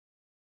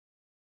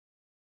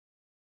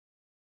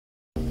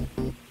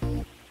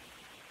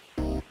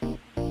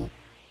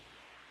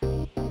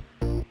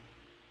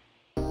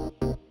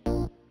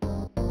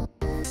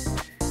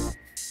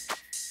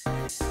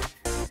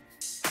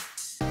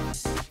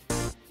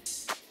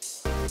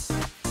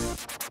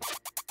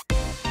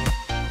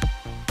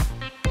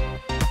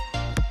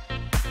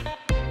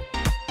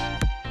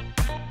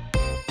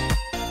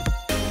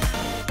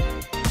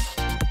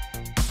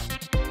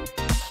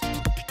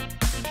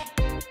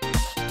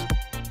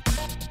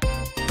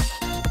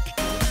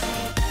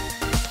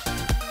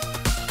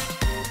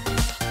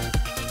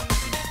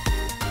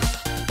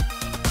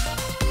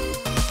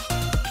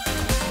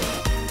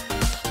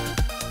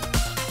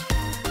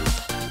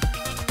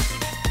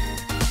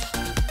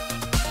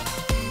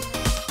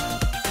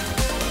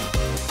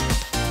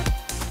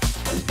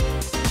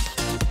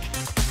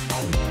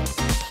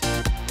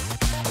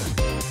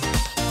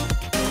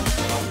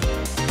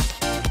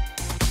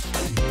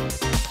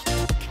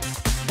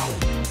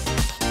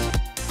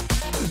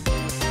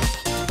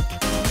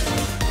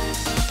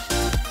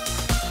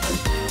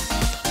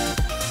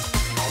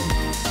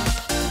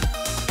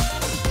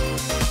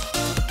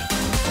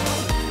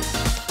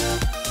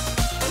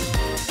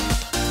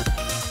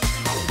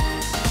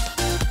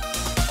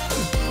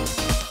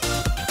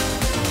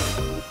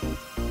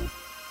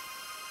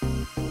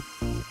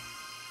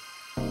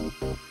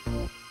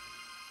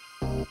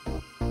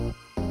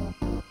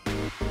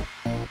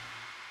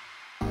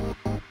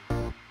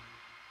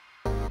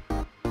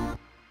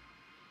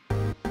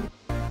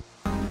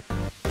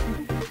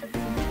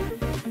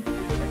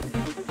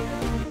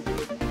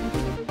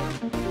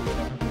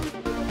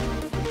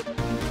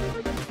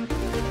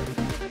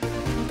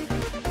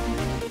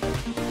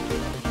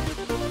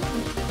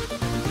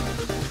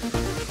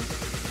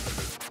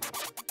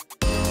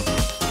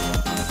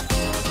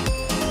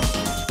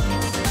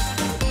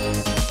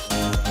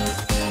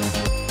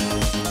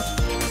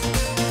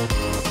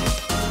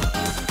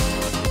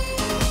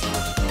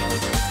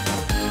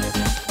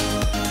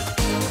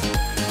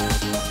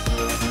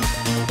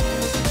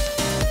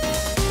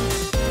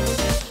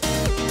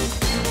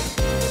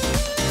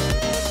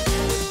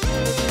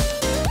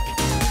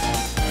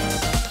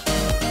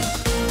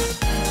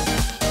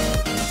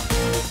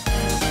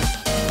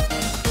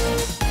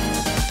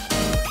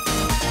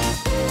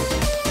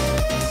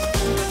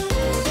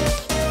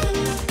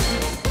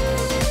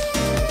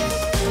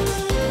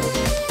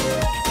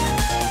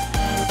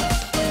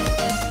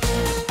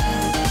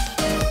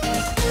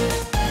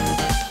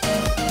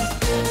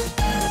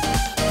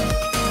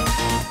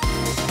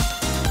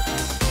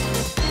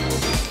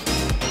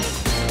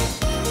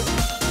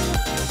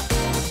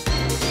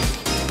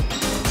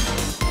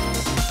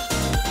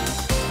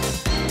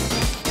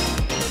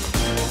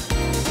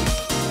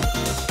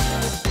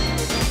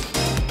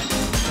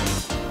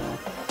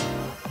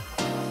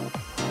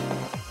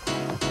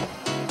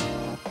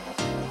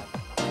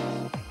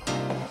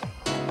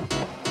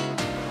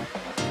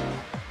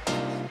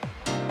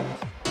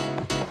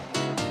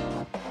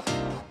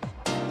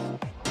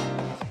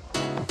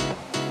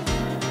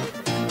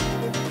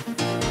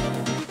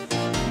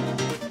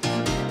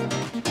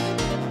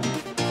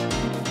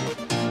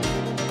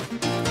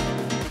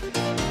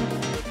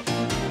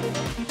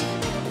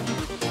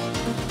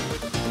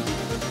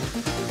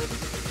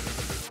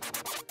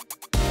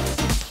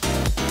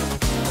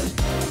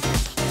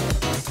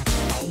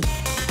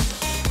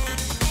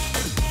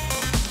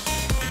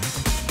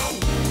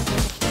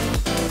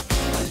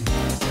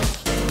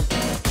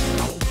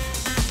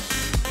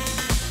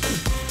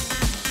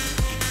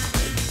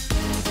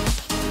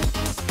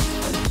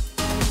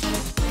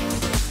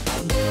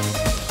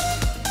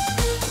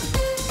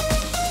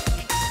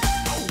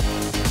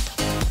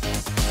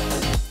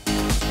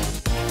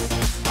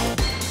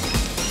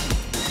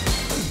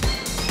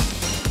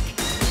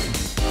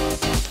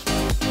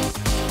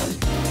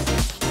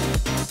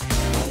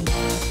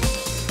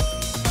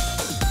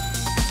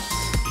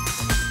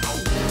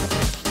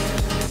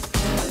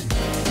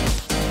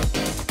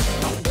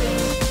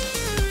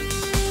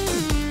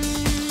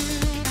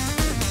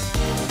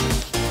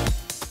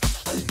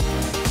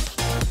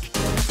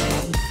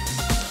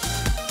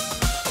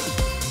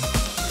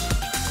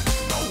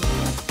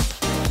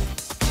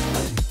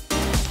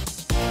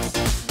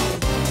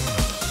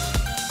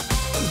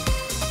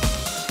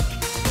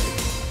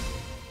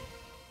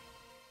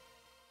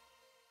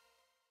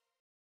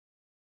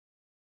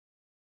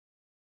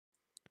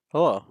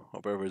Hello,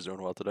 hope everybody's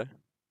doing well today.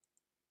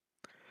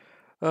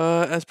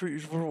 As per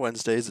usual for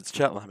Wednesdays, it's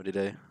Chatlamity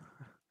Day.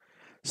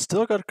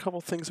 Still got a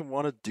couple things I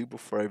want to do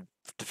before I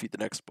defeat the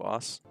next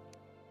boss.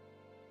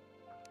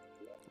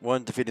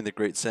 One, defeating the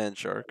Great Sand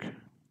Shark.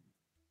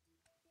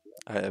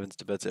 I Evans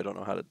to Betsy, I don't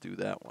know how to do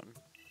that one.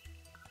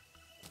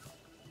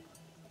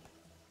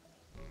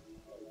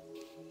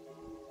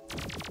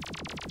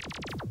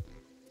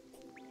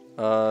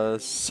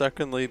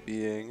 Secondly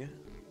being...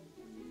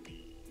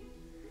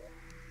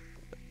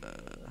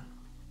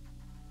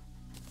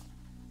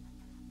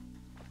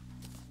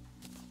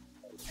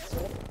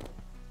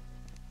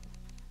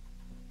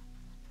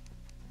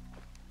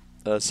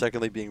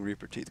 secondly being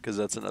Reaper Teeth, because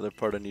that's another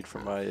part I need for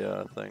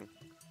my thing.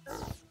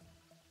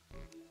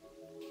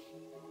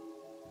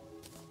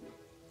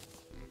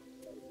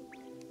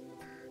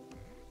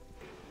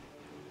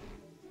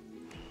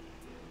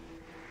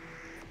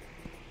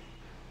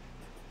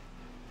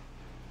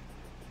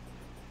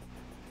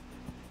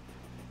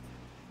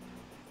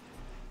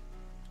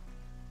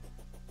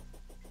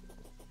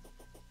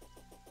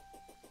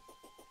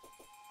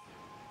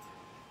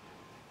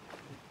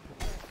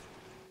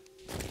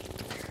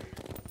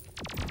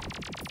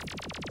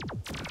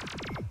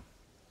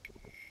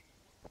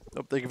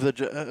 Oh, thank you for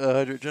the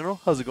Hydrate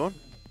General. How's it going?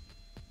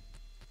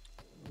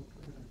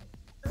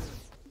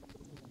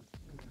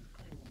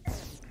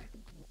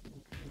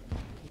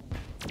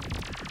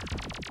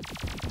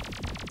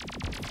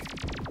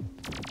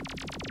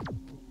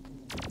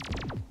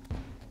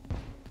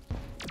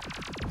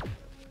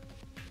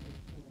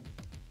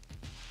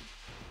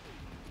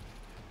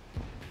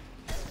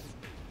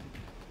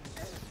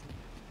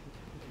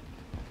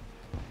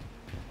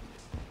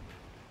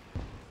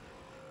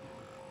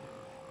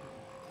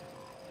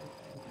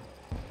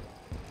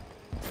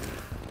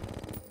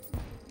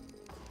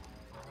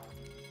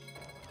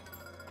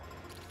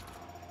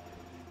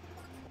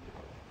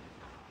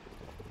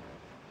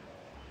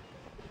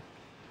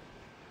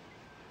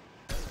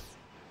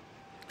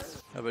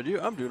 How about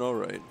you? I'm doing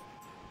alright.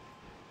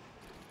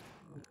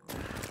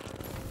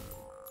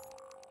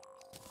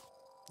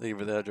 Thank you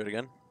for the Hydrate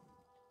again.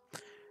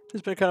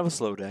 It's been kind of a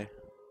slow day.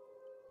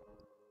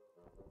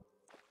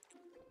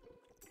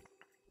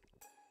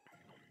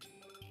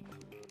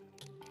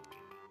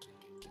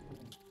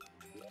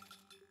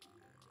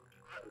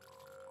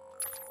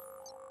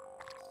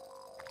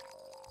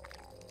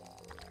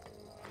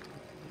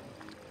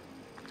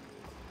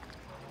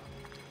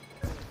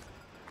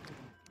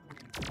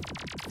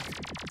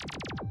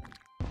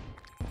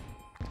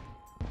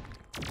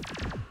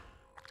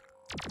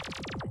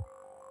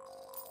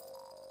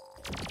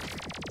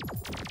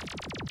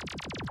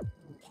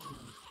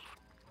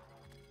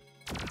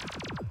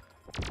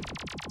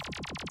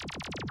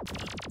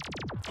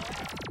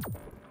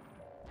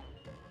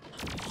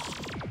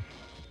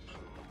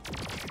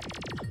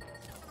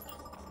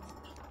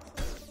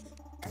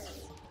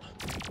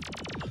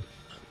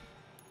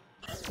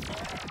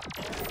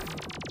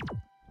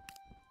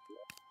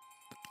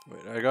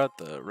 Wait, I got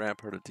the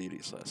Rampart of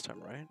Deities last time,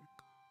 right?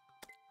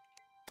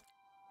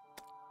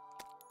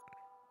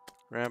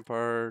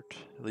 Rampart,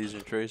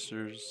 Elysian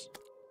Tracers.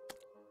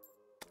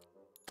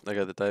 I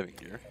got the diving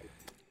gear.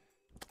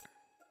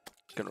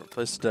 Gonna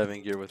replace the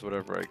diving gear with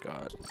whatever I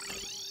got.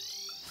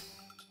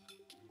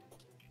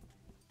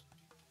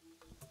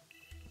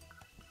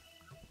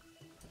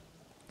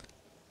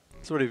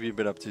 So what have you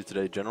been up to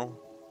today, General?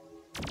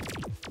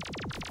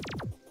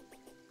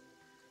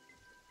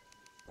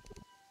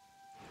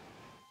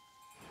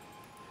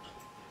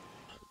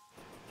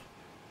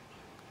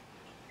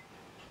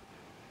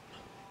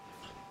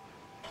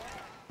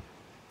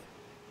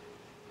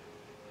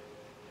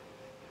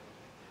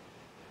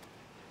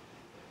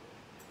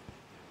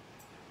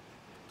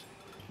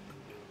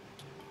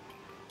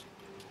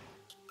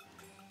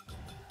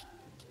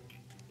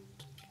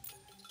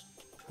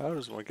 How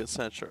does one get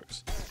sand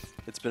sharks?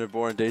 It's been a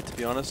boring day, to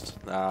be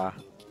honest. Nah.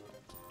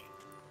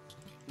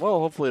 Well,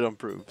 hopefully it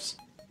improves.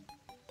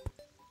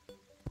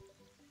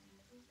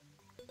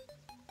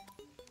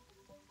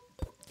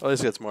 At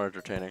least it gets more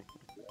entertaining.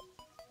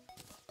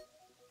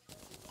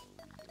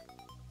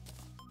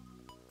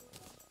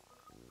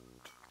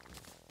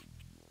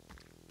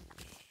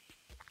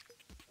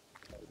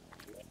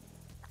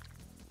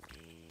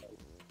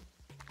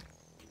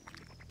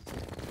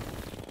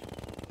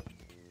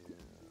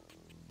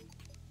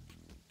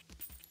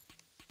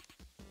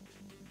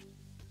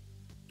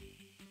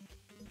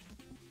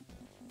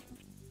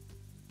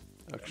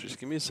 Actually, just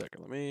give me a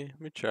second. Let me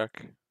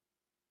check.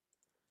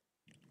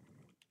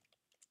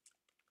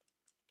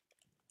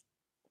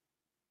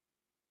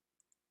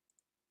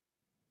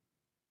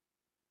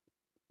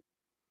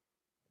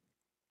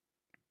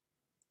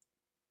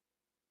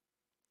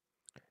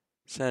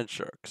 Sand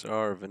sharks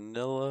are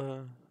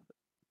vanilla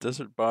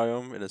desert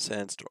biome in a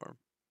sandstorm.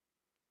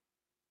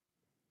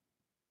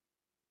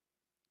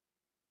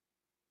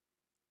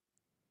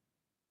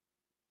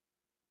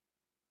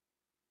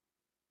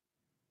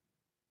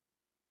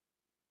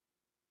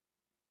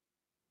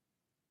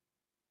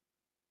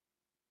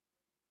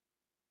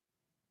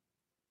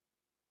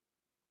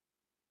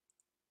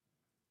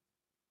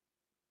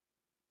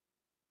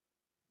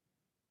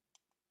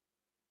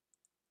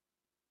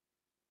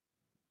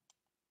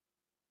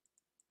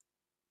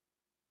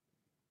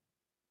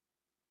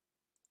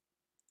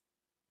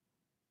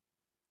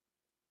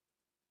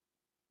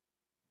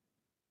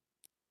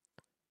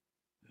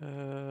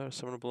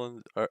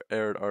 Summonable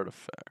aired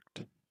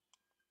artifact.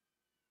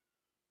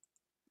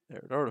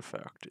 Aired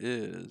artifact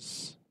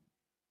is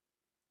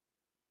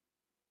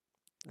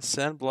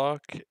sand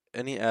block,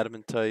 any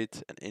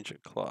adamantite, and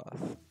ancient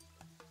cloth.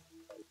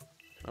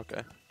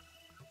 Okay.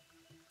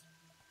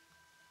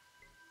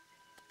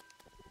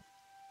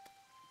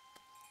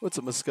 What's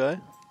up, Miss Guy?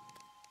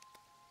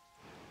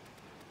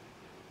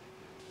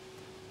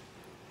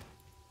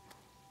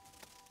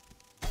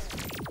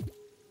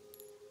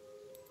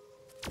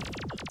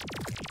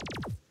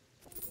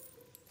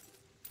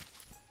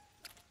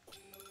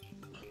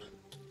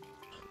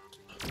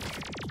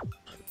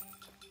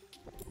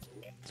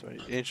 Sorry,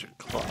 ancient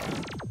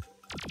cloth.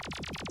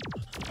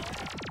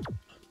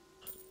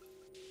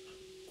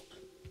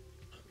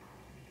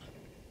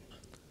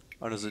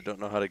 Honestly, don't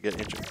know how to get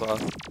ancient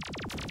cloth.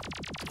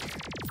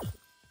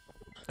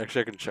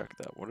 Actually, I can check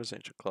that. What is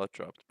ancient cloth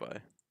dropped by?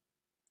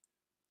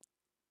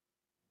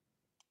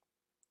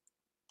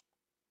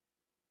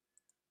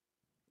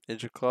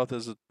 Ancient cloth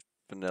is a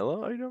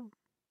vanilla item?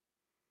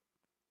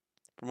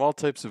 From all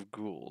types of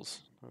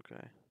ghouls.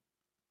 Okay.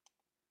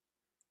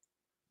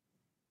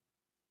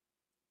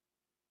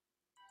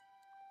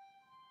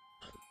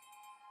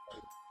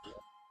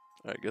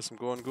 Alright, guess I'm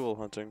going ghoul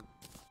hunting.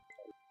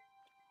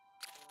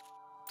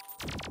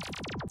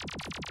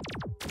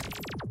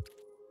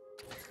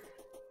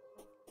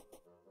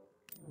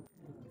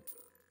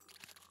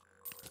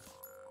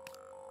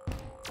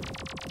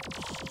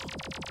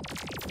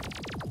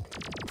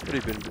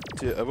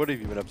 What have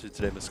you been up to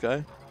today, Miss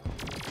Guy?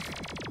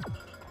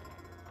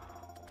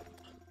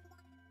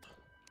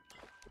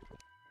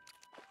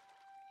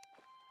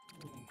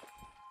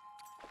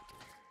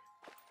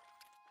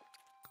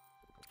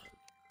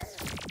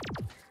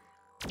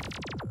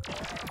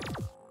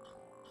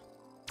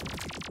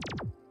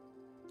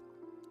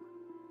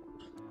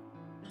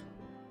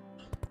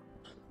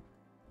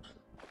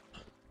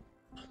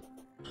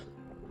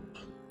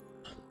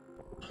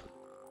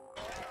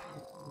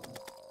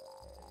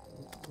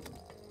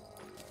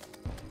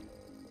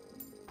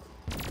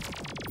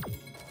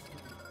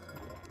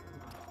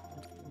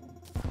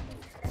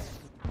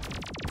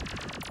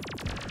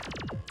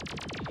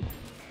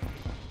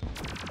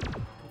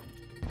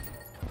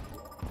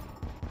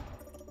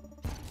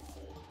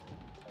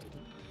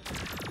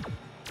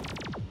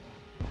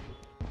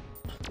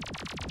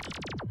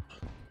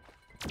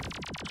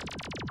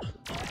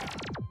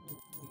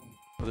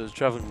 Oh, there's a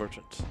traveling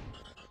merchant.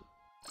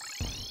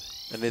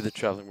 I need the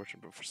traveling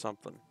merchant, but for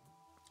something.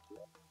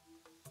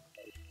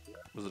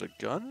 Was it a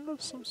gun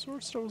of some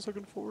sort that I was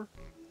looking for?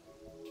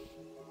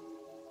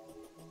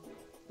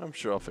 I'm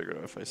sure I'll figure it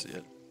out if I see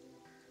it.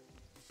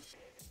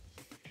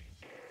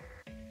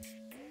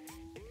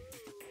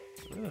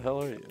 Where the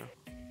hell are you?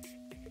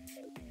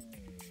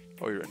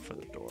 Oh, you're in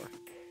front of the door.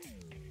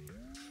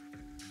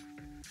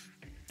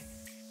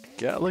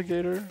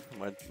 Gatligator?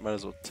 Might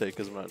as well take,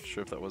 because I'm not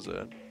sure if that was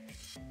it.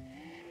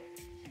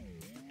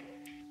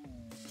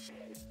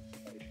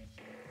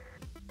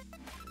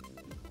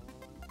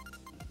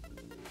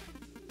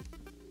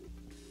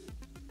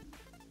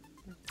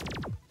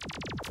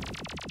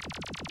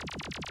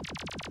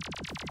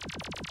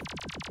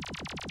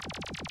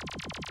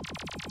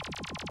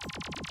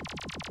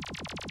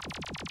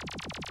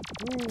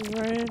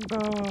 Ooh,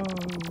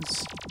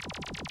 rainbows!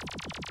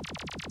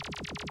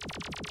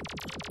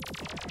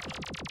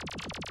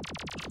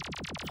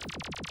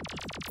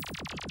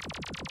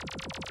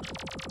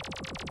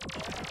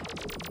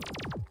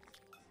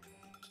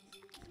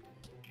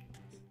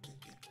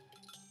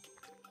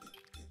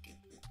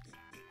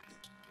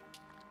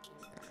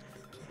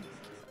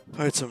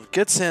 Alright, so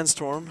get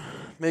sandstorm,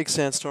 make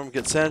sandstorm,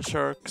 get sand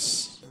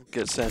sharks,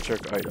 get sand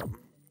shark item.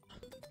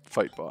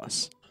 Fight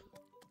boss.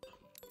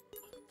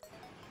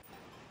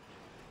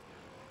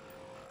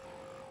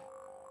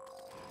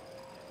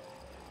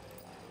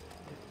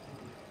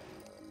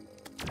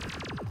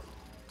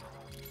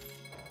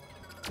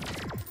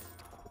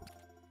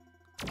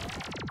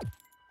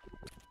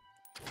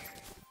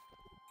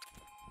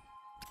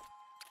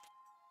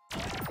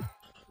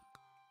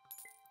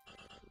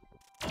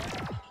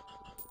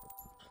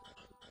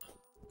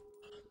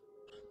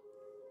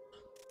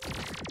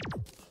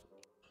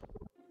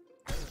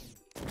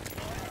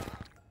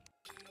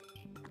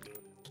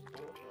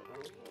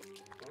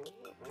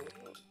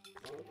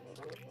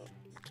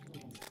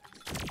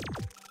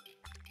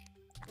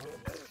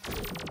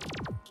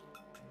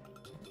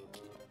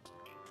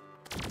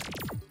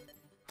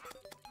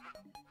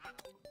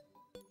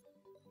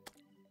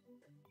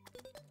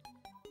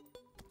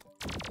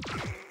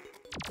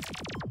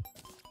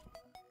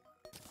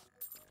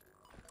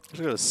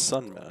 I got a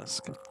sun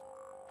mask.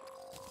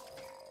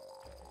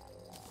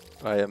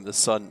 I am the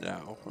sun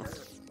now.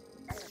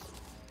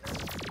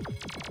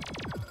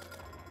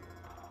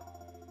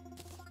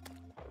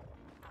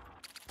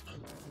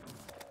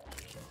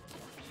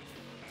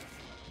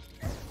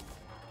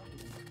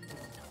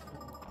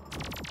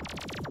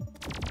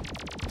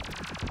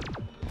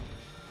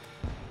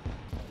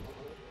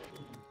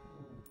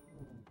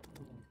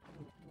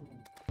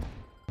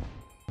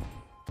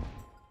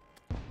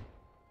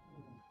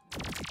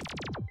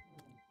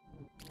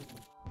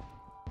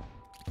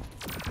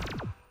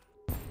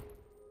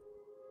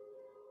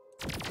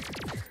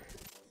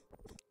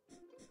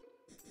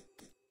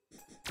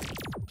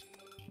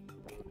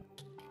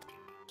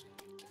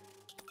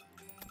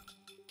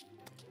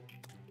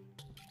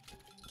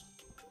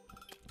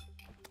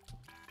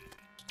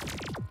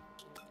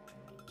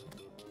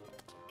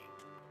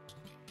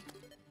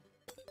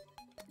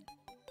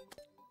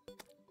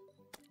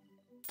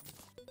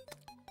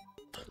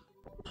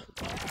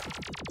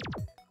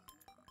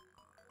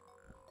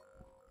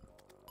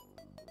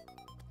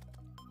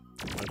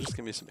 just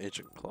give me some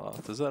ancient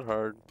cloth. Is that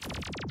hard?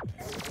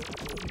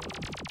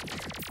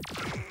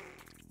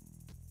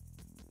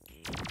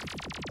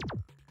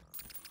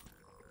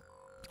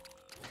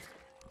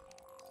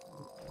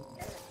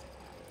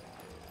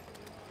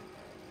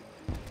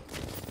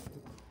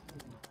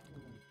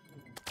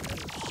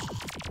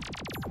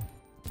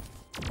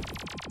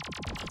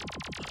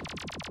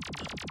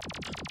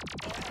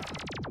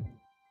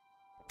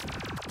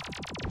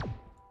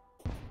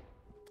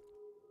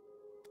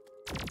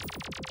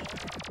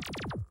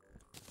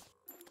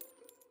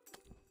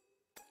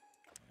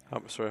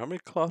 Sorry, how many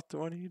cloth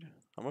do I need?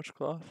 How much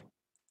cloth?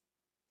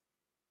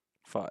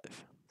 5.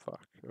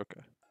 Fuck,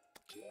 okay.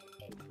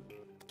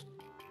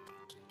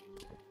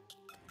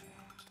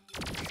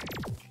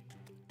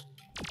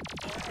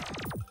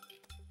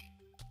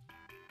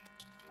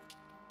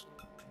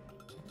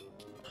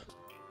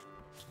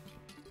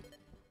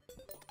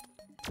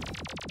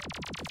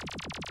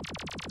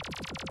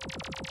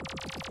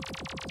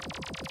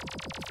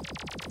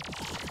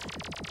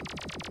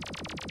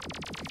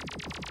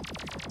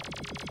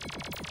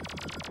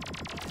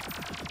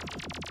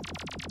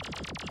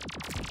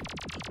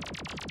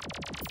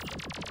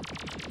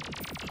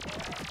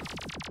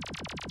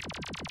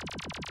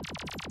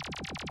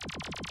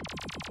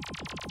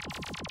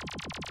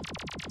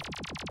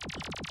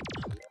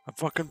 I'm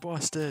fucking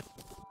busted.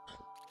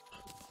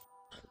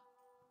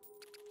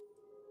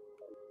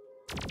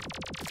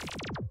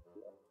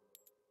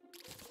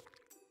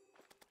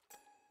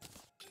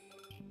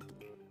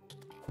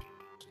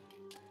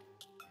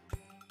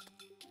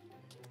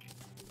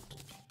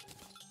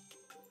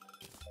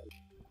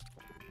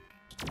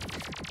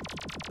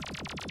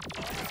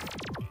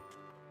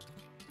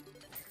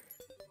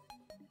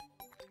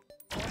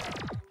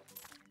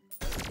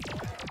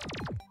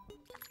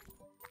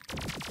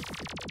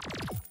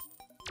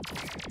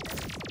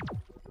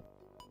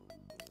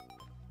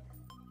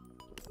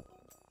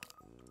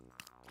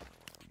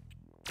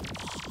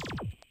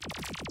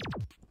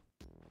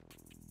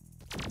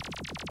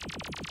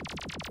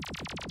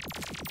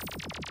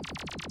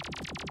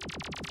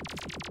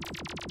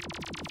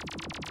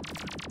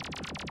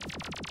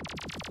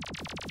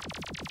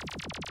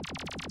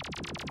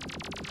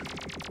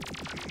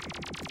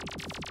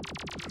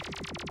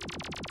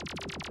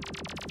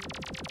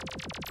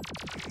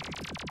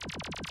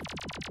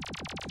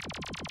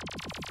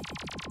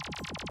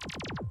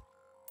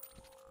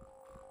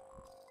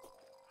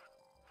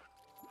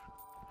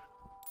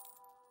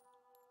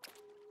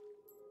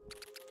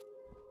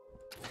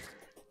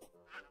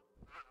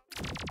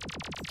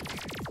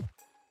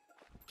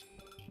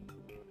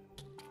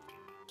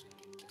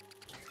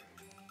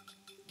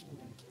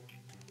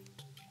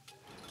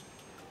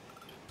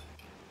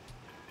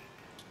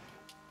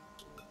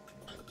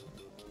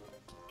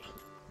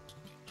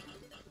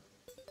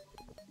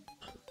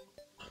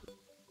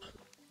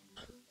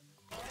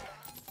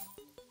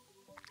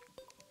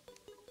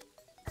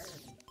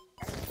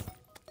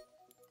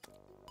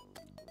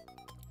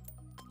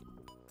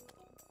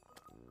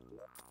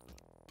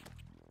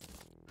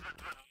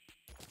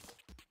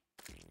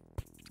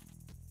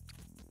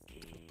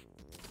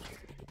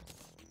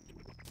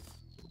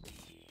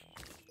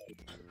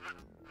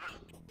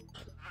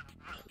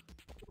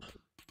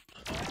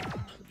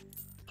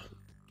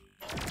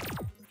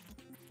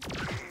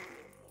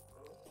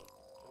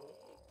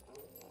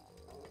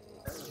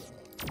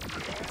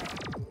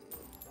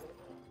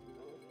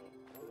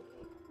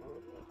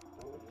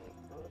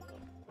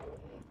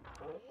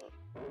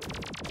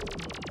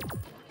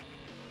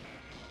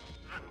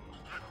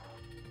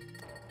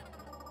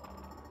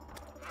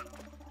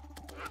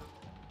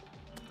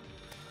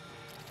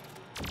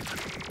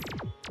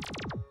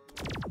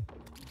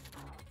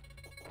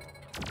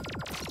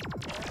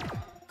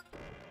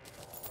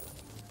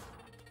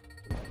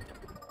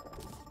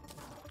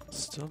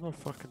 Still no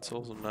fucking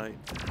Souls of Night.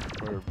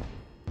 Or,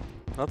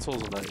 not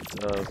Souls of Night,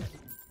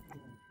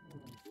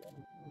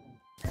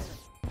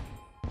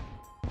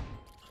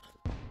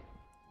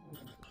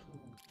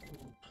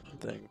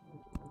 thing.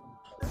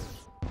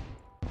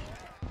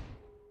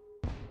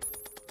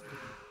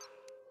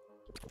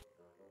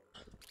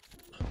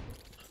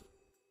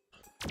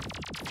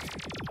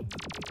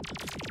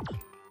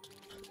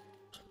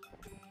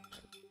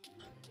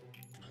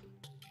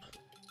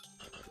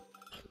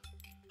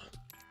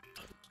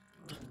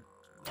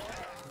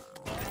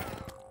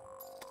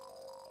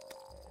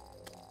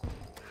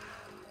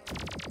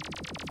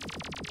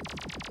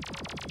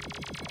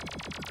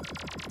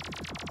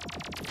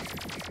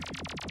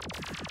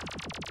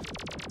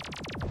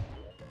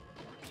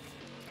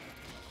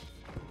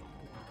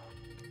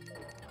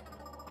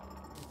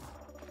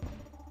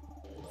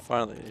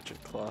 Finally,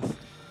 ancient cloth.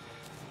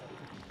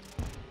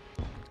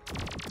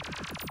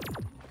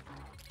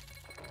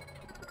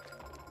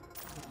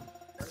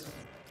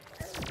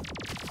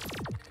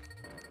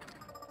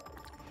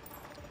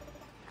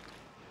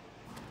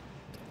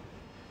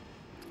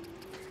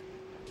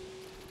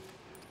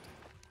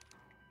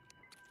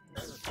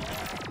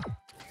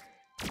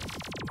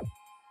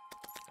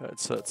 Alright,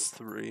 so that's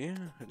 3.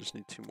 I just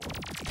need 2 more.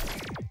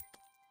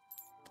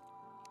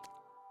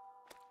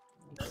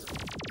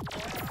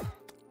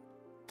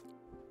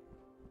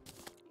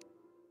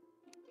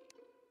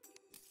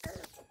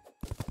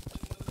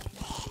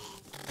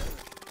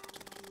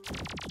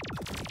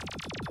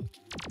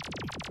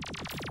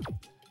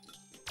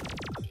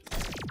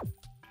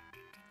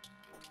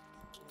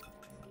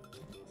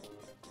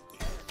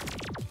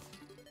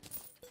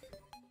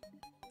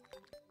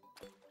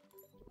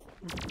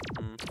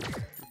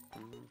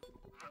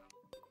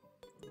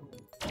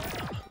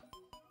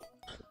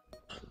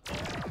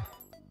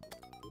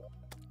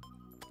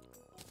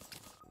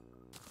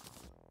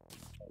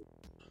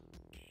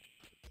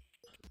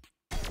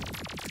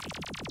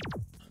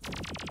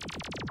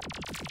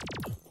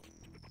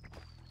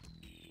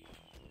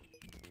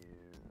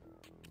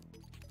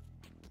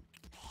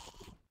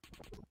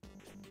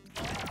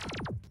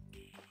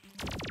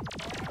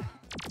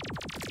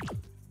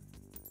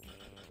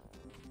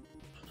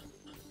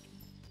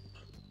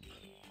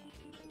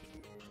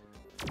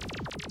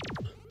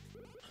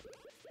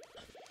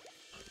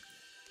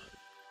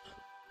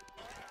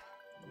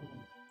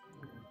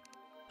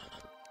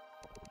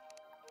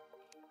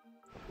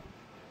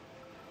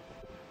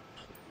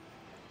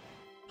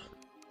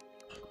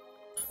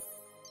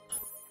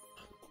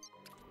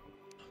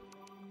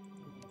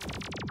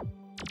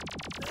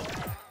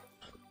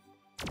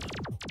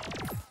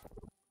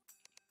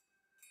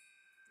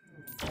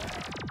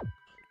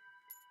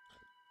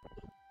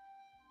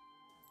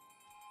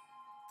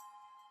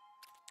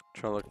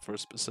 trying to look for a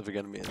specific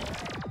enemy and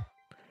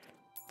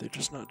they're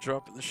just not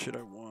dropping the shit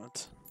I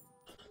want.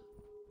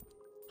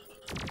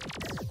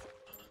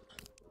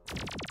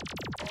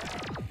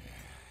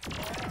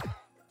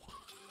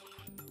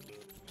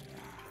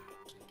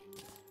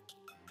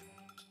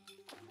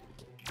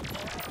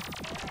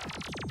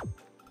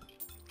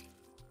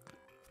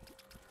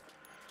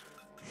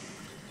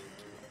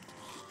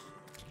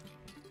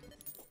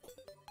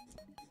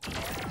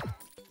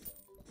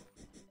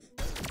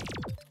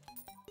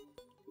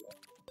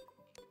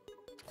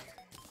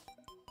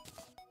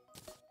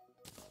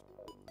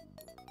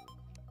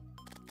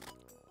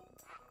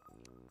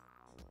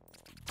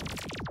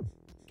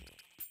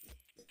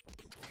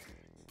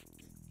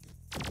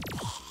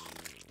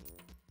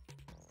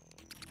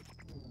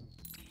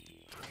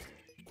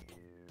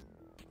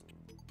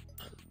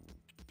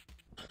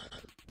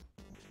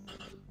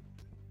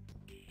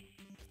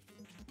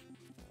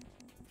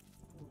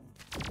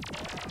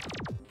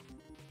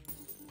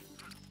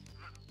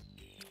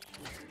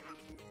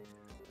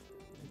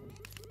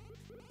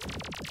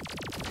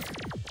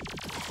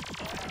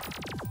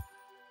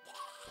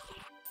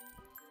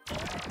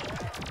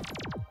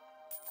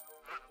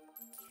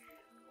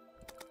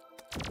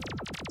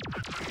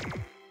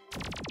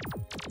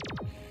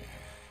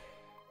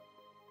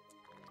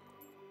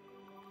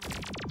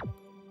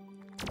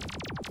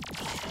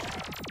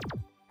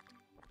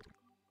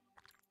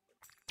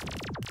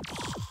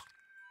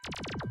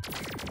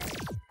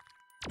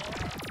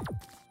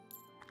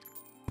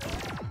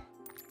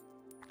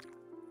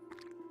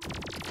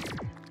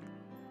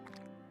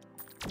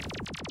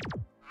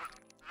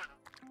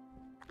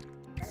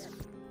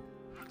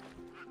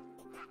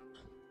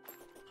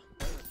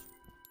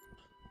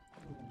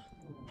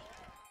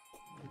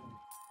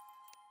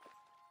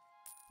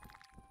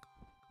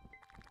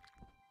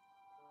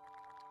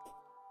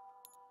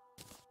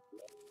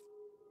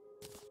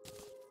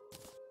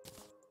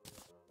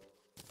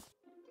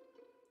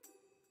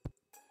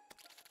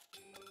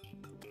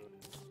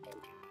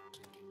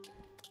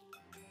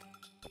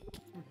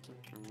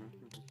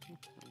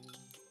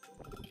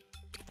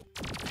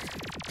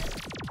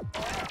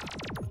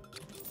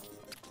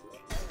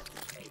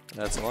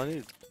 That's all I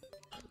need.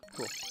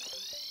 Cool.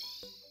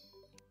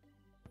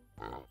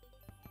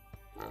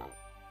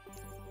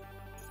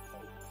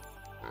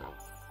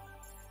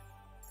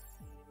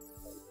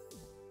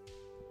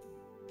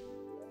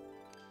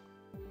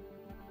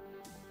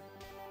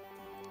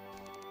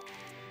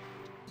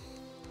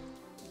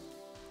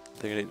 I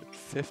think I need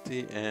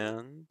 50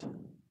 and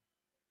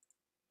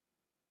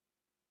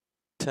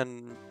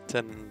 10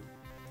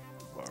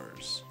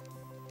 bars.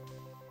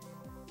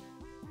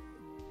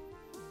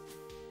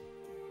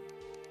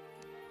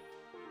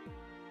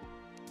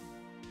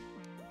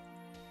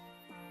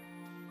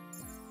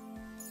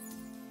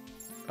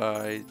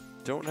 I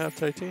don't have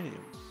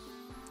titanium.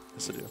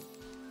 Yes, I do.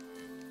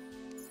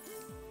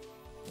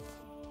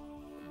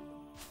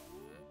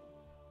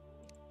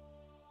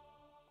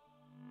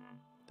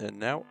 And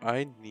now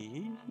I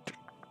need...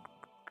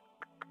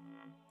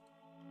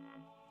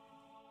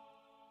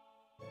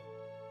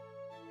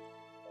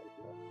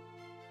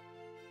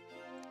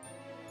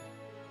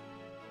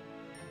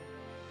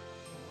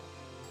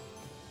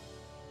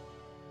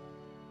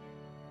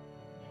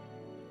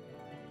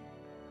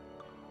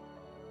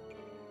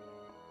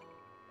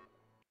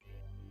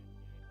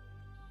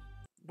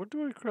 What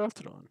do I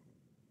craft it on?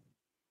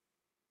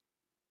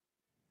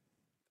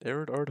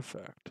 Arid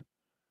artifact.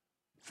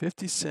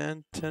 50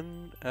 sand,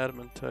 10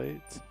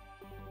 adamantite,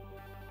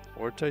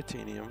 or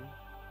titanium.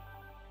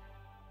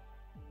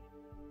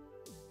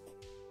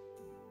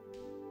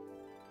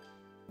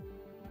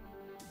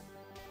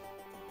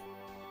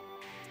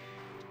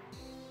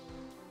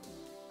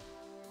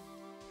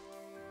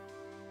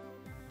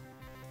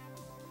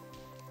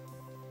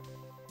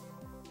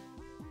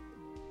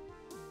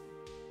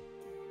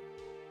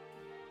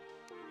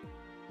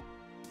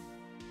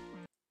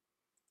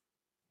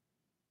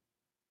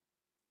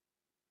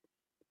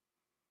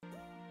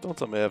 Don't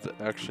tell me I have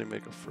to actually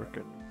make a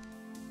frickin'...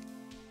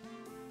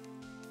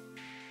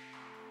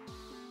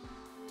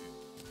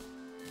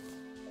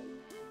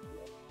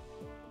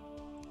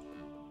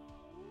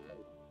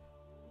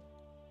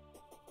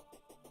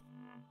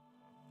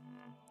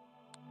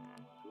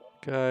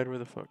 Guide, where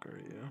the fuck are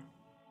you?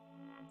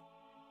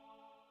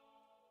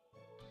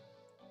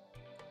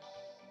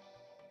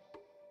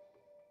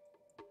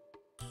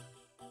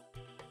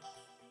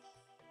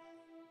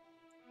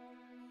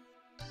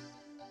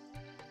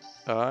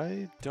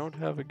 I don't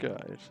have a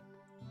guide.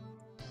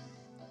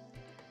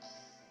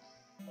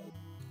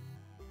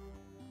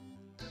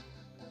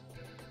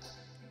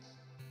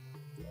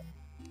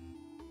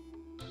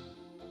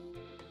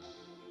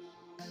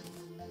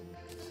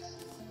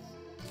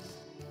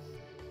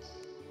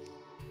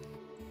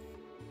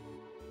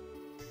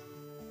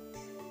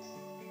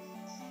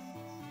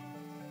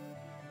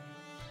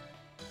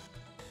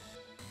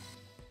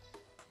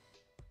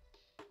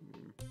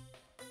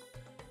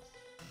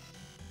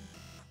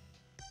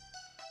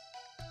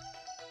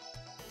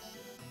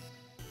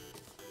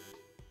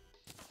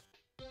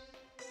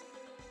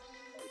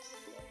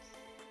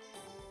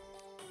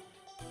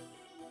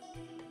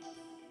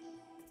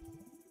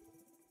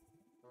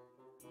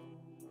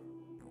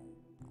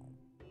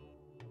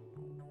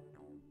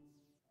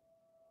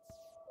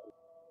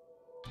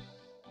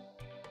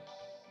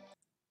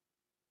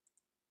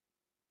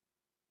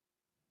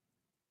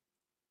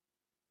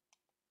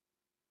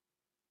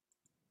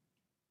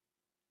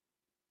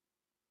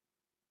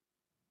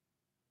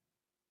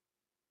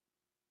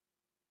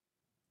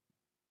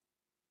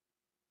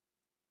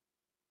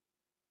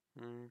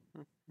 $10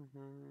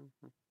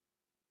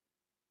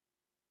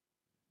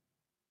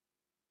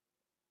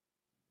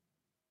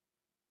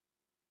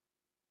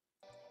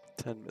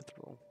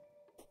 mithril.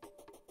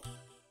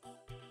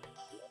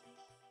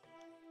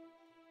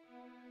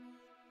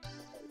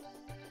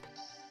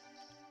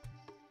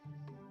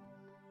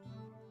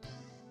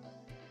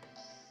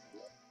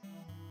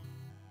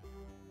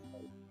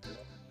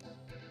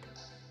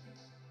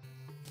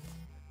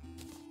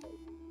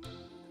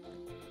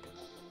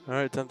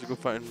 Alright, time to go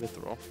find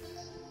mithril.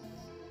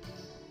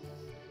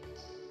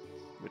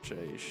 Which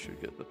I should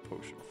get the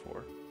potion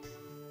for.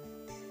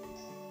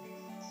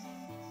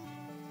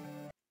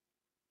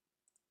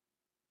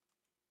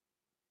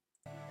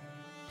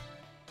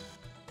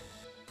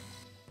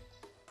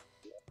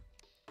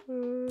 There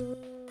we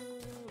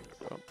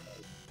go.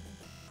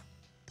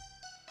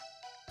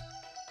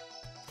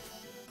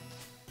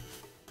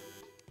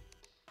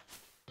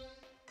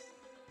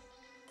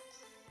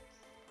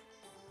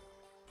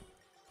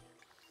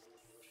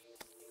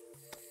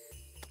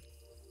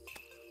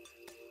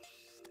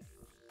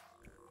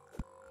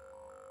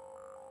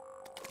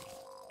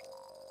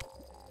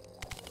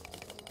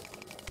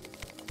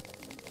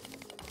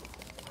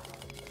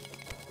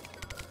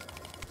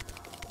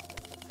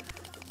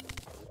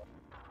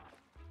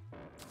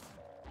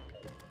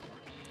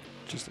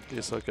 Just in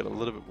case I'll get a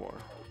little bit more.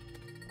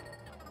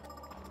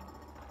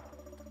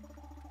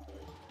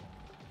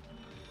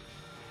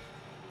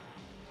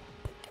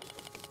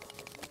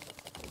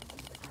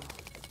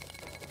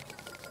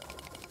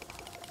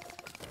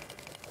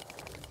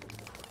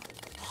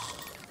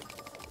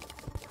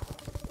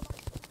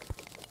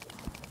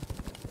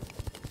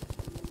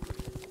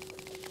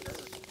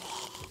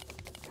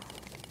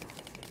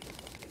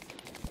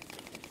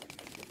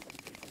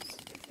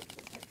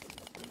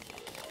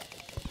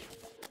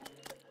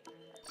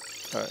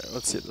 Alright,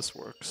 let's see if this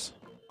works.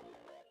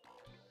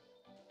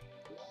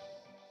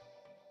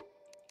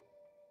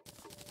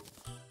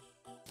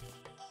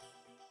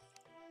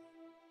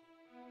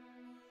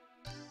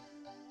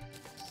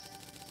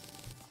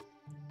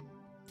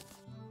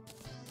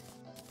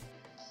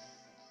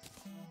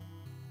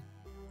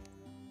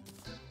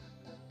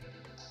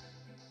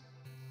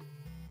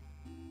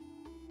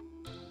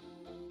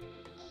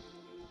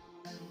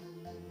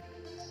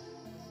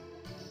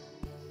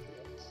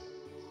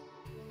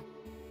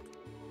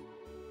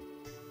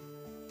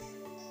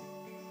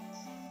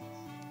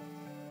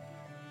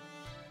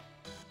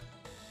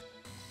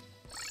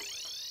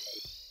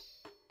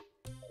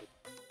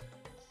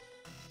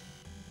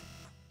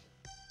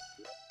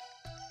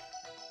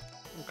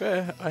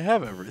 Okay, I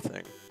have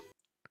everything.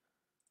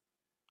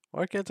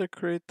 Why can't I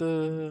create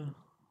the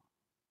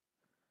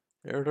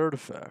aired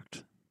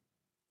artifact?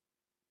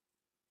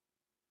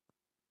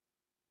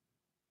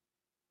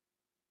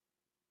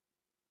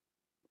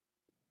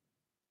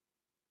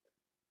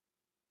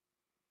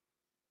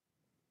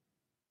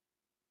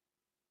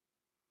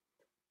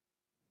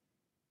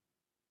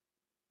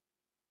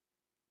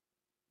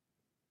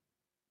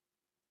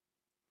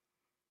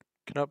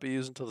 Cannot be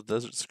used until the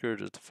desert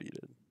scourge is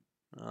defeated.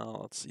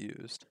 Oh, it's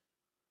used.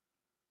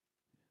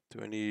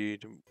 Do I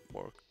need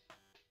more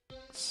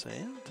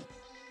sand?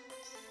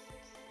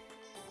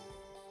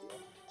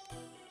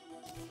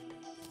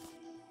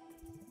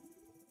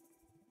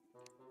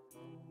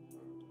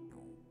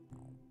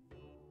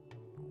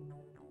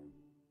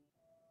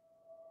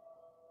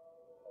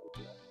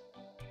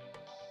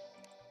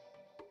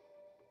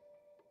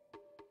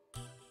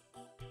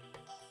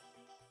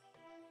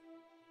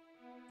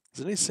 Is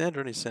there any sand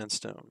or any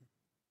sandstone?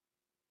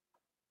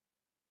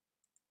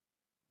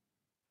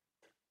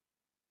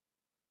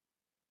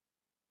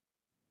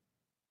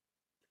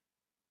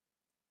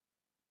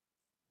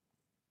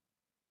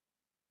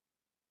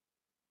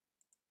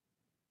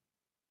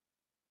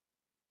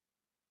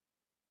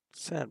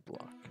 Sand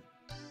block.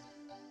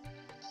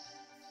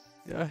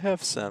 Yeah, I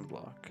have sand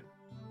block.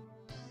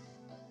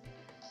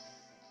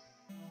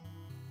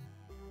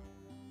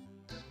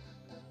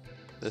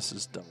 This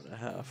is dumb and a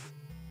half.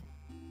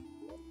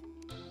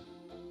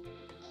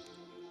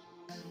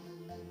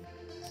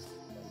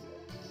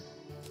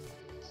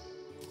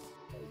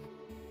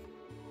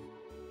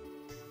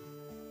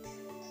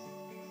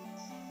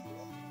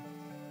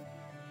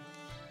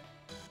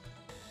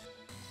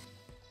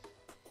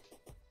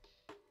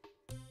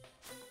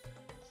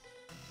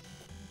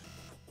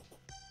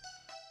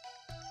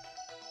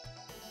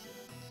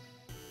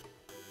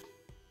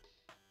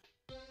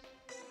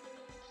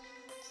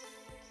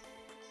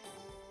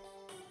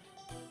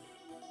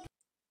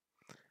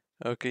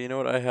 Okay, you know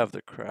what? I have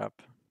the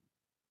crap.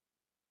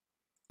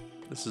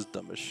 This is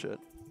dumb as shit.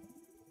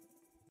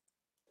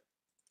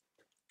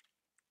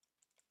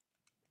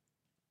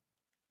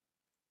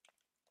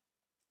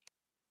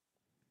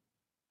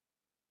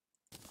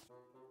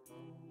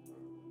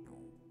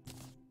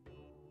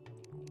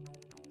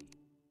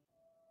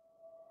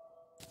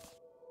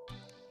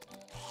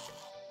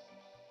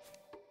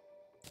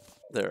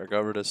 There, I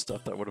got rid of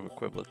stuff that would have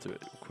equivalent to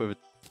it.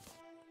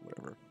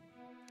 Whatever.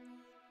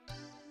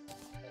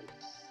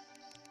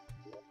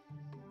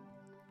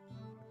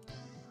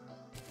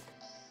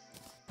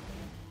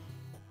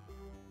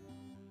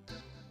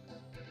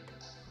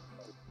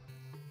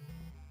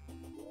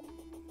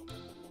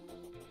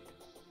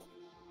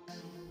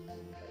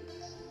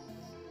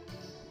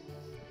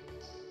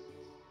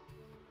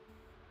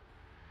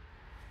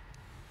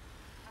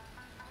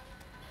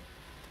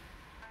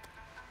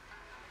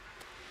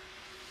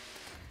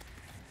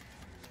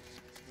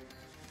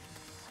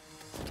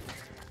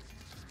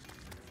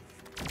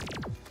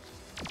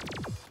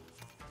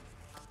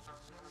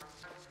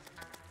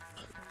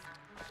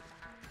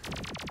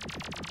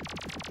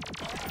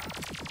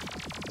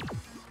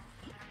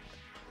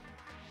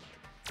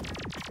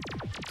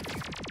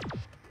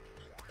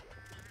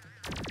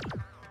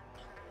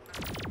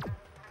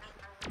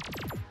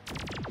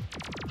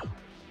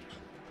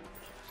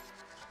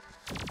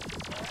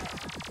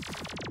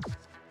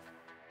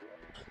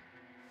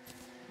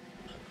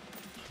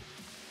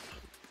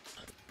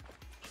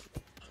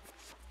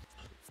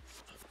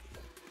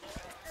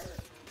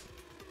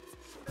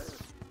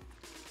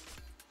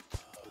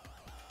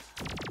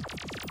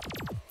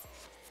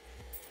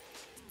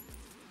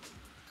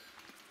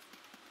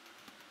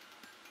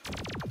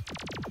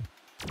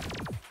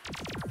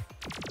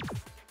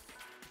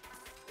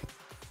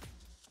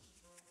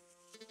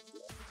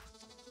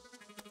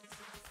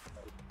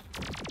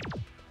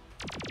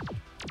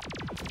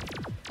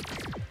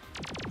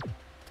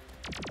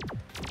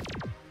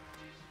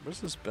 What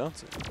is this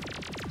bouncing?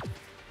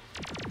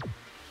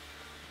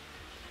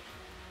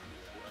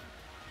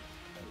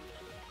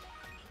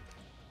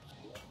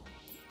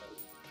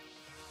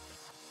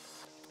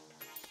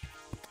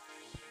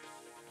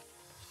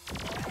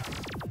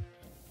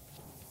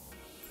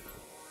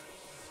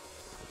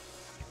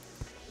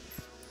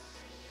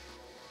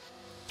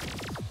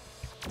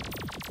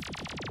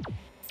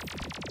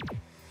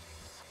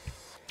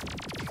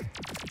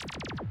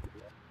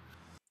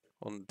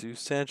 Well, do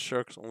sand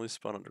sharks only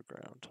spawn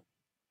underground?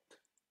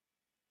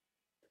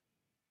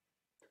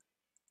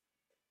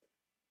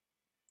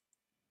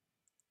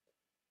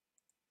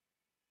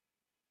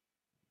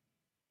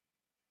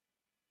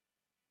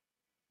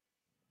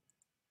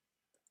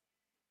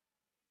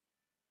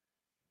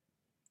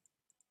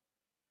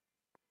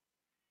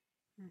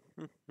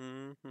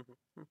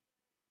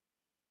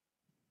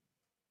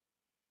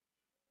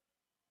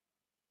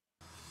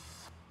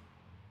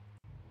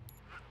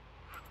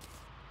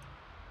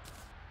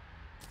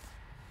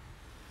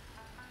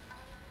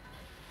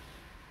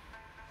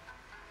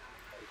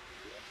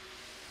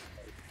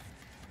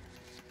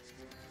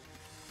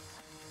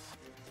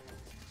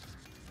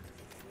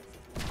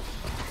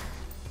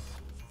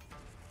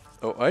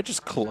 Oh, I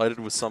just collided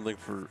with something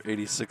for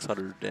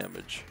 8,600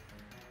 damage.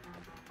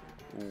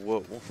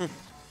 Whoa.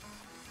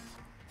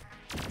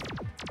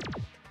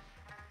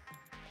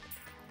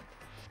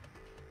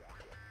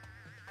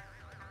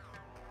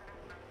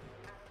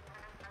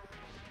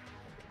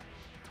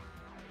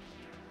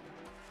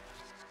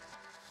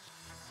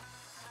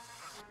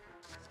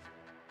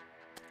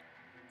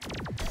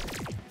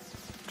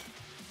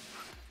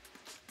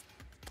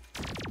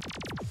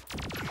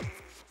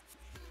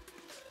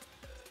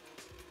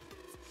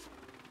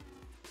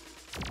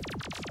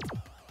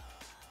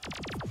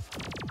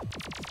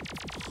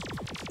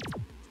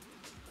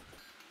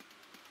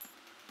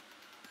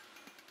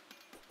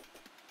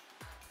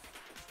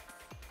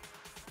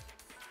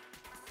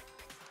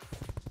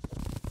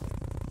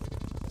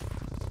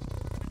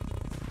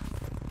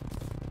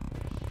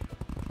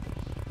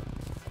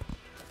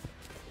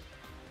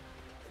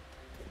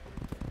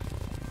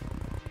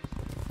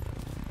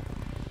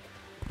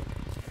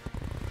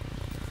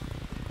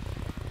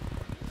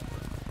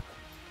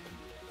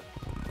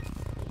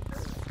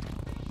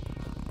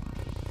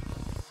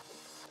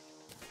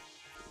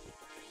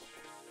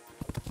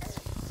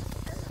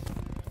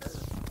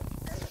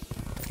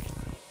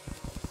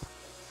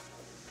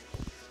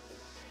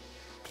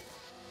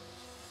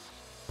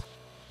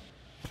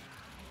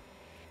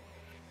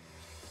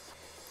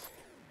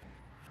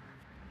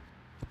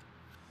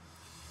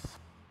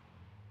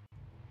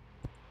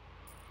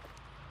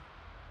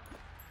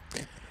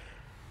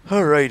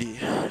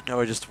 Alrighty,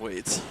 now I just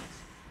wait.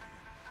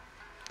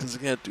 Because I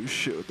can't do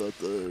shit without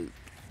the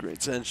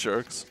great sand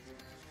sharks.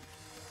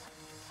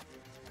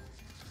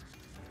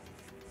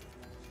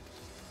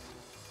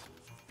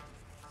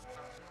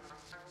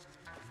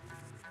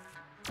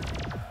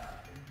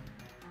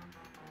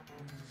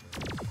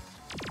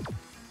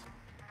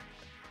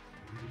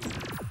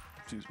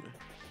 Excuse me.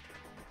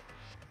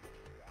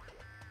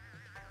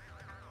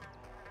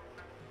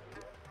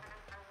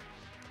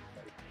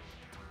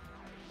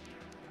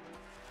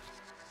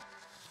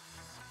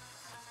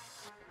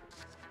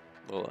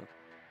 Hold on.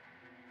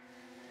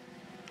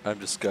 I'm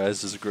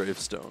disguised as a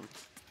gravestone.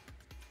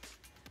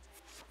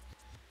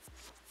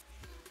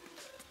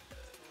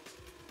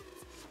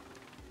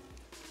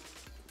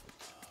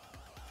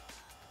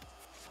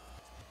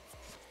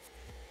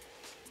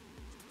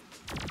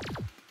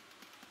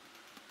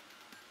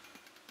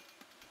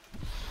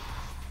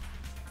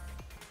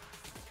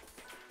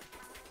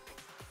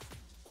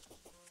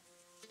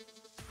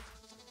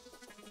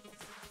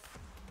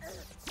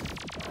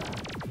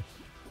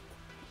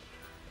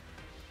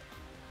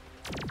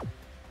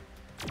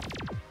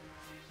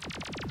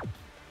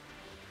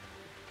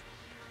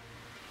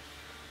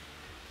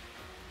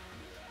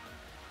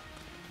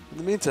 In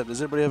the meantime,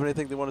 does anybody have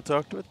anything they want to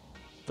talk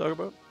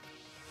about?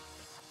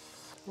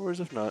 Or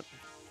if not?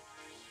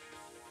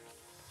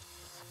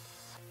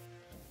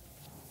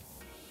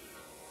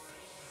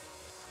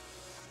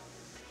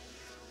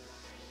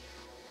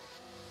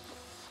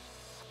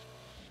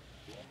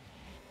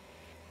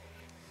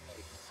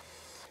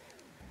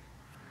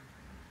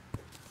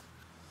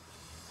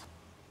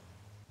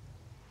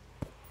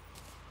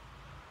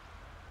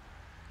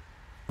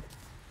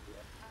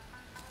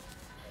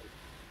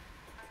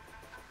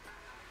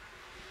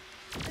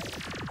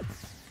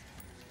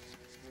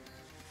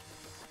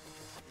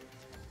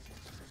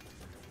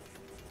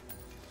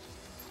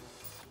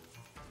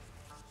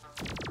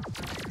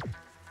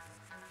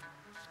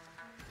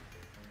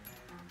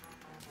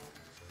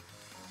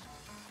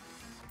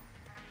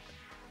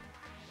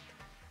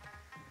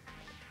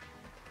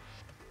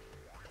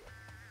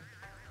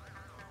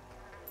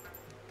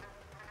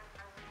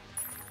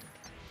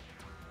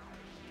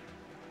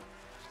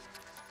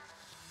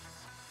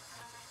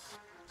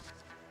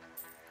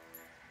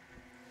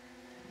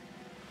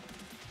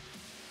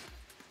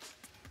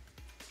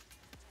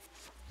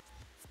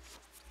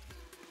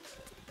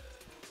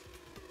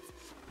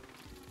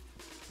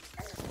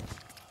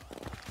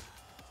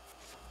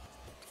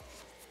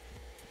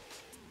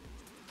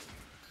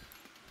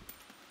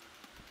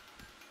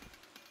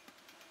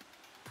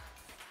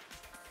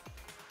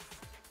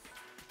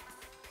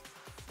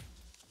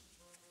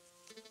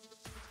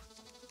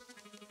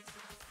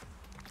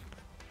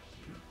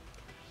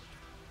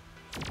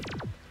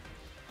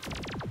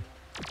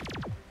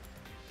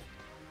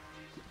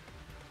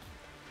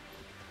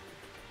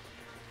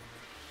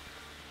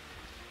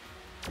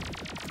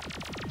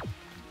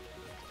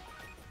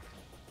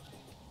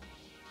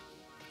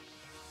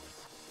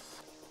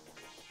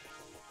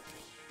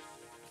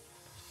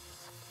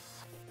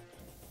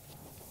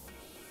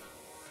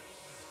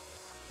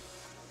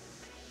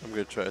 I'm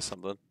gonna try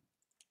something.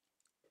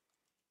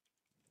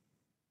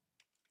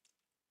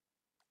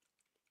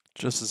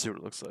 Just to see what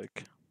it looks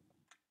like.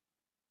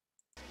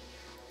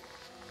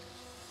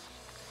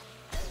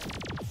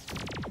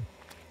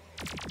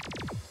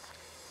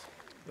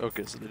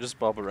 Okay, so they just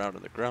bob around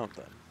in the ground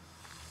then.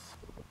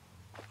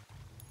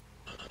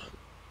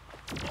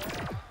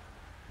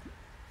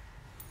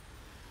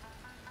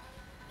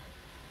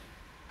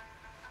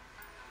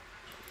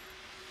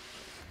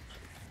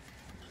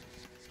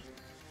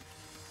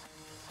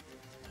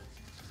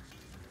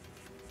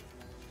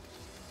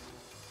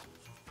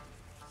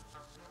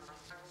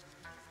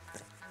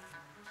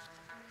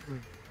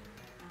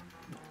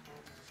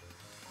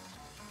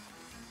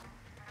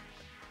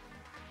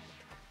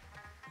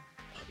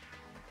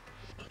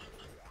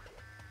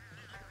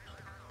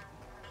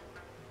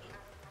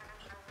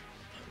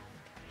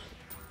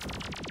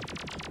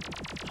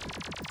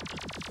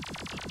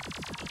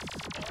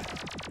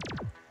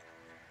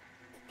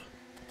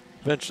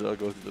 Eventually I'll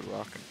go through the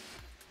rock.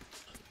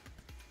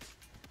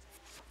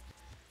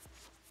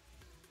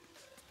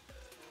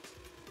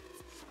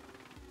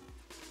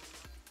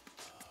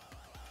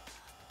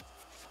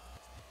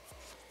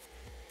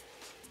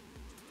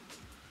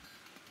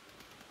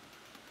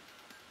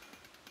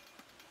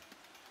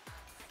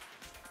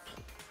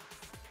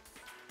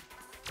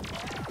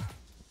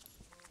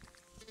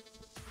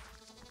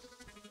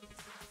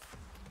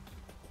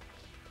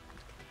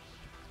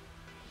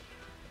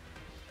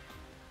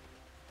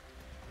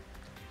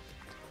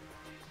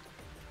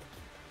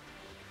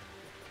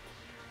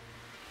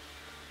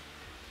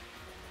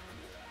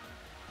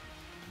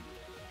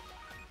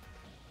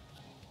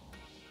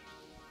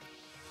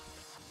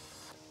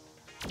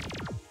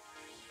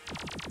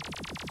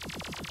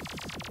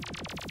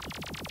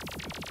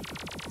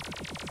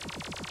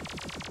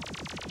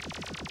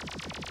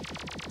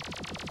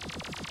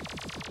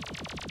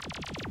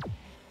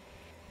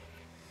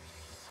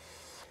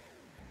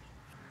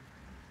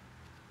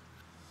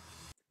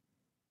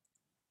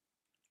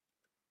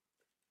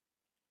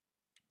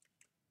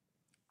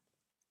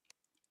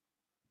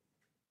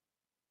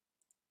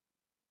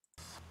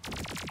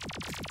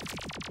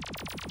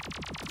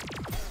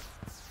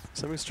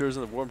 Something stirs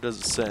in the warm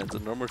desert sands,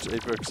 an enormous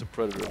apex of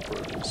predator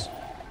approaches.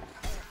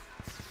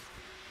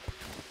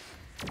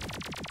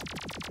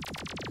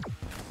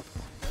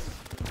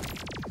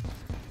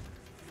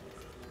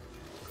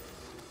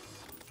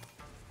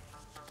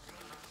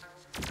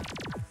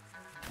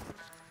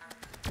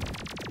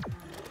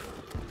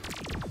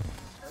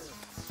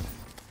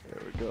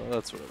 There we go,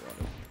 that's what I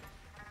wanted.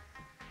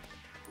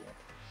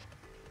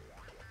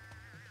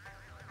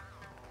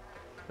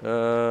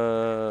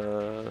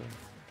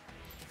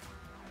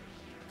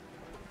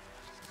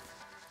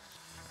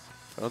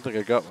 I don't think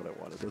I got what I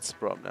wanted, that's the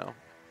problem now.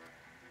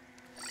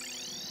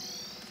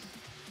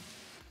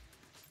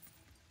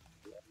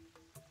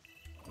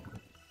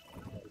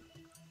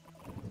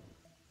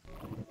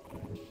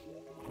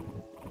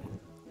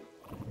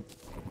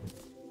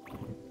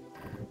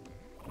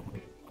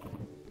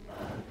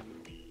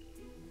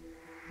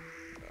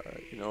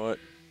 You know what?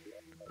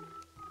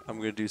 I'm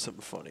gonna do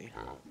something funny.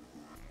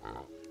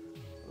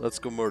 Let's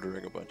go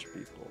murdering a bunch of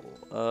people.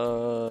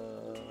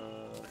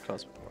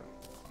 Cost me more.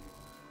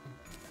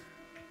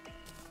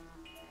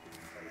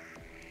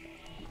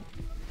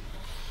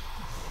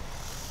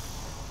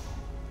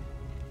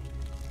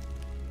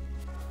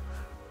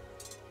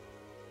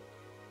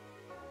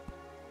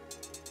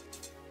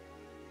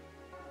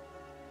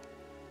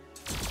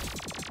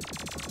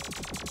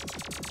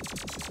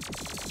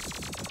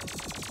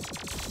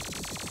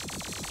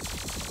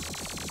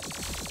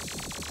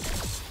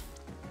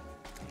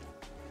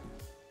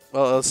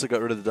 Well, I also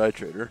got rid of the dye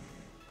trader.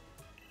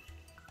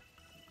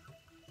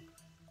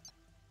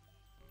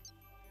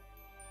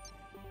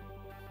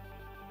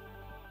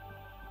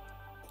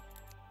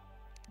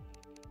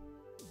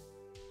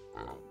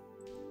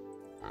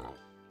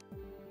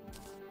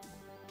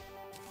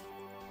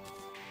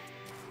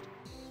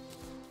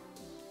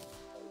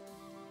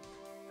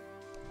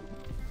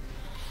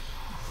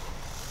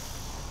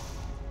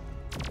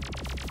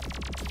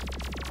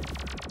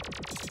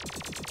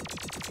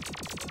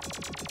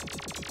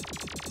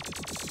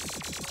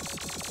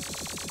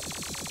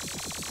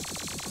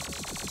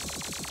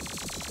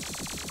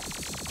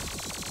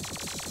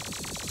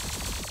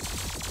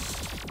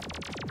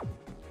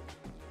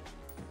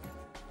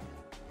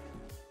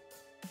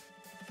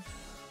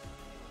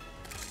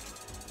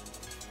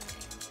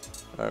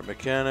 Alright,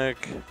 mechanic,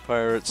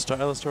 pirate,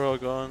 stylist are all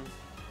gone.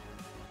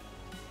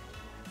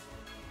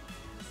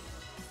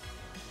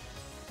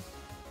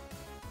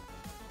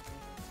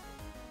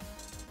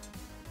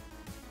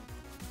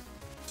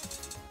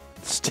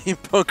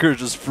 Steampunker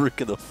just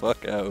freaking the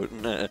fuck out.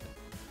 Nah.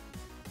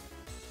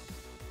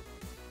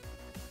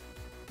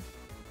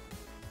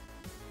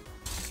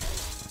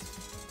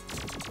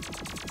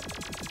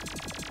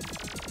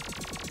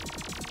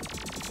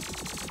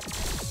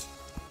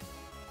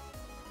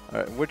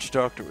 Alright, which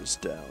doctor was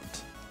downed?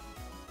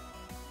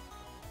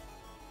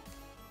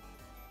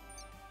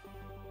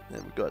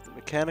 Then we got the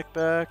mechanic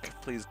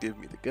back. Please give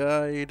me the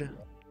guide.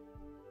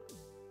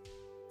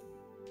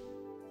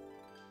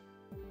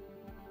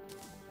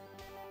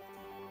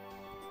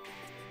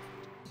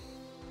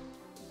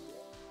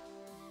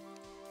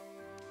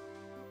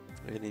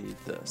 We need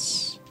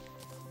this.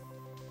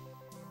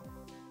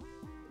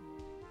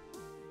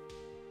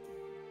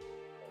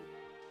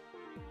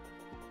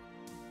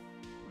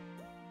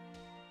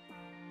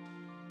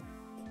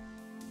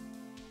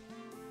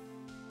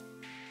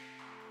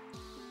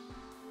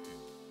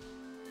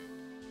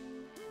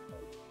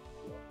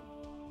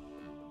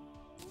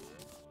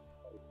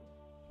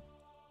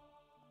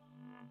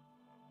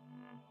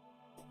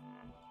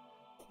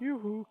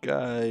 Yoo-hoo,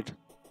 guide.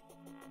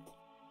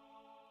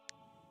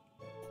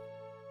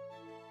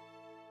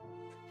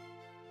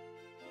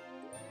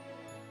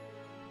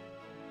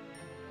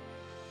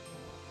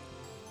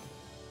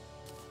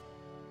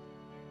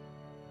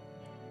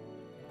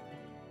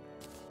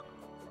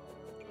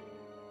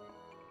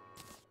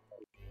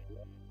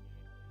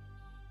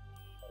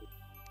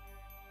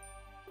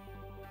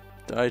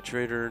 Die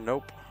trader,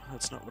 nope,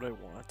 that's not what I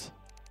want.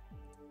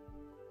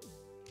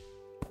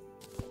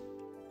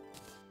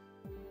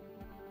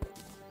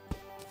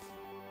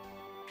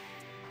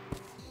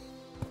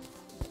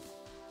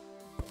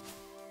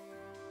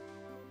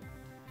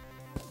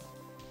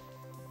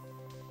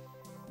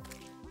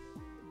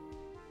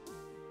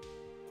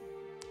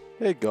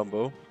 Hey,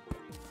 Gumbo.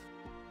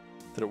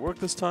 Did it work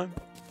this time?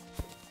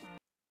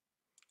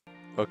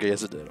 Okay,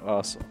 yes it did.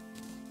 Awesome.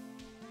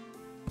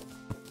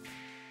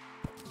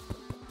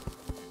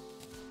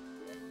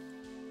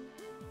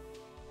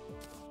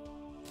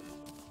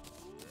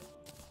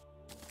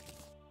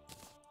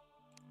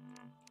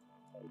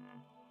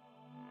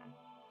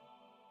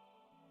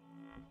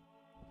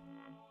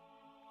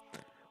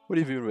 What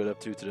have you been up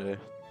to today?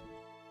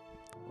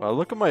 Wow,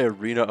 look at my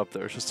arena up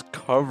there. It's just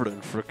covered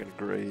in frickin'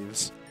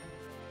 graves.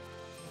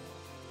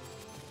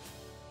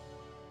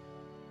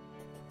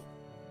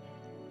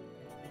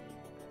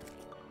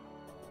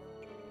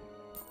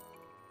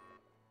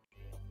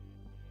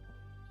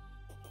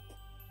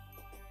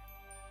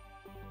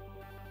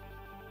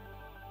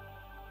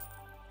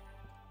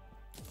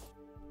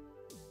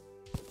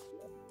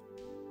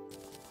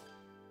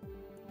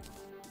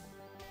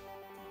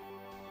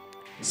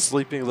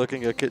 Sleeping,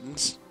 looking at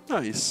kittens.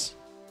 Nice.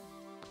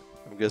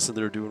 I'm guessing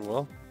they're doing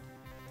well.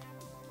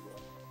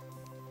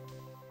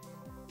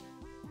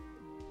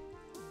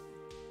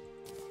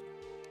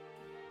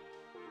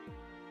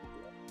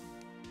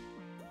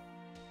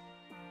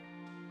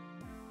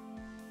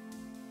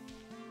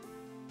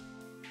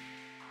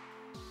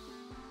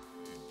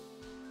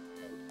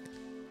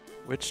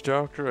 Witch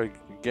doctor,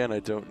 again, I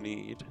don't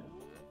need.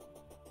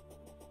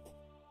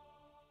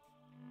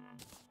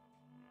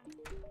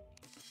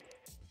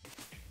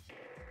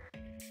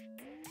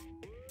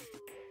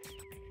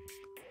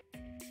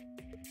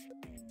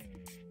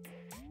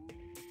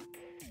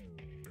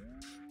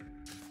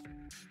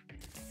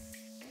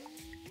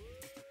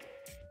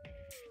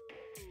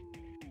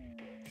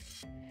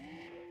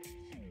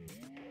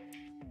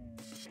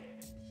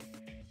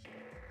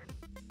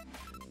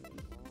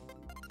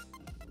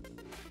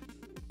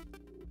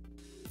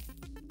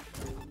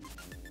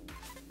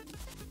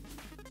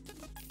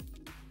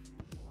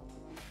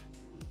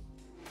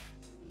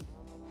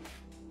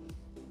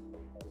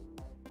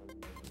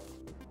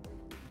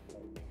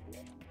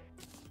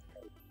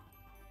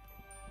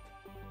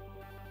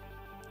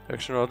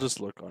 Actually, I'll just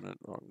look on it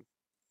on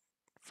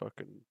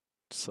fucking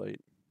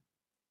site.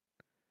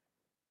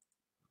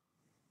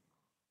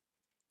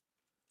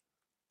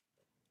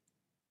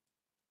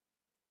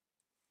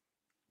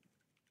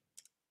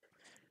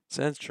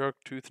 Sand shark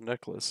tooth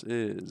necklace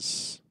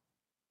is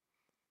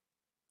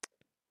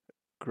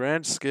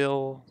grand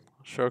scale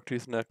shark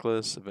tooth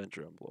necklace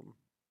Avenger emblem.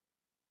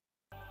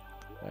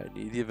 I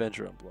need the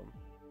Avenger emblem.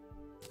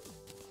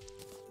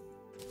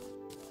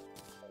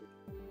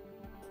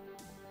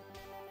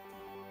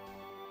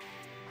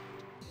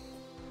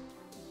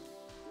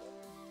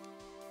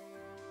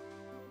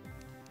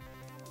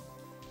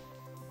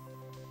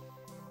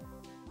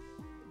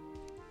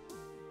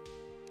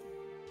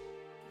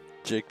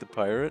 Jake the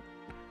Pirate?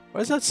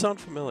 Why does that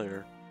sound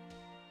familiar?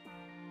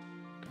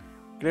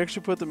 We can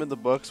actually put them in the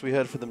box we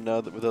had for them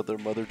now that without their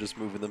mother just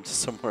moving them to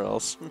somewhere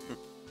else.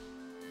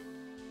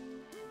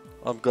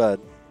 I'm glad.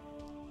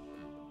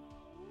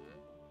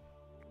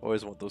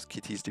 Always want those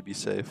kitties to be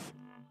safe.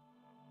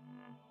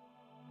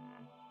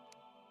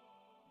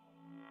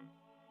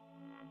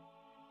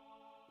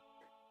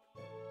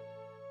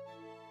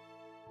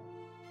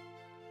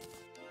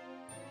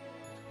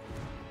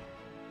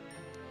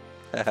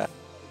 Haha.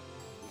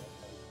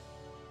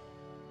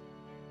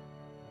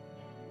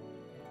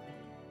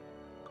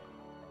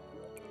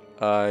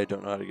 I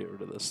don't know how to get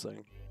rid of this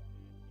thing.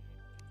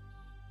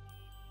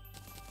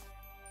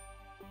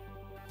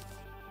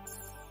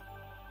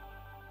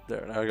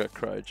 There, now I got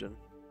cryogen.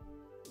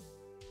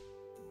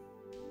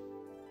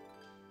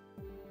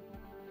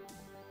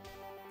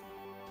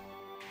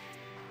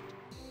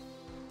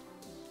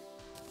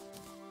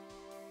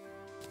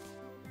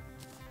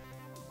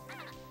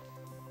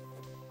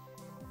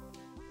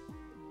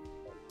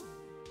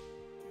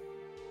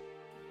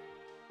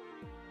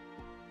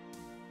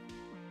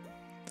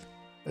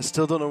 I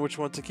still don't know which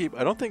one to keep.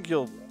 I don't think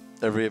you'll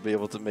ever be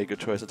able to make a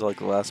choice until like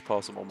the last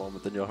possible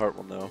moment, then your heart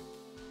will know.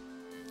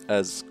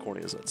 As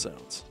corny as that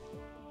sounds.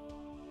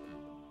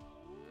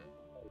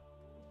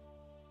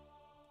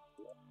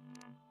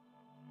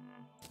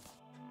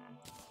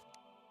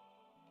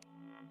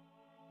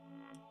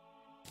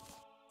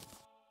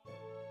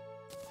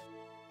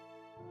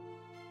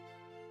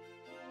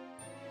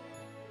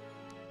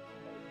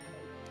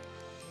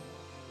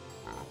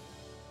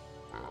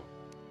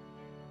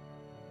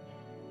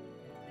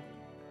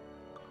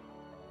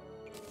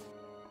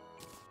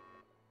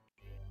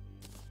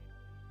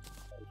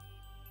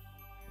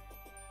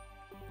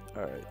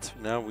 Alright,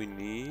 now we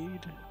need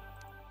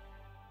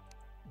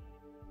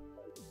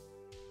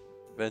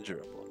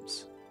Avenger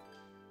emblems.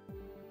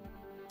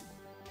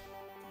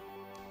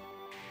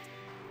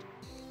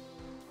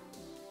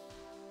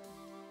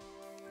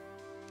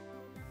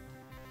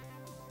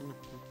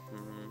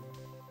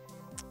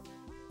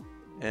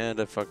 And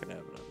I fucking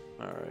have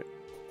none. Alright.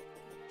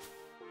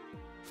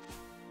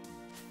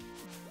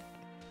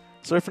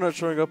 Sorry for not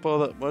showing up all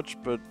that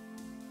much, but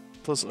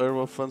plus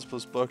Airwell funds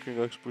plus blocking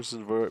Octopus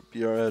and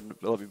BR had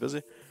I'll be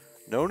busy.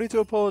 No need to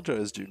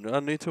apologize, dude. No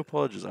need to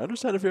apologize. I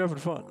understand if you're having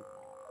fun.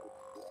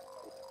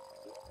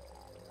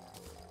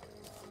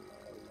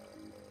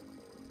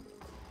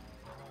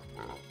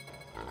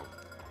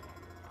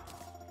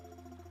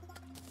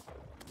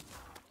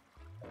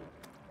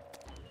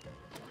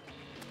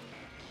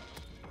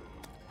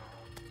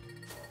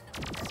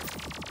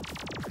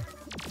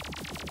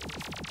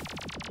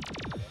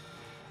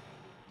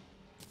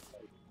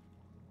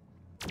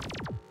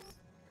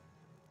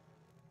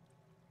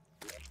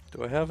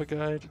 Do I have a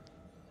guide?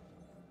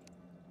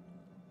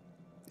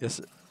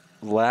 Yes,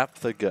 Lap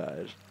the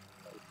Guide.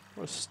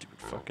 What a stupid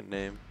fucking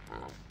name.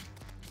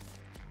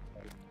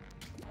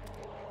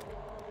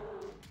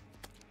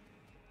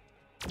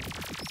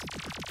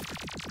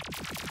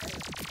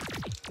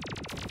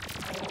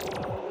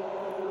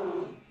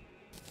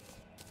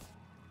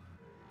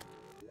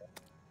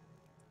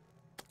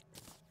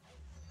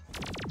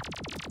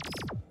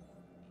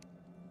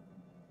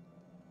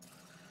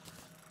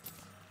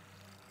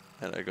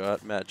 And I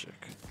got magic.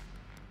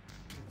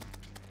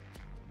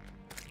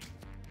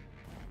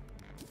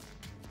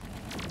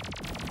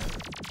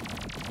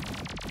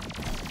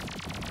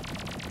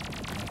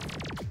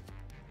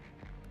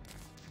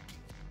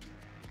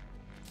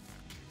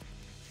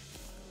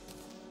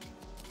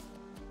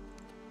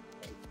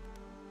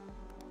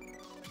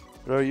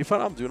 Bro, you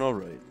found I'm doing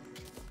alright.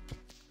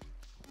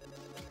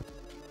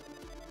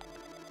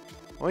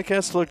 My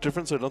cats look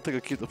different, so I don't think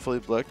I'll keep the fully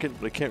black kit,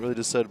 but I can't really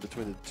decide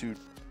between the two.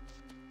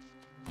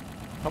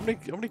 How many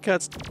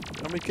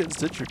kittens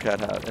did your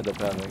cat end up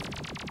having?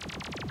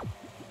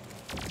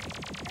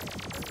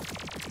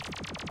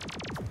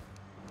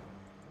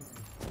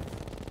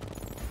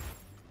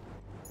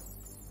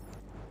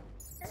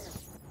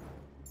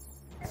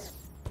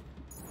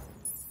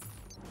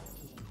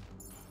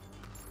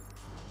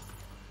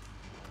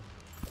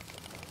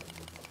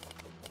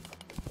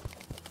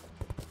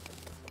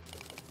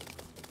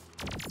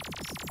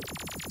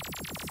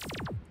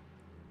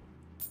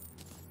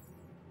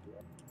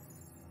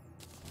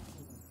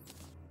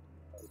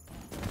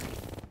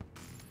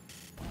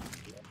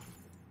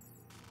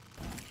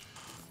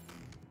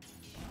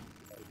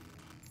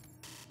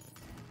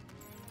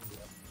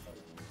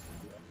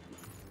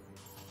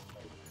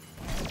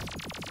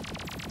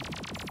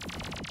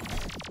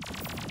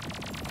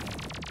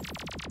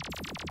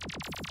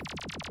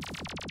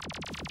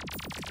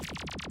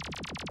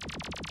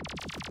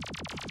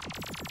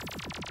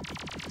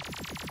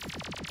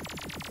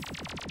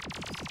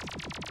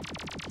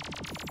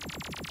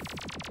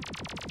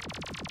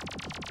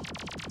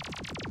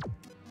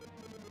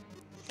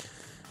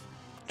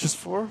 Just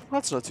 4?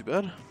 That's not too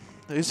bad.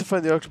 I used to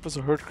find the octopus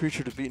a hard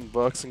creature to beat in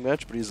boxing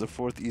match, but he's the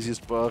 4th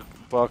easiest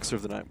boxer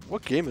of the night.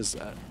 What game is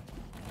that?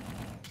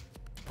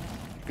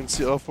 You can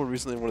see all 4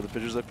 recently in one of the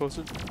pictures I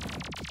posted.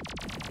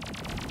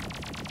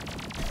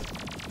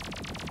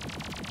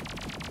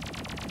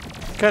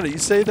 Kinda, you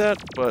say that,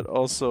 but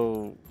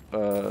also,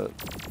 hold on.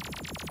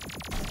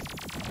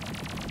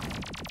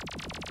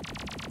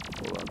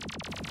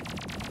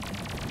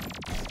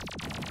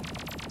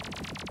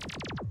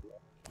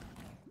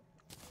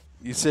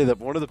 You say that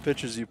one of the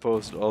pictures you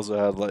posted also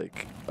had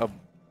like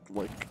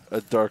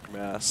a dark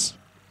mass.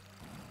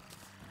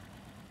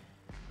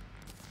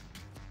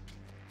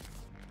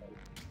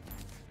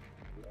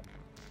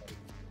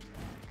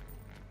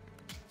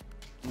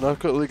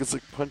 Knockout League is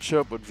like Punch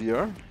Out but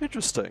VR?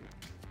 Interesting.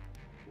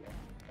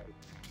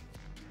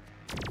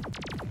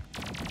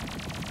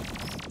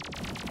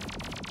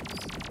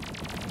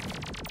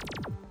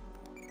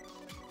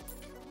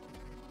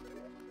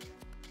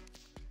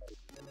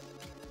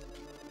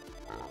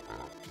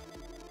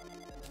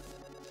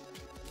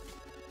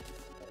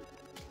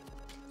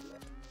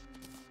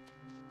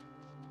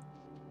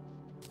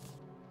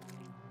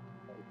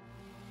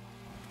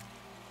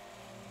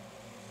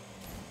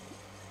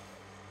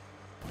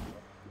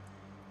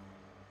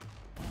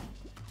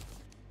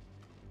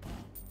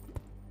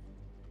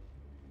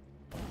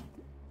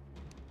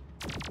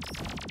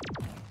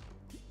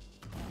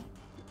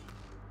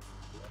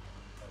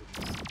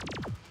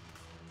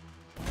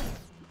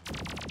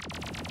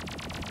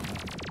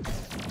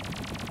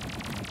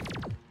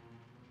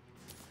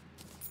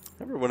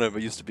 Remember when I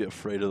used to be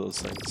afraid of those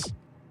things?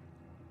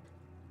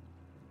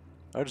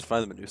 I just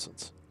find them a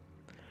nuisance.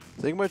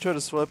 Think I might try to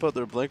swap out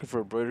their blanket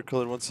for a brighter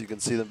color once so you can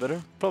see them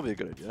better? Probably a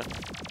good idea.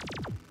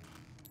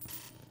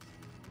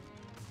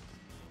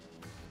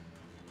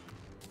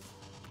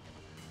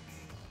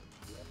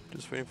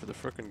 Just waiting for the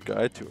frickin'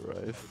 guy to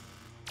arrive.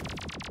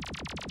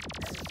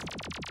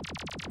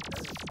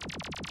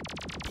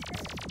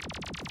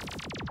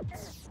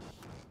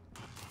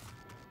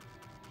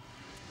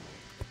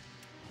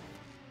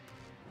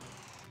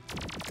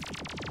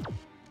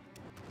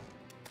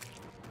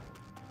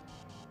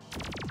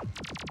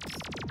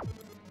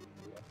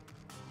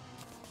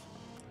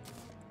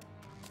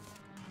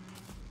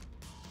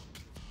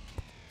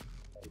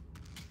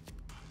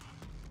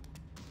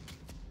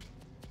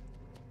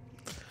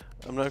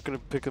 I'm not gonna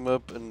pick them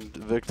up and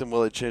evict them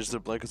while I change their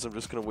blankets. I'm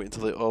just gonna wait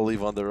until they all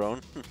leave on their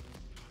own.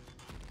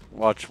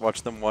 Watch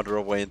them wander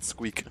away and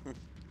squeak.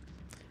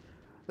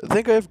 I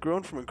think I have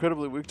grown from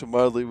incredibly weak to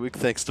mildly weak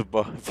thanks to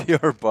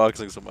VR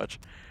boxing so much.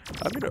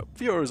 I mean,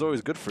 VR is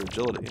always good for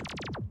agility.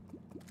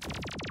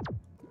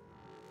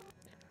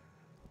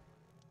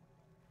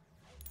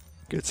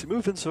 Gets you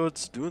moving, so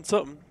it's doing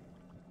something.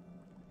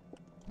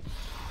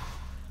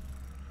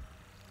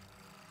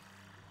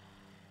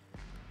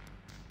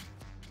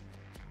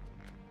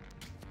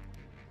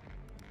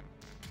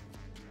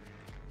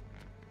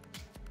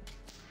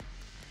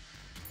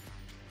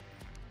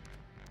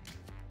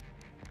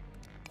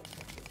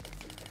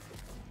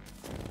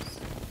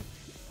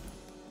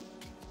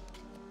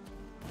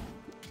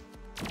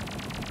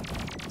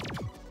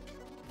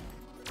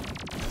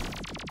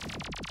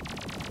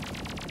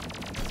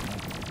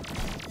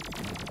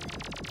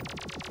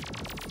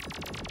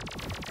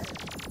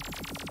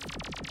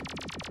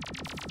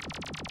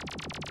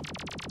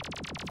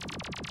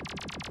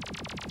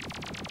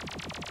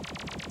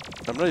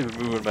 I'm not even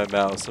moving my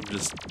mouse,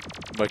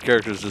 my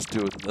character's just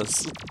doing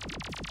this.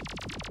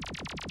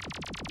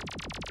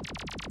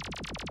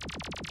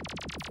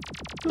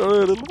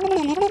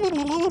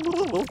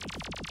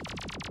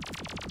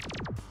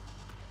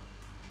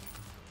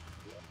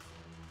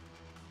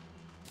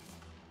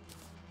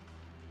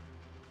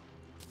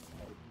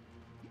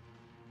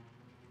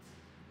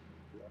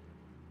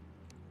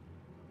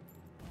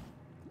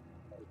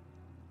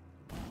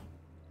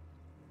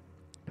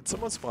 Can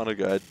someone spawn a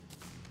guide?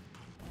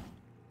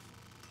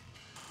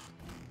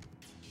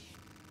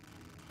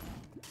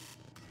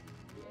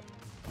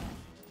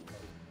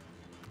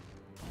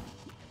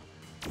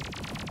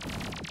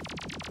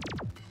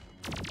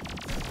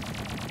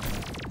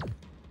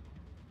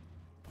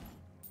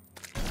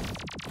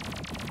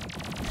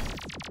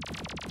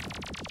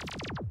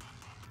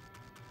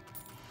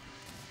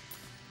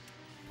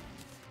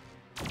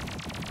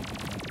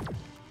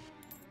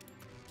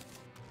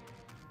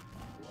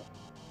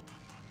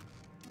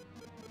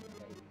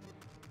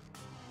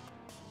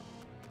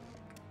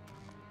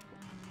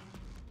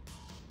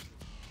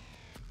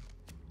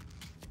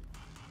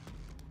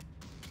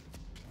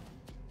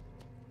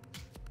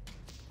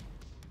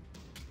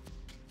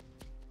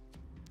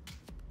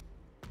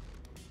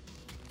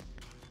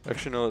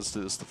 Actually, no, let's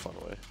do this the fun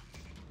way.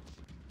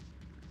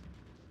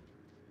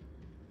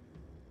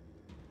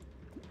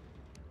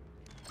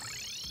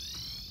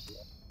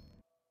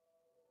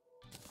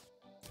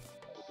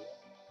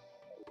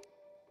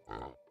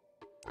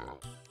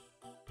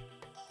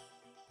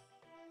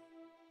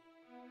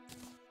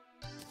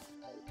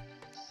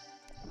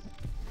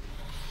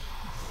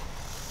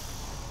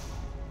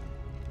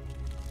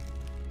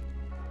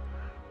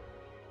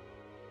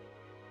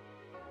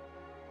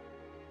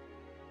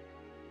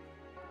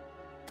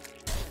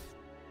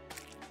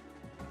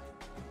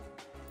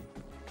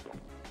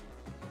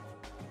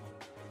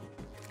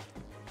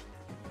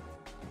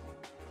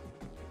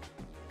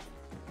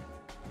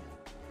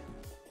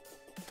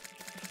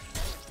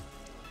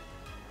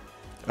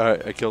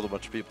 Alright, I killed a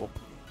bunch of people.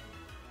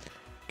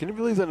 Can you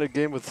believe that in a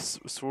game with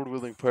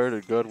sword-wielding pirate,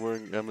 a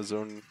god-wearing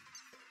Amazonian,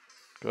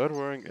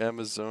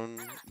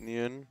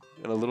 and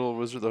a little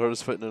wizard, the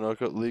hardest fight in a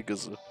knockout league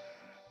is a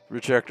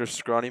rich actor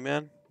scrawny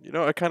man? You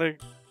know, I can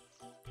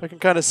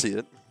kind of see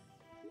it.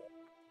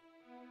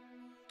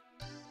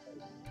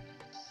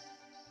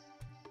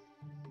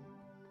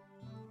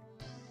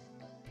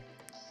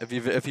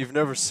 If you've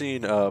never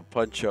seen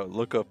Punch Out,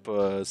 look up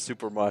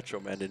Super Macho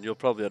Man, and you'll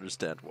probably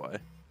understand why.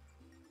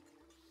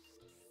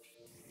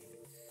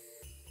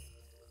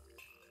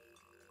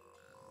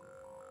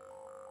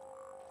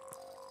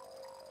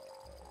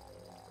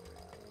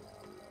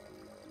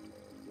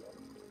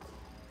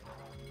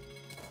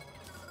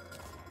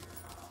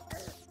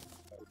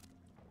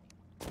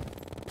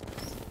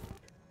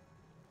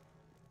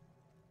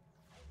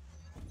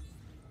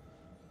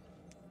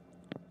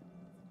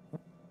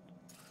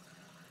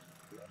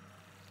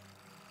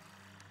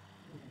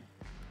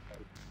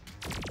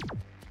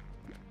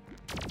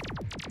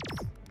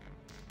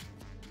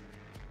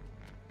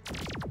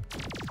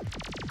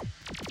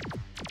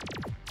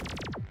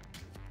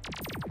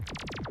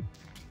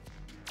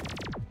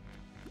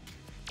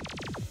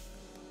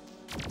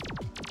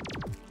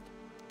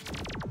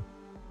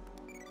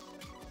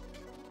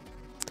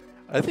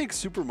 I think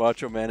Super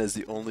Macho Man is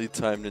the only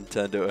time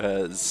Nintendo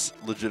has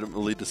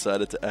legitimately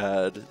decided to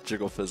add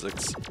jiggle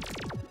physics.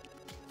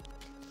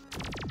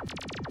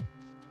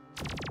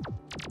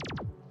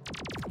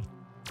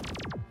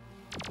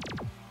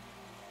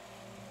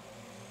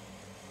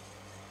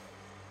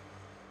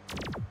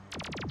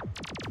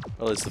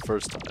 At least the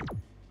first time.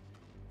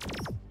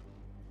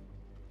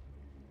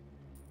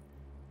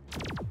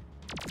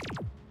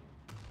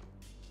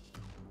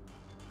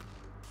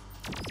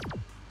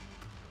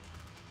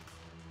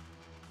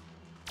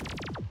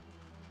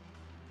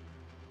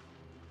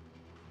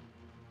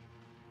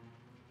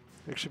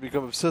 Actually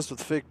become obsessed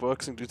with fake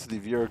boxing due to the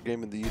VR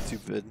game and the YouTube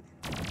vid.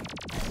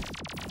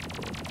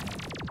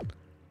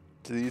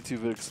 To the YouTube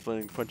vid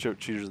explaining punch out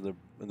cheaters in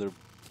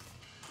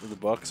the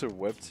boxer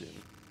webtoon.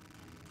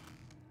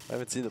 I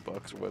haven't seen the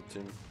boxer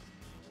webtoon.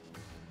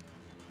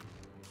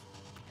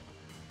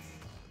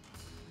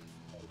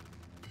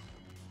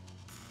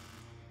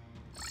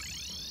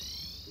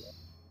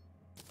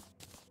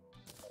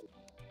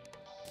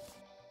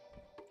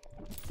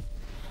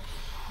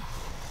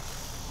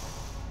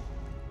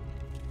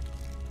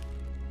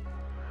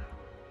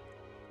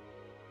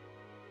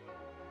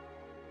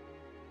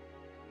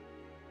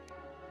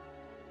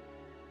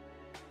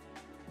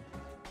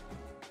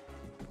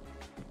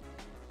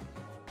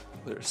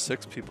 There's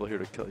 6 people here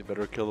to kill. You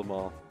better kill them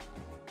all.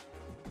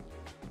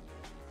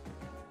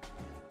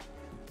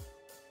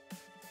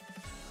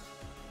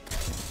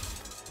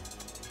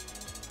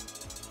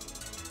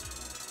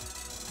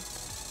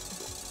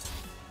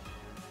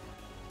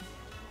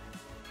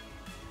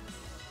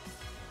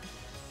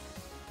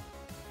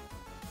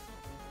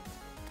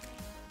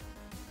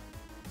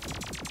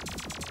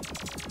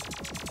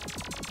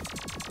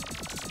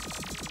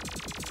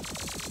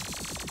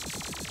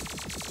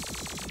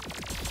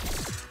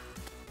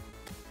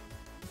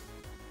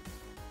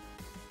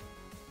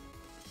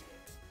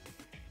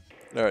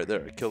 Alright,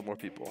 there, I killed more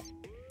people.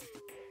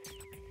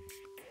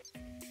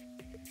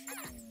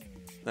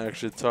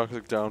 Actually,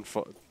 Toxic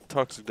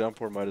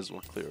Downpour might as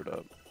well clear it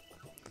up.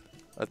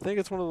 I think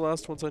it's one of the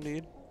last ones I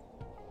need.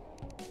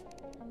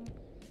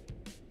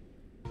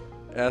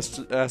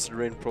 Acid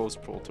Rain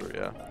Post Polter,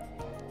 yeah.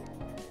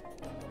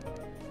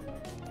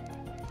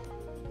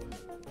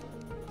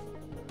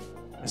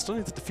 I still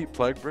need to defeat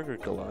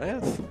Plaguebringer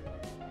Goliath?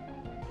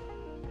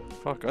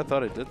 Fuck, I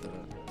thought I did that.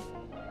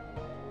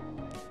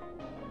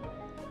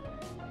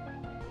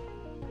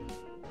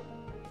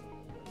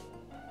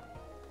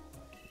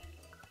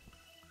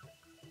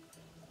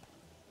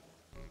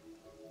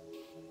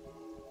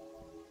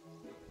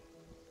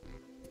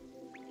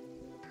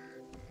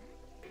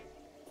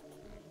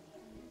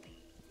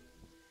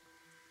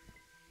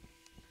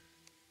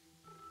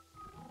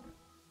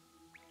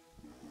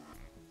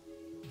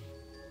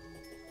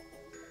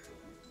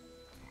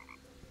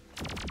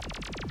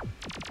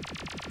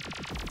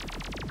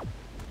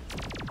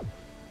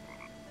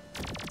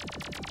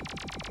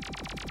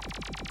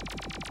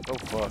 Oh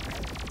fuck.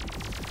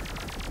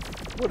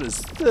 What is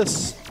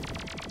this?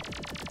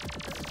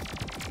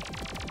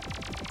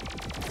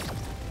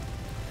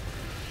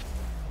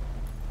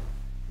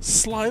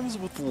 Slimes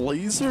with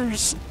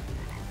lasers?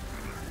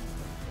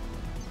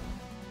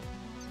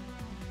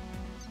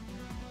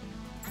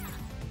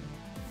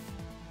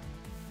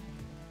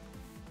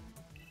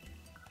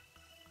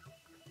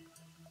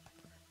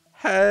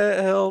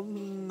 Hell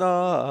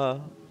nah.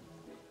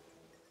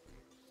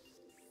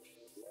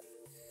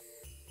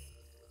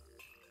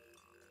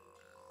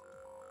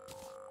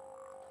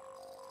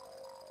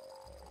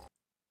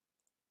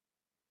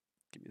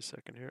 Give me a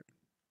second here.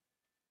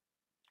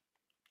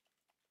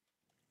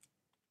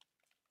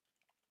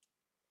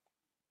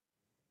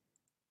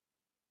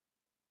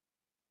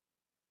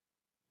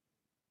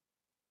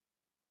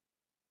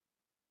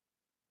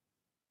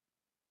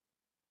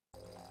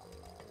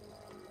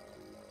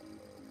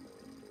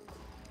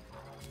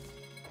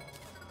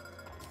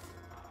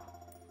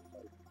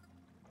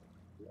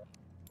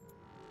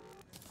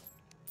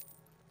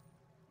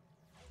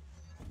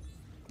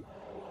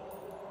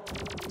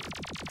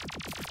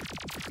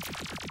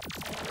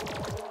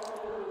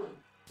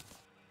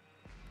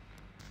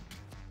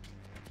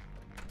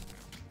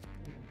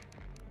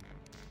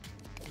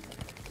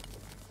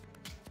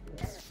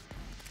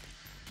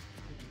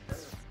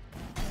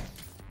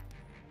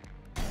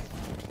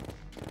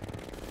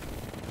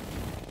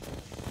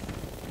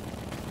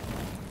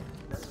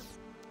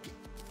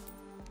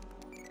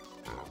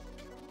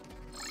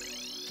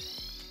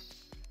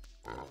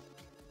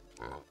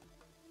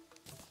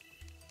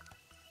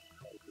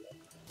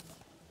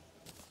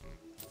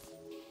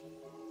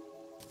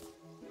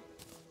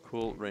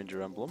 Cool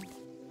Ranger emblem. I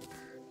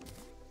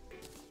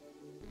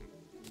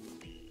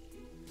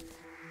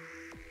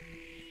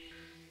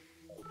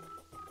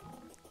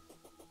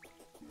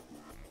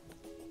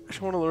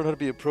actually want to learn how to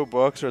be a pro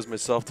boxer as my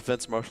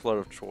self-defense martial art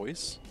of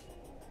choice.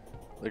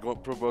 Like, I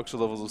want pro boxer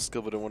levels of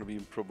skill, but I want to be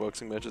in pro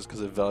boxing matches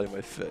because I value my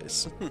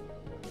face.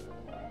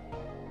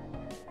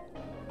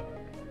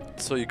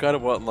 So you kind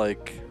of want,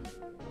 like,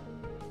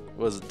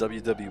 what is it,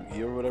 WWE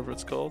or whatever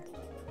it's called?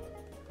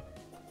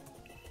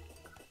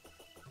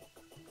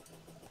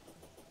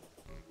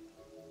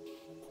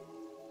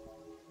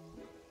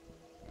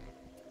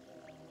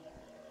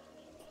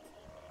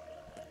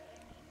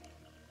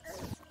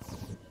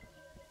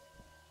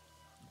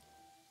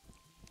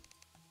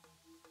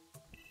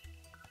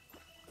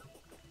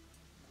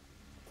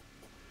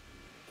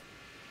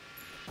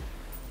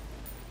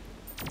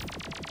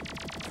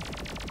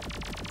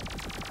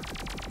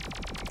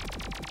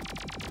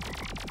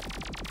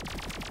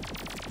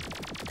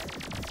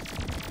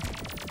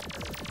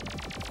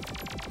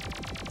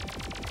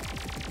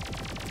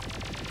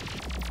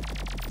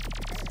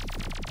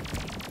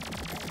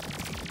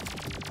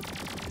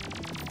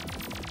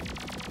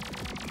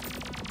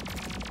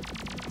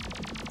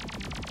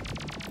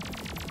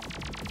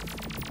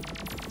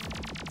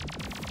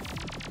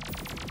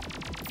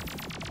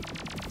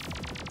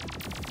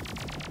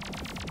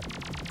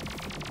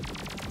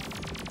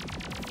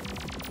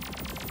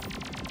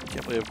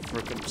 We have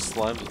frickin'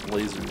 slimes with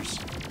lasers.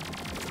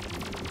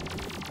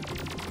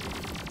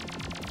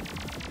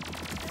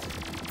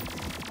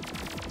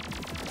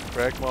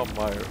 Grandma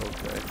Meyer,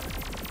 okay.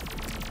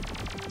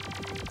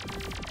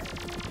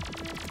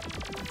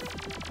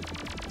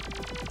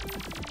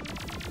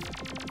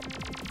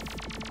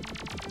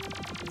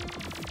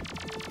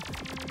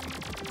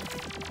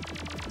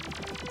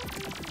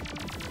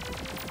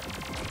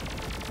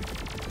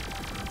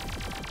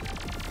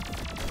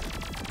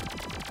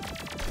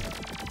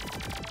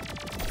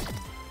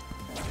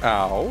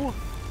 Ow.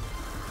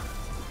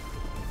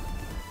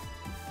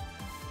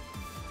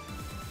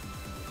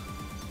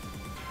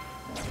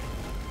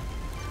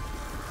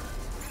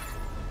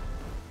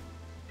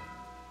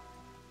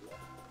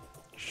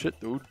 Shit,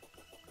 dude.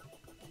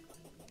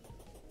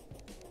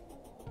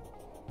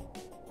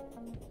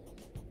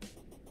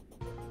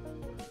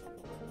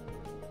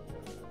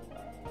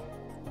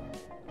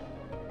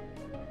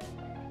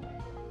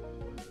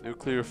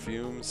 Nuclear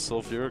fumes,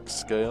 sulfuric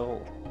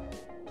scale.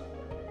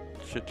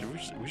 Shit, dude,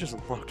 we just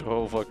unlocked a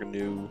whole fucking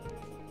new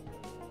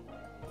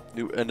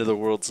end of the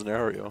world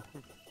scenario.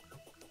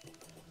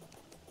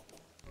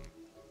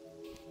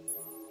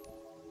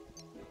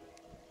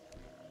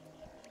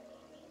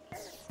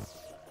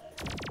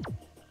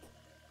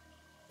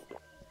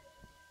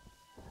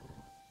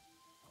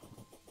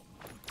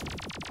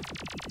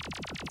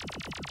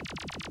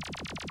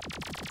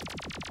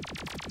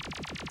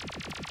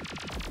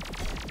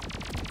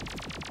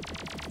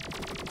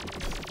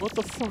 What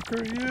the fuck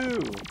are you?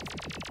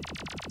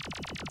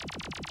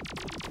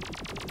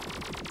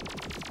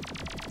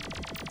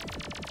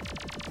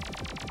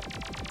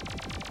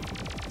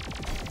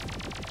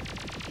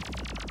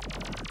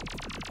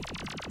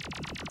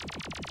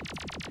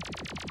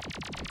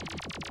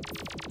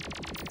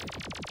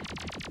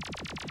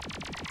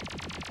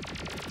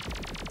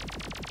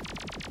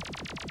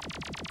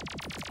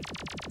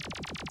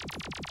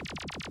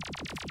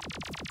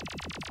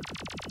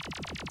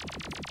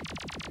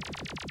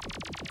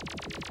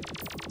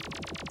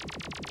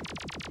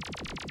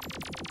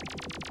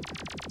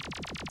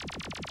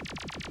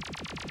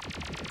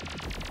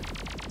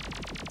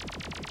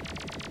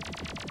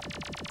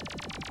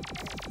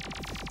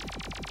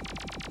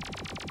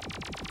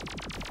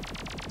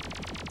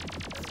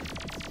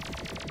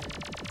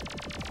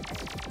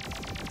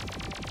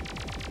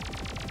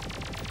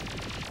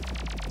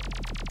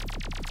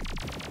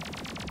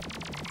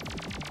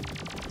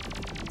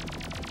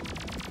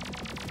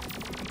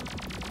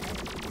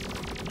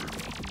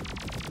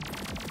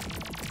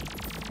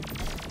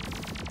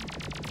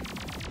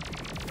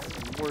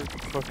 More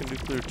fucking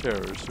nuclear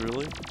terrors,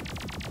 really?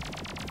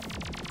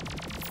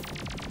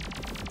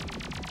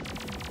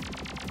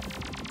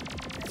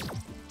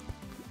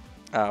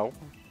 Ow.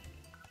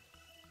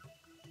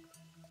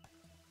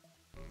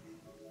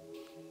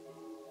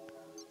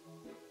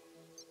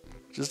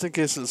 Just in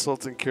case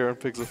Insulting Karen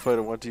picks a fight,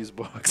 I want to use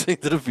boxing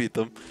to defeat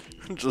them.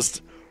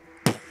 Just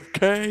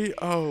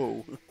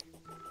KO.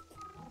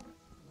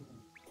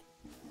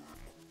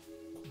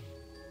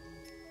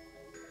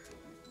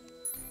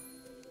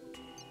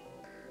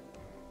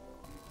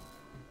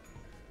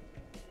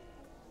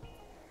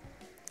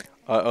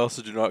 I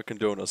also do not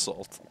condone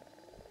assault.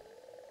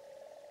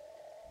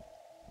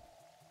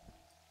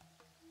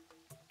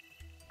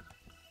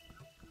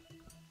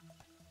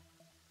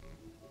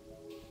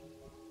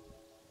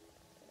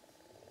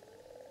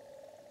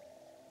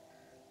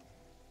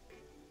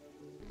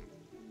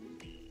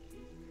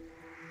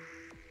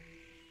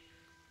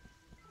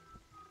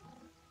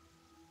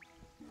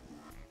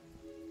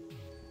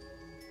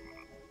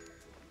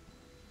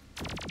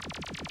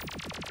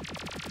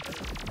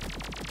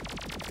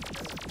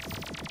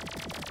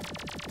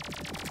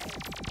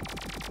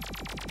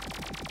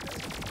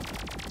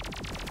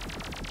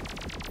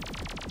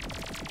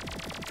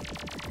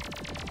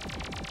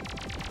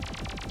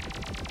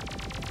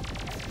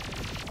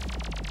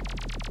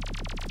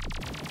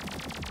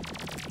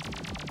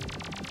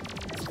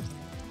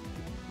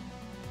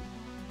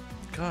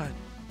 God,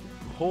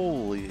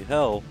 holy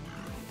hell.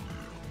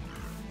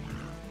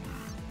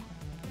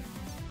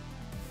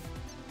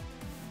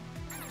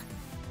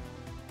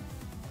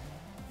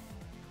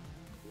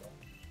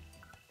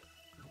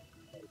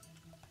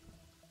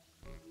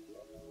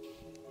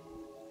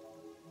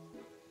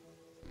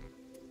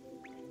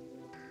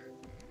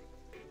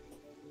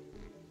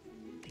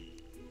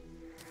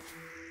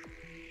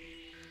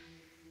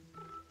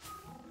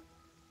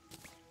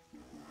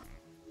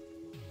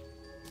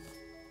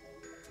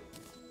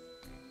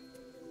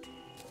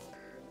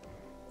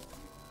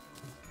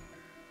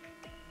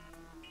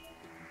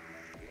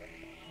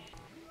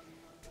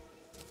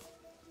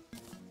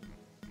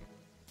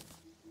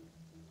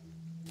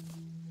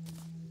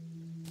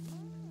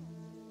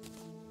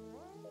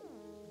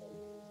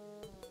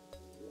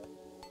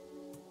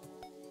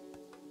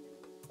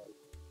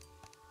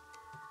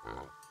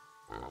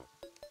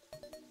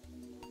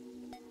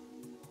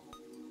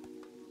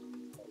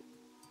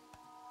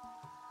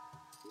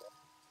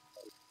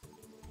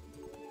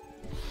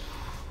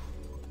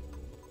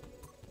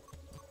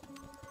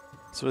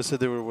 So I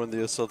said they were when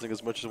the assaulting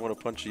as much as I want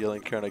to punch a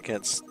yelling Karen. I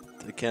can't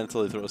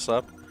until they throw a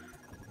slap.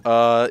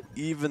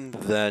 Even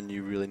then,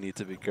 you really need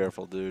to be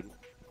careful, dude.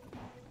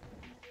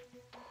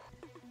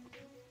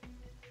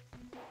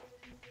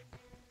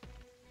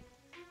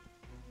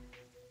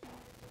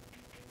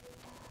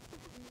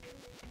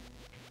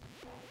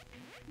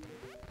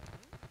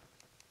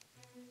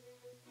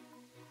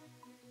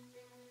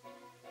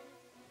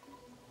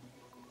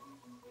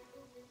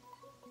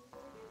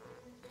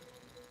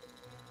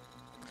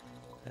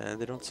 And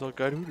they don't sell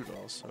guide hoodoo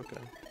dolls.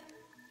 Okay.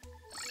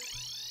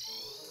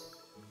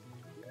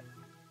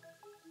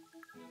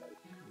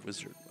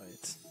 Wizard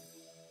might.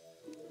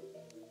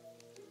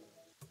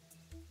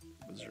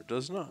 Wizard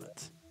does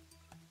not.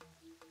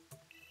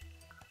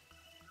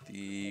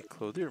 The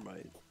clothier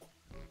might.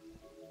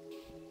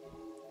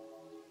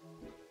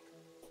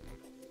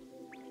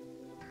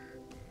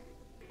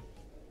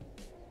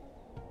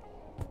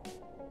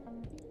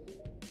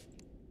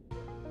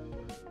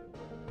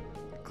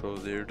 The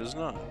clothier does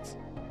not.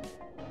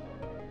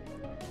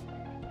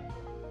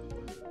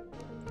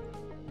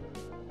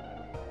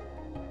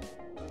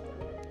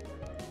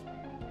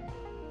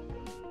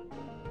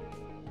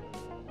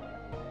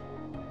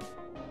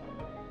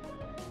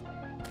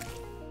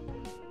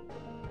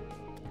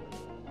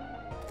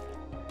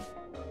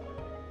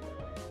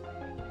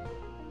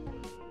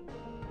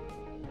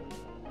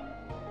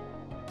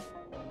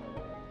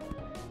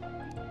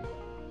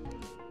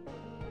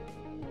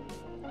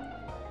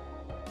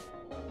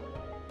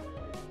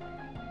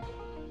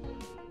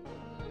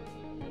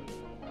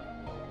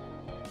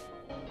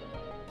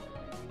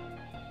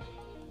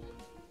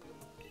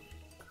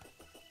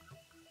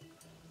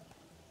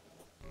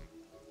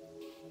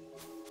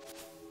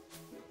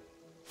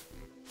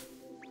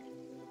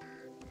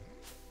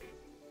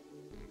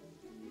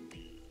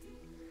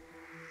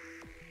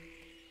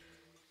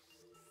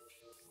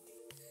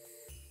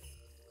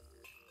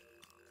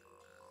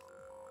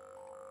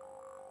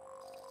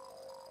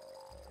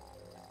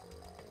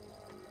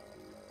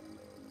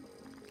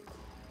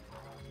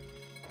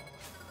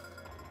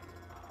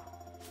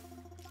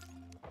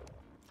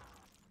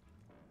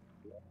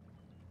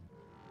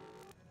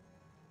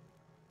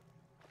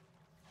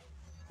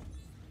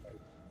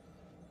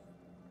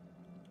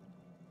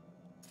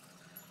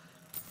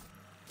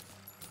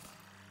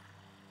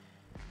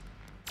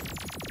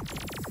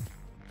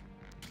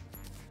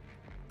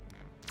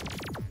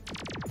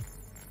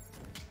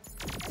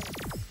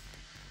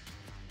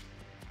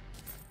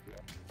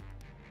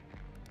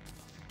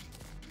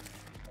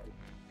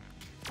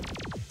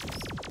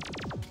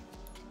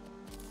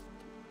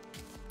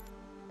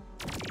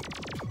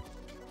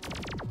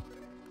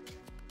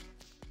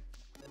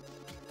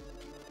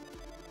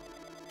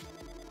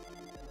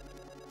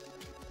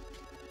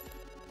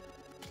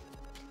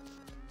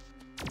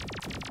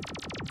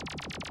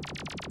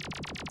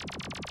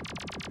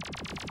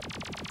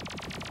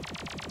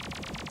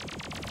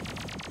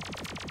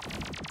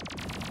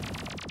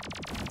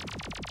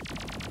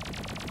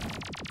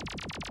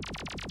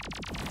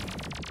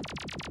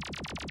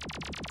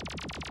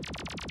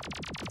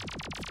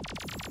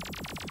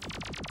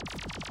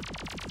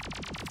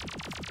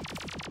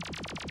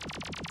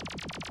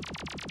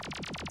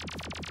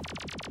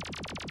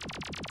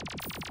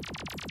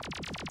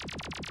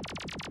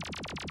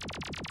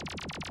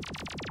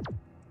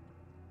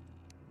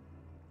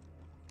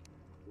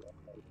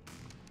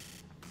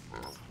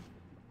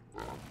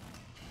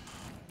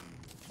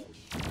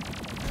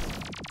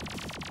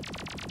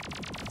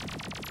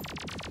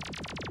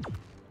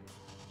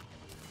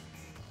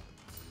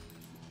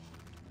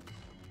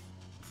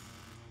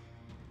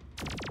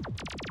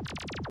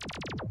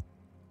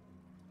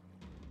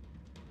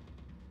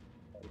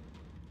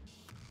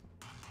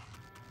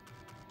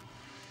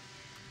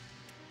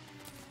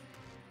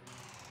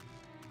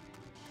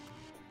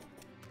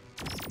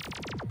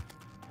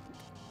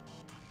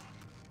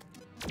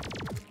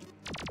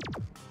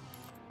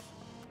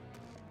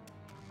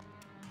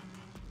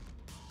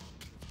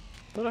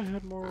 Thought I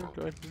had more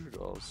guide voodoo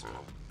dolls.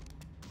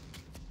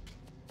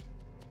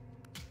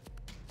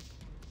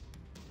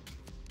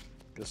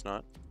 Guess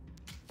not.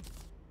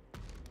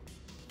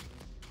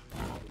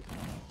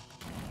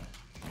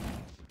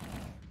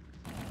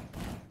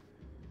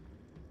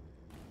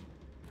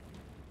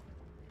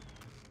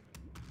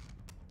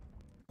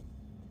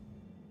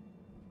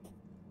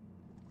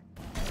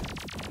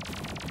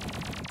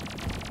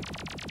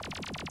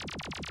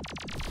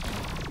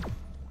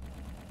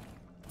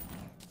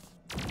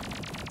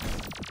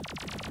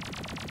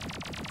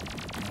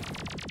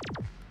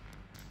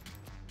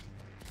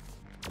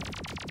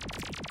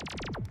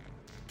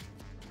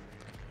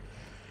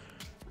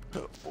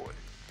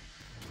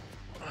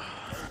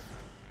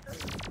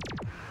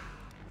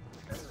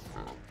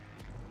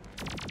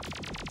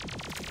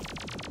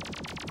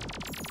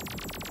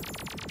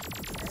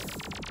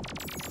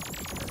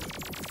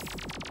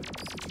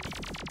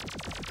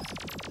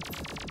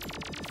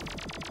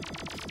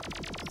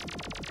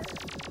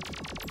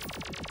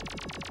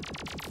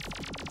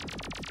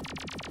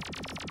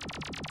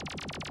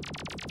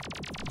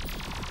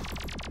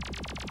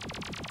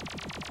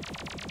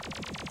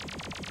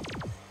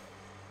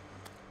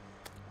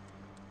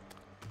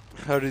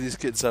 How do these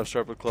kids have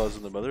sharper claws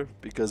than their mother?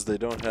 Because they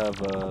don't have,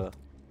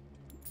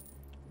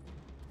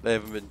 they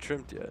haven't been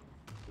trimmed yet.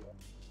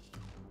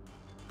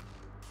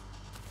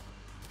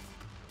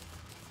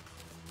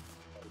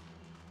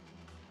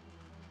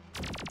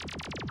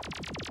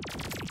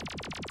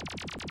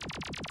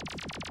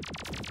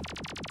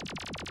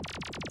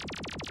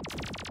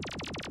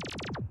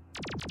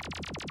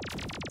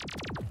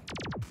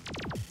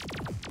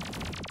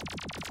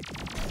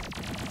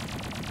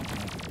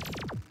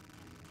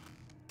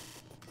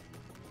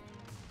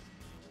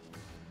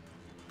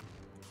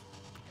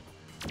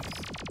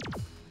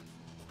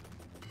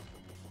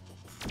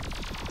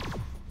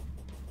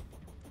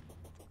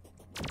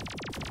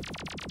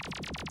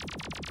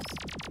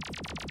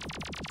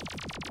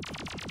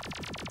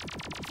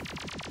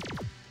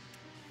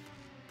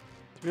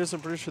 Yes,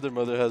 I'm pretty sure their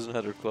mother hasn't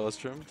had her claws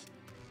trimmed.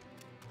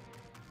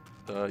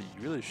 You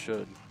really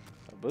should.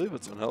 I believe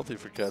it's unhealthy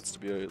for cats to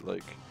be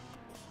like,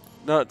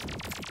 not,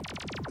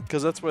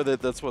 because that's why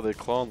they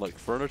claw on like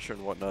furniture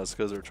and whatnot. Is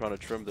because they're trying to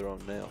trim their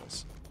own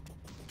nails.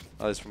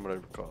 At least from what I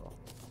recall.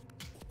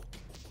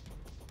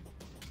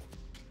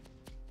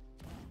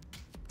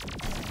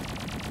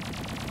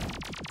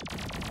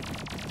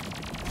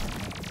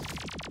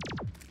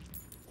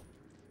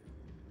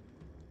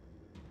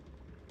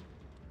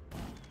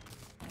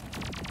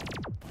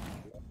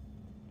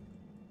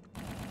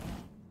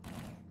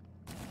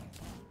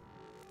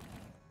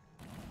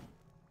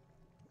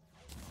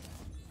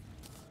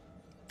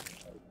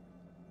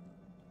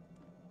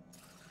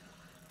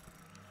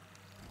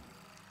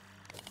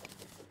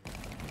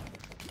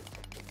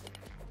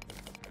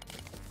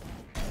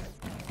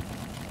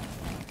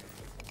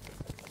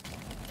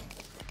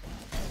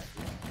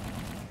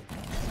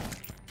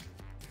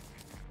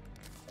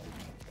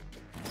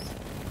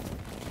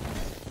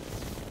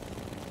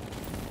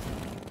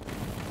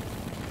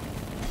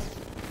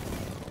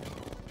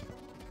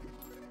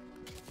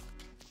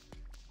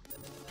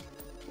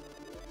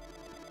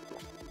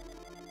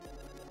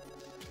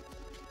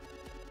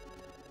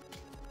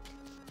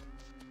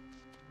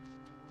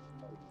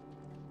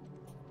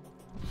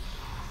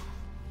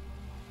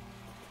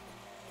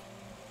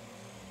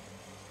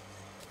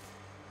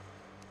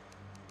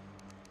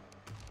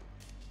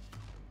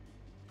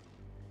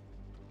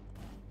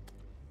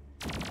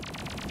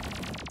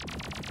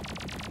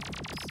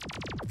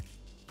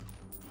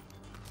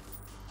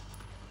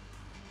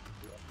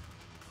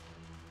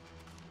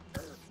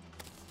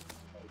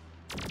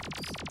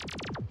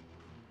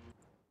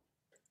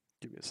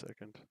 Give me a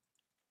second.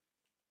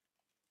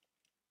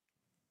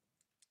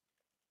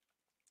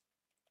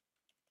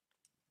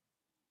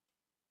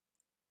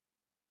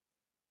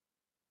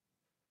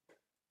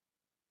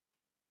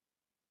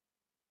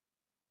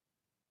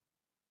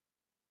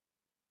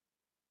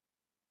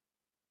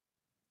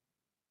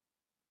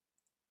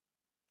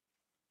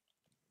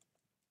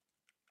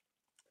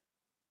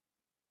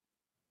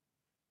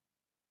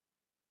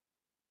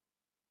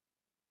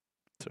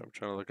 So I'm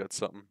trying to look at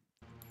something.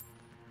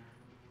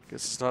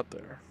 Guess it's not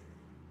there.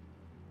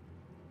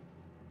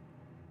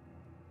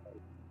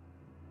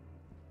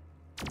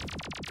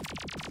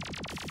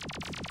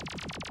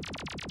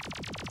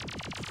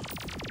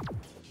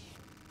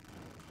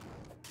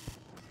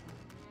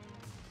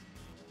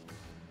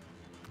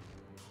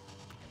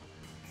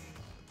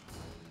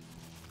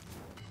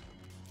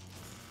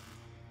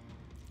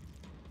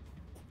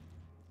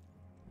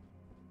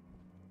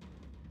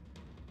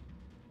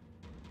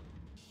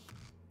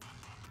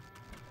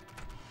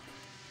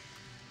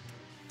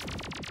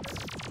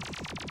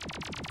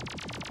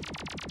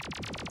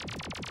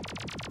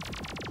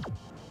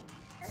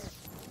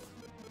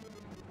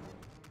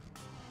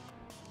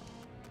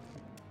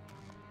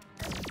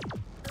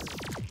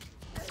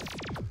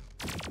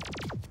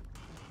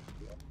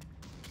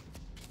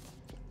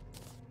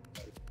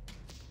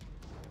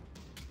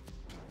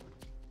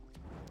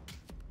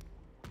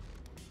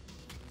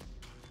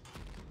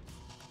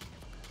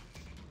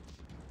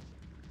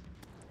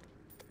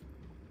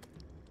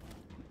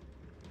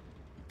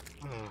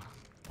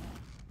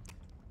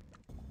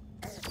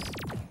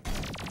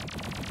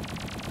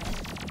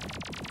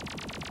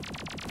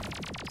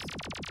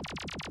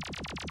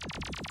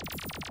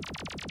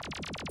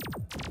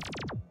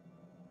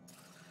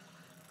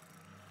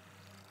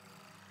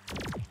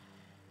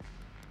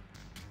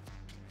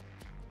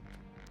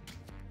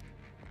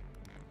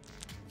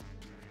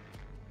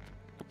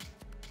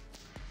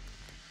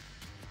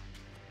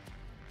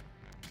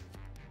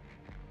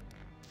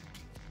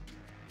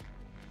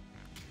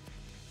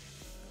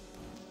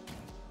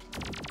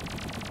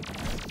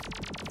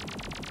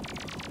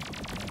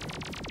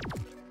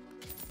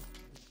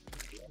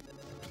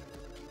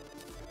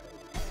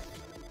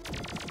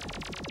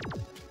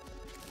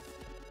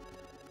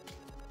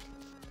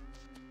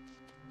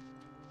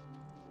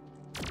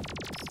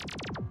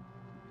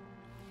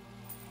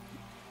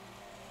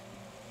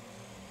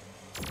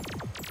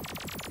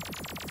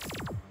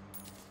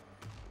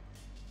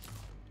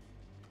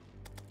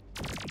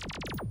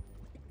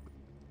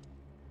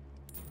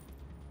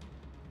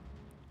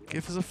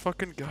 Give us a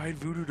fucking guide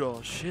voodoo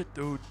doll. Shit,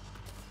 dude.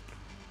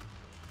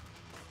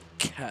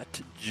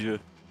 Cat J.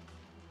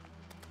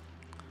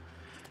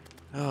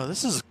 Oh,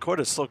 this is quite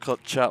a slow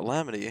called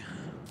Chatlamity.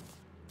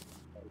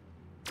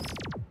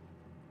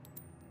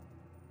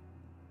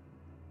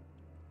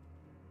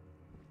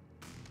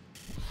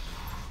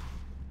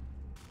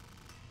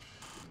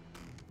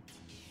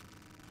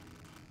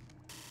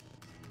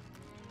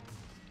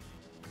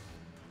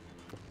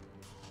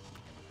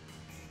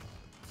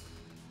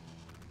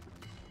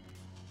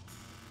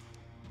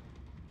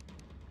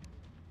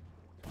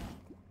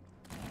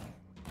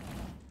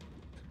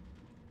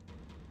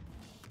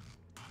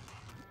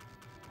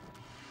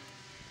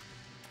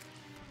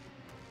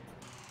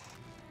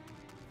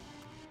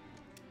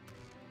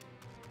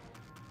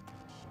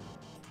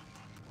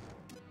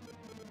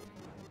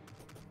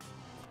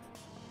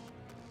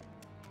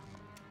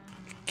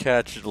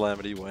 Catch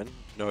Chatlamity win?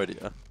 No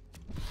idea.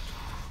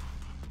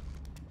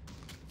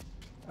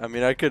 I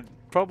mean, I could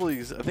probably.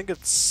 I think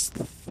it's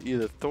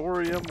either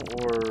thorium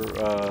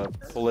or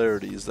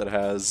polarities that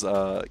has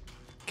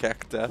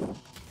Keck death.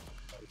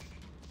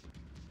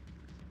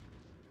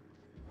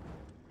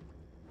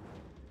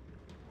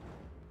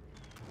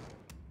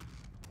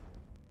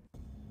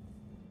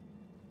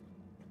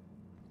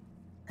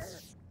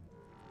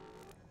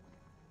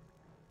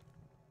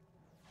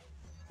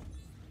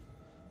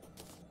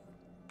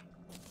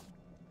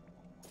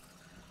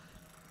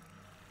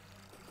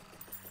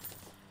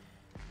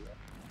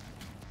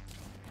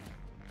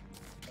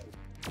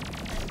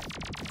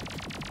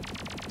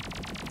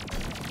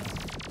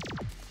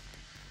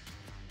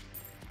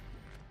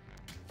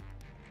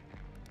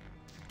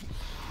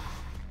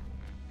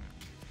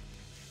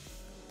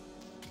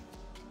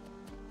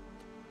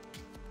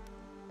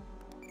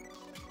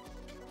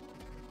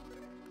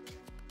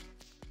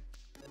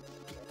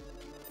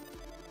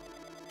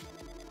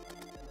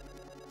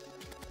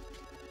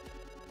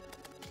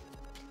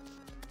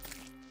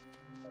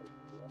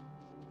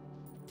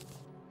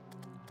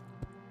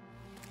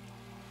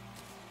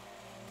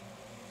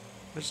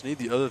 I just need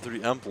the other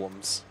 3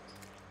 emblems.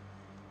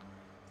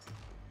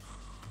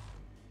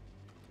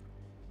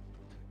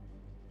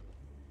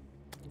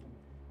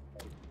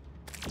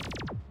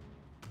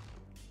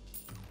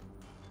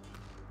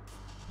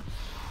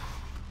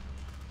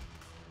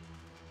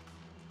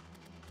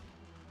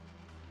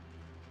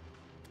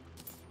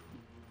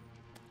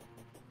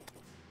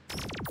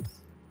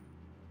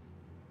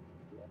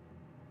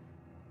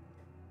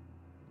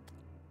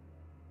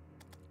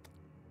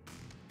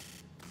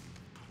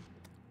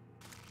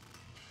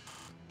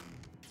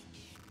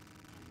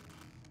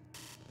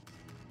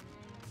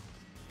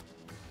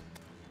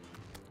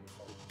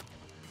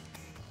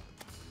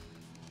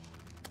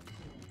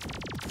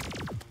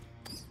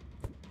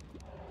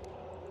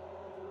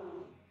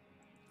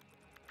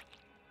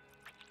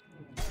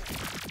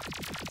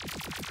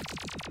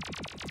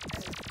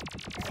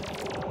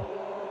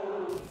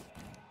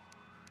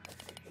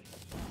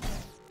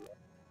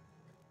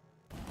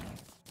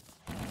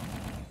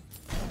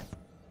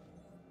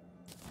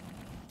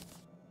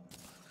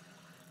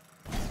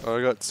 Oh,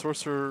 I got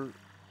Sorcerer.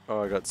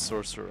 Oh, I got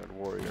Sorcerer and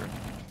Warrior.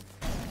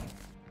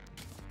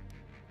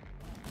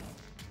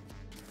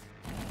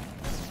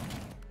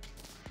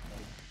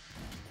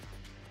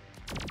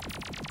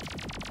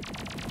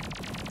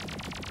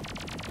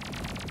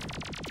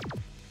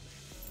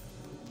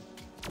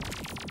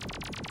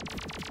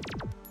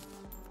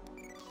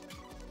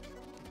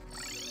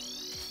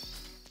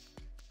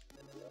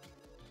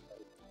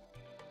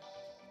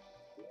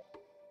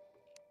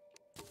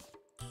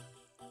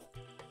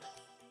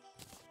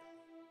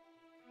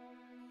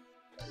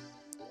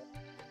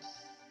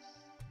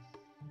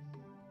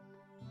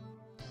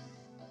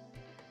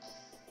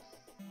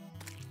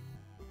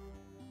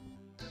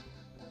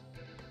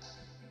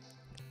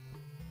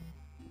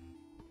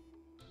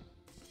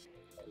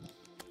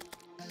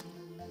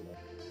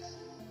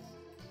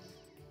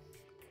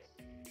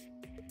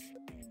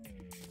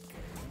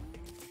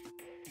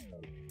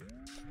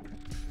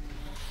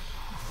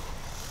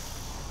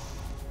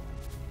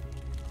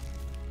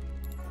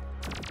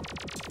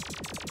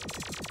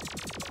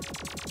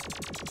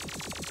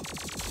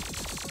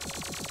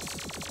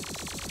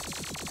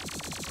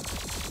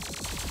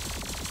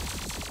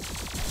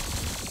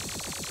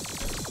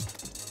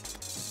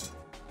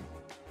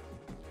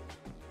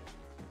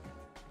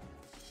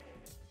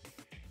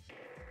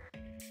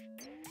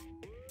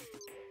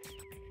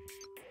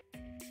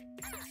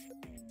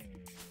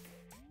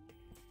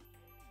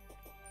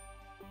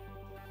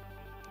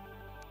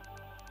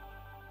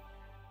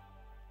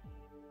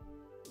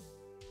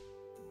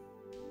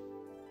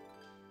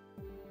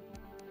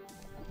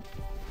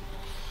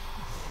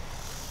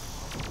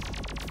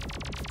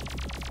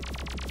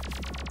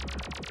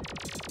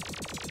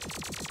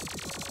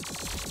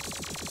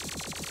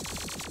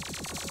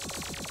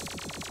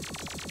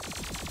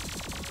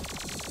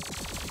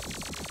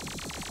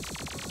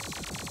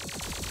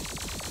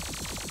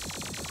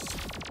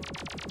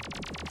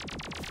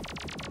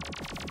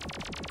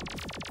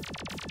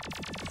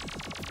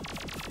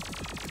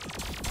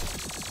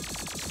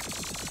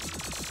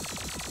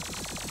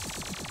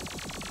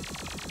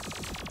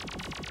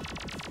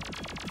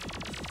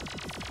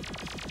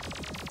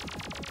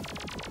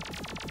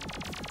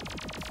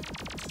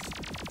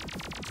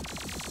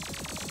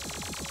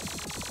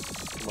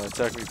 mind.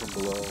 Attack me from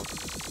below.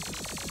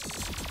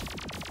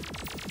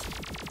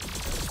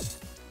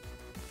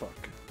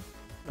 Fuck.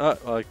 Ah,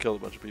 well, I killed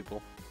a bunch of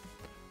people.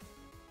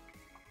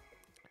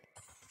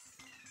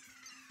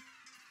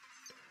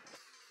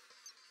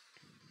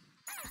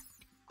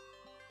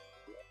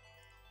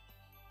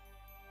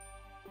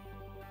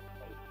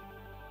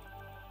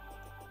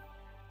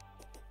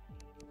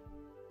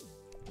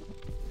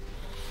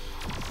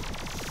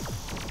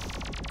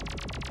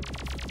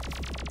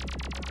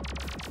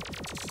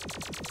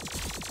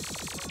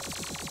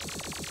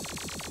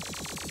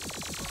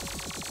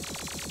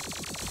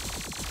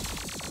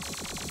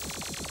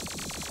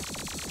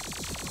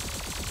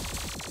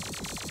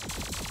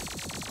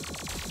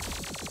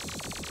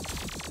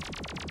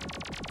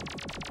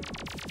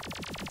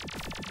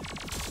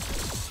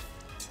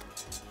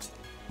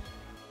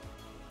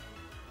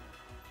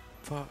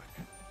 Fuck.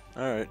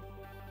 Alright.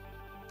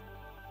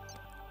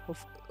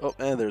 Oh,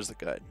 and there's the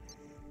guide.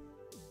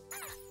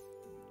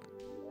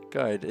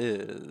 Guide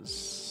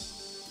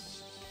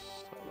is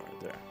right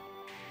there.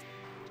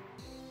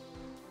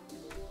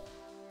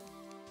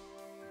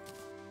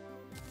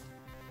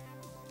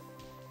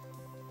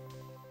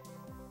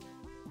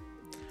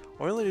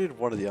 I only needed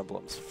one of the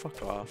emblems.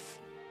 Fuck off.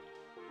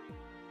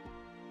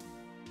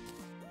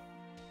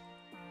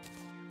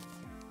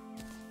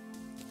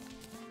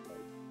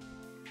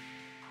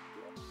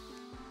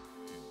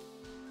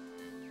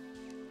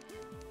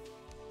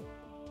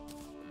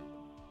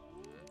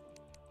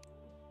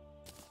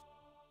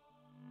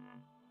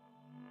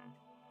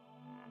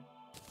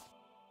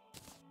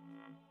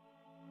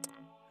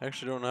 I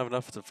actually don't have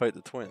enough to fight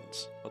the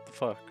twins. What the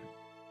fuck?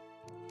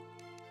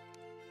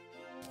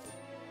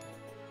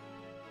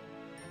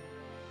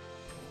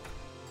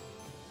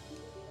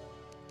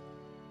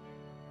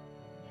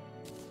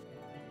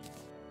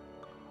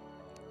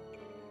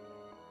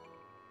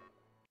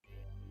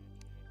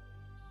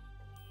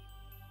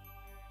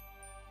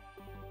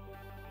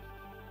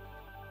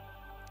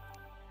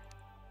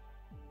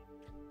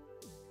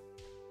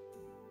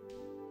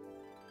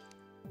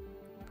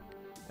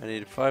 I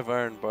need 5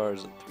 iron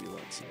bars and 3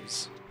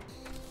 lenses.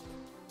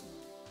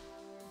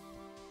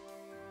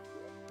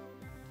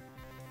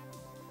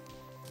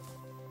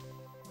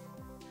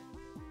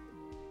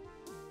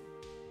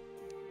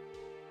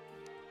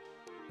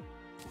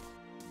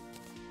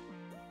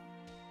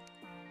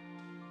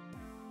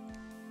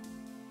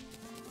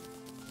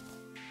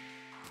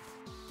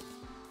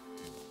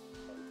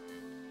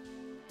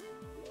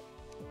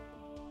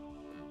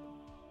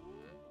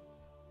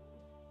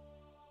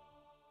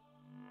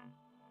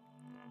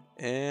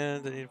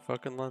 And I need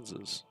fucking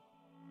lenses.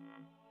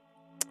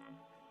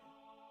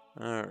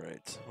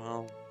 Alright,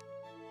 well.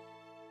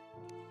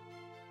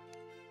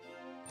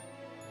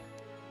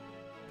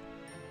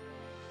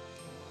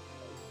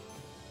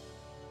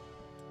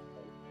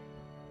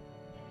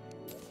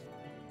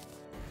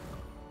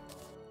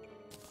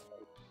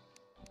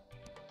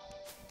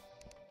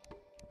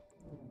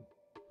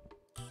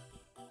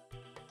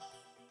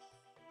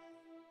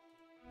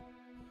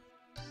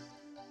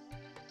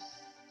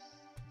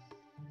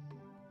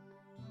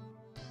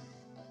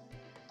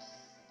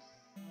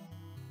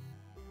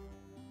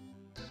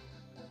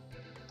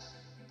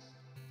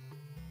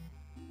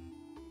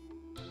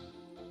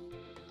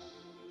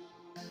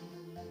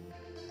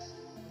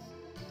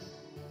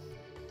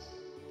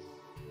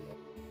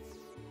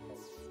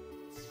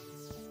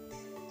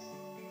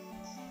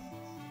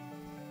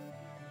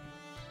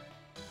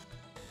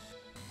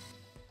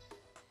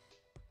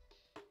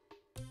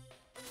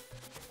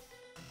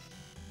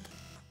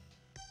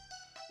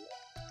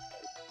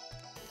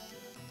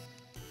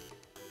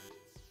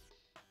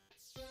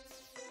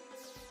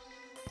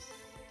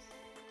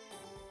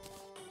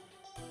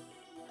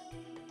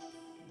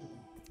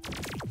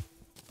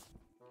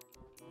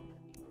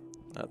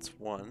 That's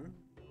 1.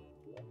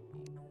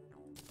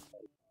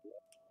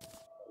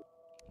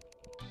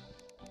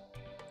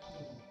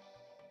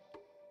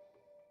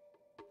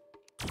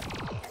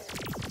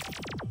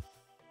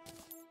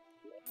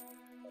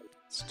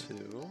 That's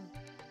 2.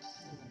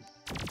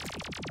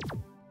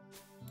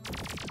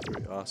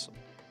 Very awesome.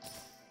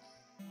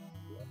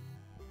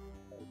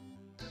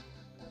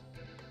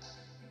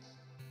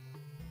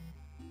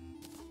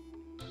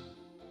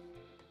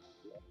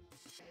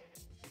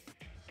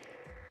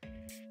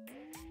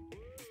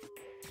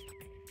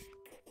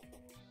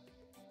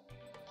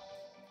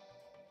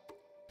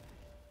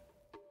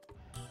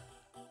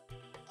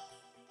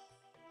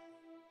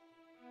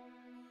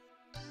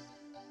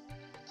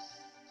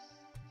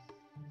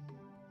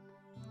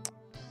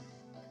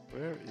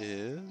 Where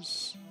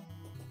is...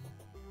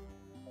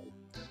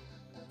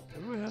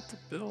 What do I have to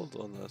build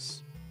on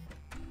this?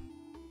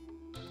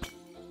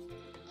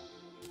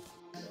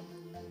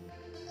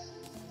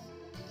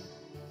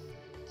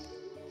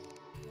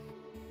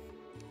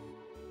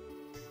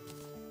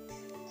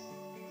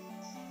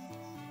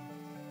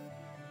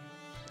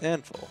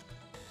 Anvil.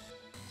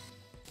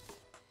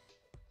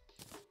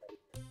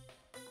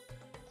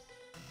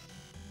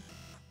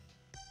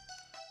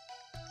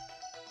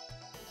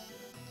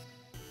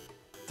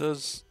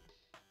 Does...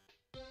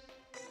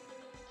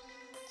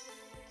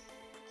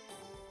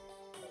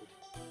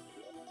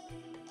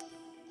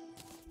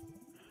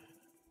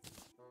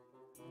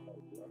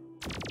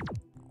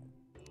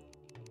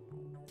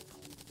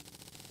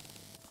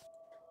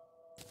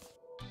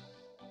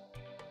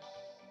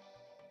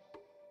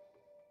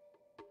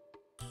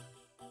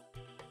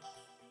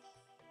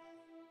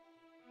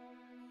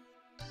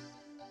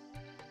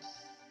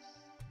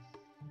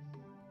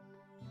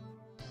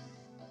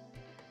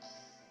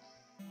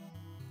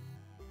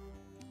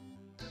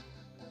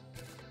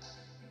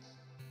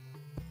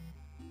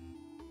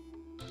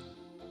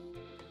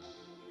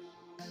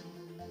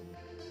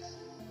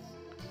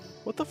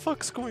 What the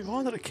fuck's going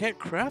on that I can't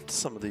craft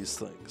some of these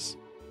things?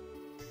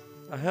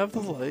 I have the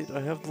light, I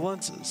have the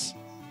lenses.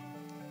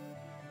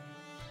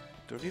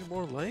 Do I need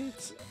more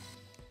light?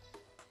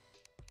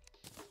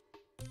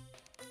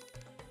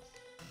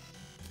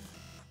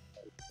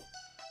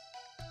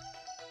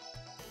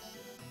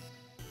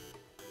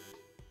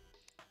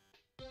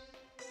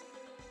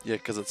 Yeah,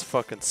 because it's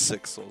fucking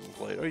 6 souls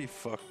of light. Are you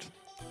fucked?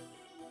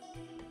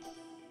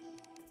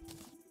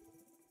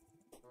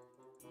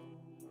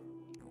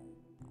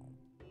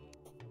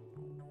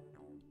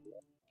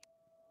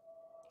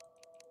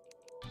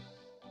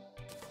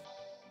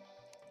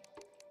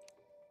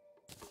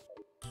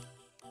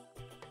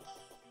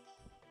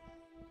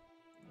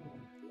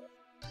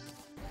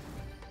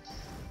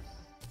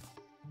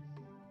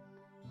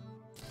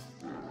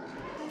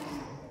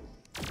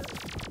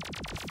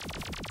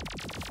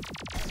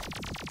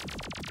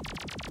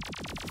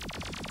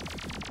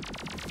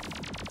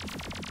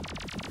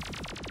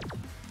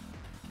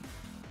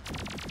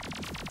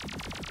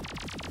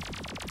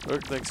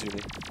 Thanks,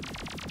 Uni.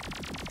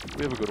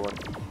 We have a good one.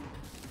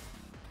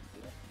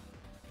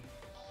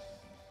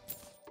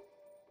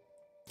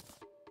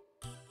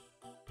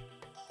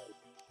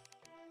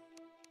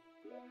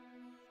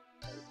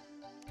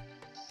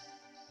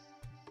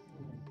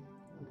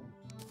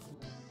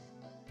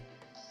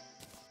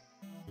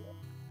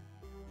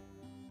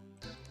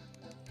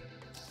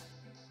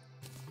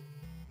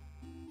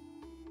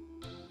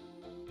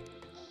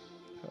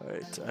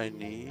 Alright, I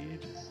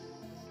need...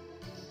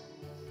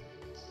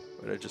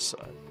 Wait, I just saw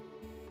it.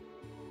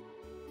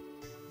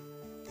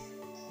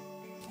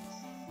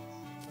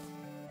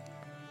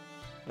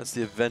 That's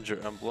the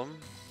Avenger emblem.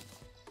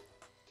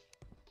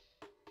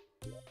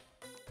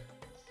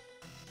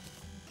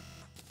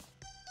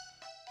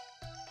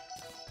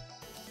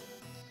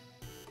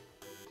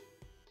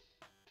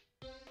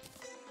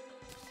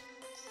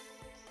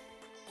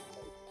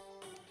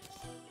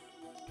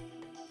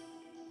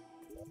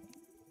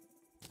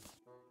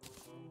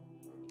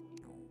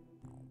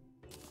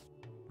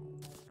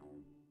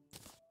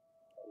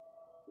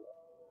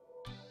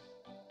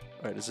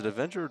 Alright, is it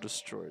Avenger or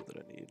Destroyer that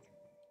I need?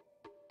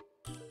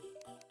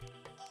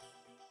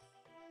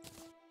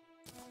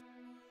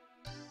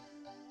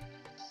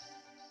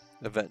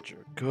 Avenger.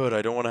 Good,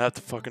 I don't want to have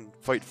to fucking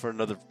fight for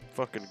another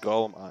fucking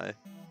Golem Eye.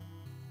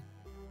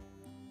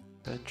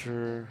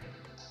 Avenger...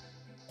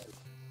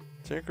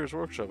 Tinker's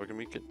Workshop, I can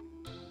make it.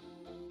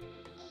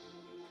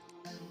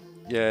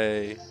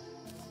 Yay.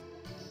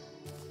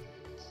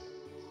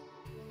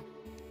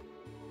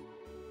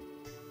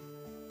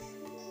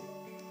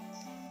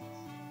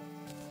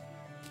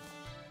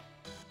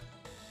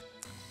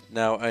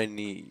 Now I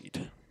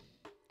need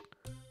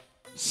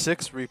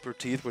 6 Reaper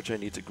Teeth, which I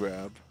need to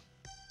grab.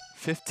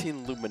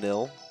 15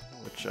 Luminil,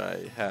 which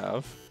I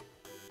have.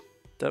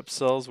 Depth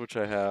Cells, which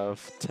I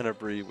have.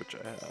 Tenebrae, which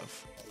I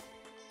have.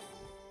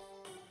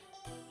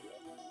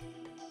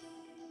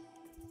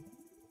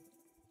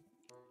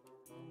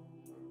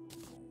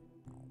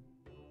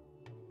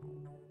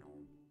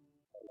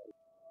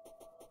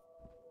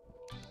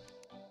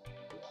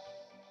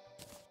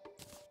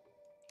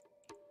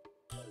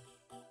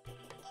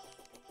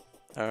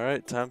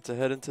 Alright, time to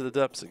head into the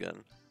depths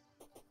again.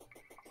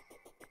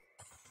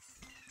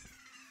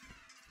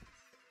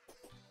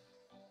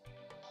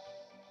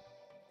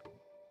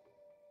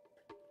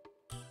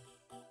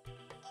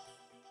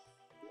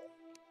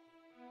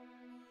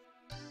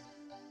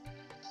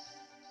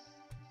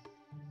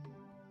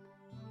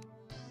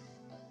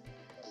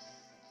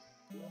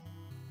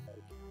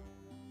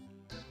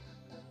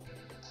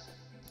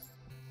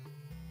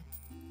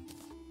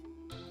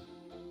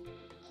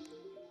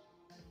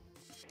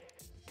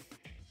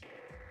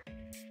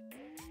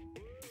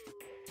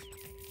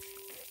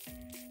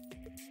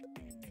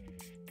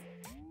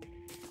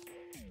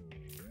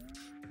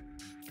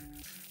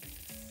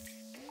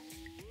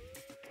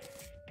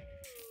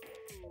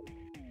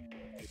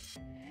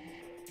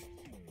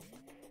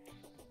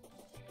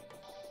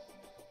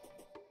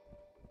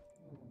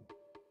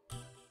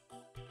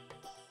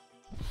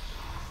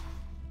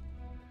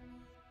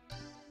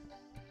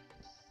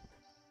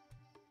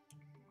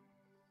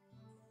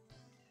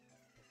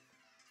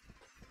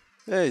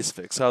 Hey,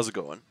 Sphinx, how's it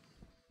going?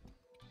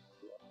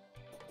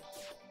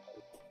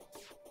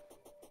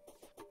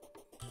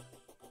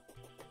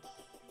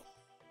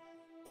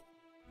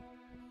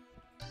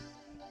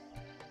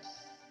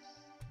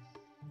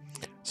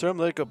 Sir, I'm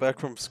late. Got back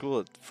from school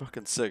at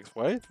fucking 6.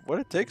 Why did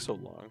it take so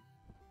long?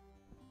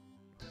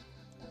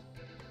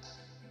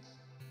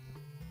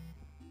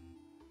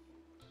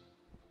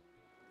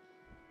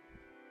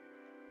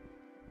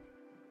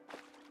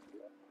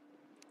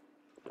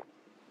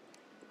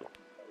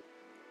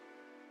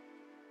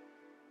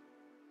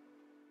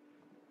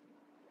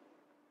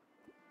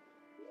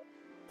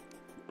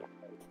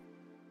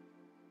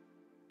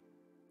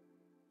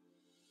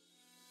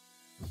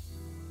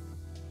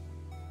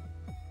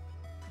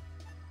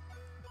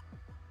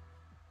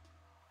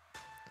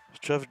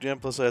 Traffic jam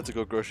plus I had to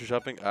go grocery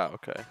shopping? Ah,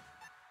 okay.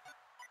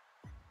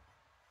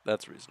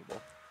 That's reasonable.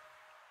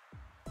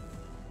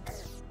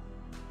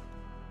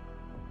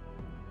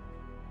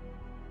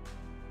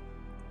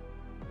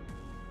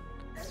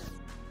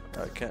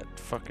 I can't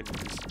fucking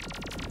use.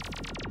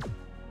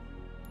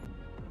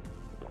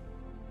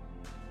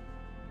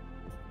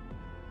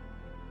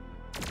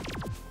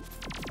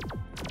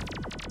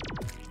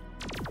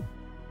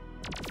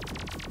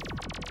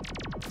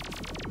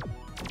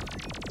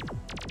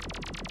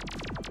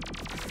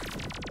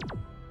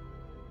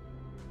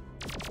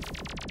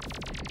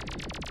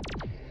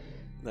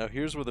 Now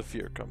here's where the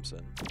fear comes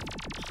in.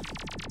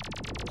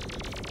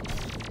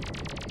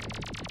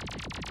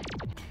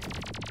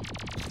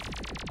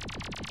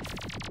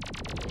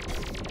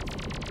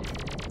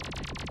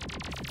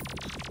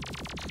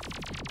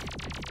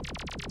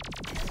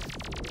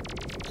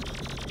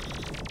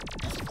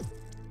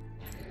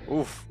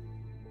 Oof.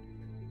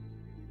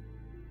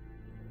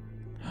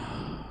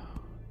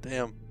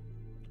 Damn.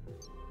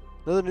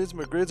 Another news,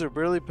 my grades are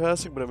barely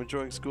passing, but I'm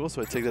enjoying school,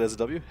 so I take that as a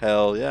W.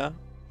 Hell yeah.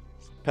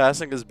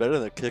 Passing is better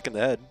than a kick in the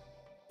head.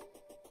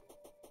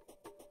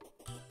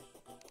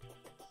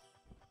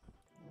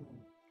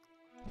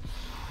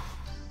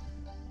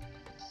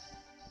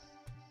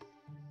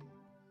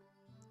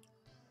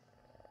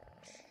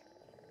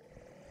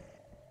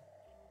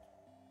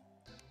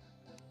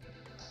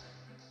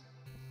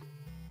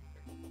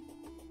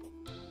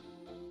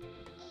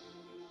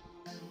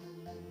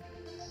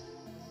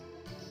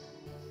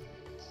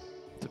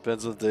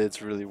 Depends on the day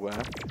it's really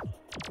whack.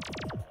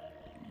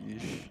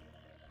 Yeesh.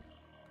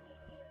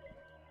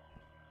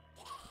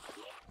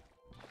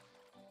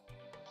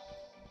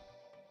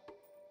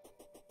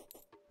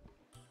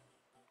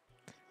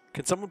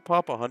 Can someone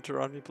pop a hunter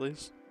on me,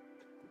 please?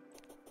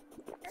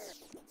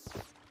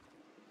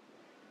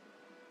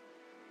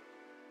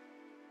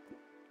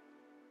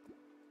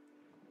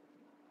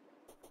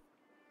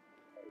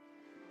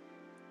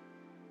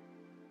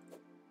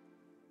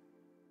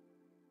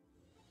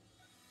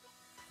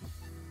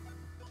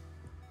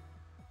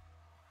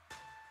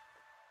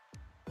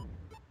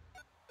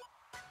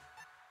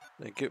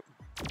 Thank you.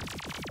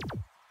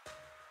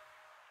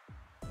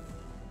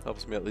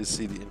 Helps me at least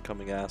see the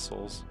incoming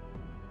assholes.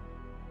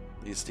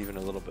 At least even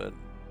a little bit.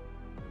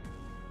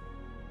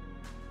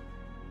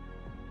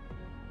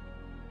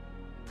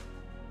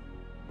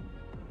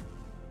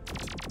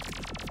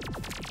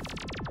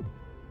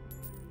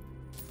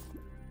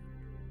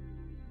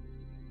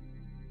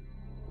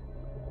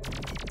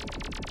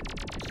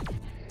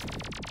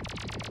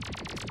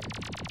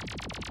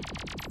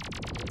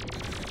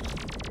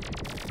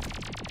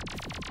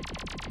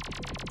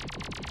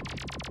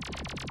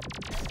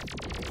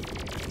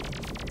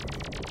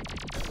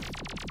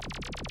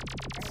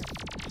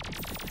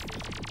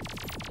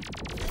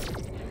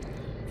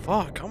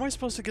 Fuck, how am I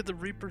supposed to get the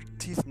Reaper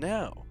teeth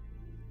now?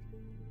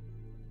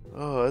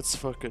 Oh, that's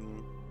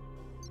fucking...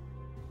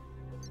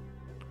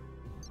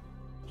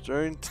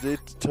 Starting today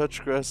to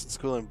touch grass at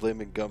school and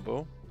blaming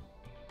Gumbo.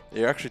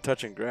 You're actually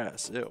touching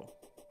grass, ew.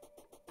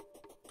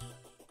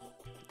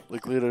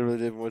 Like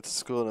literally I went to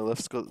school and I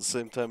left school at the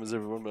same time as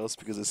everyone else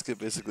because I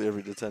skipped basically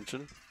every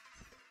detention.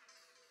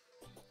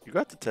 You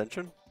got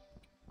detention?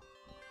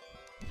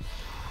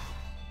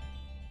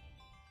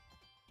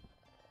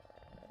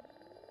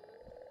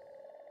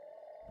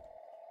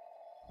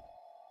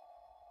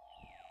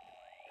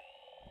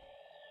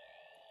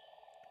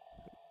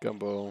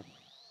 Gumbo.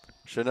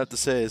 Shouldn't have to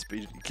say this, but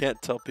you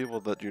can't tell people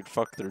that you'd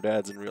fuck their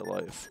dads in real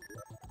life.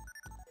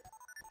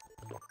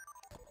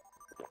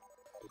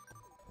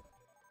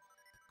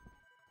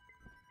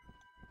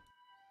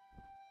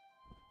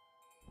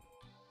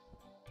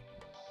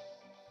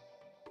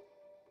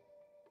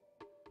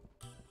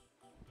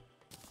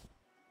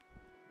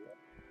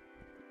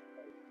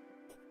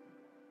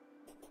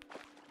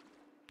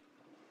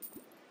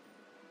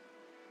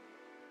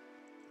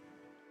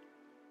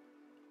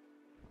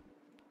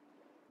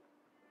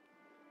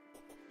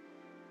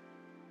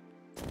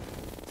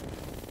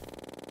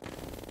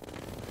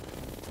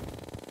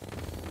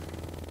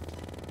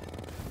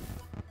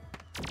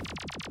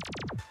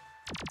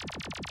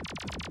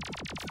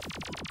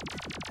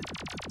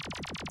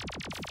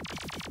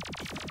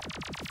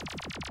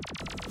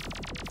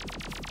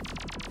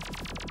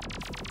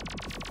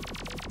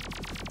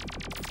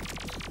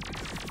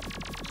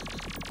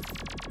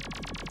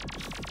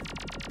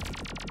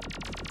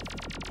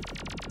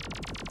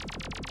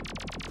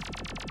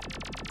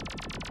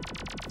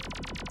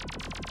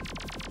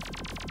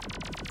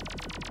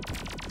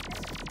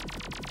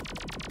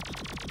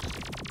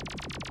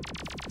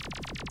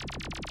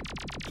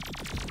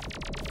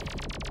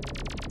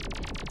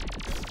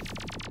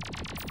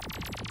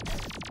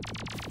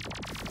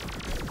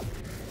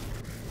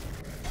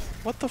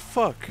 What the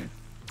fuck?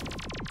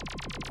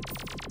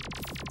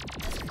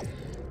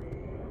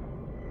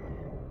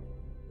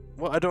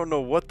 Well, I don't know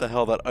what the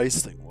hell that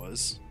ice thing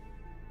was.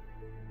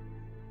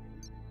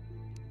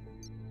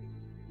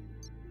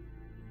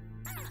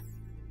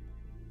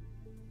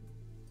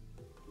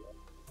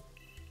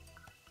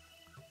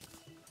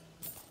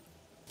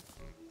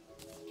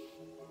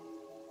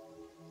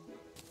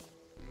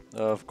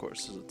 Of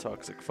course, it's a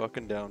toxic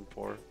fucking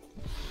downpour.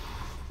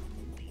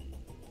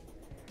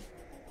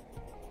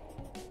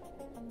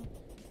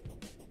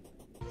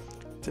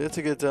 They had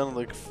to get down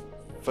like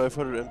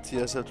 500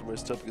 MTS after my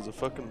stop because a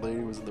fucking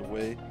lady was in the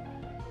way,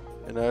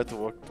 and I had to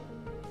walk.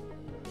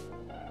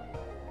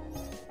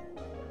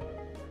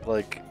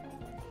 Like,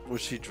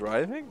 was she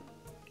driving?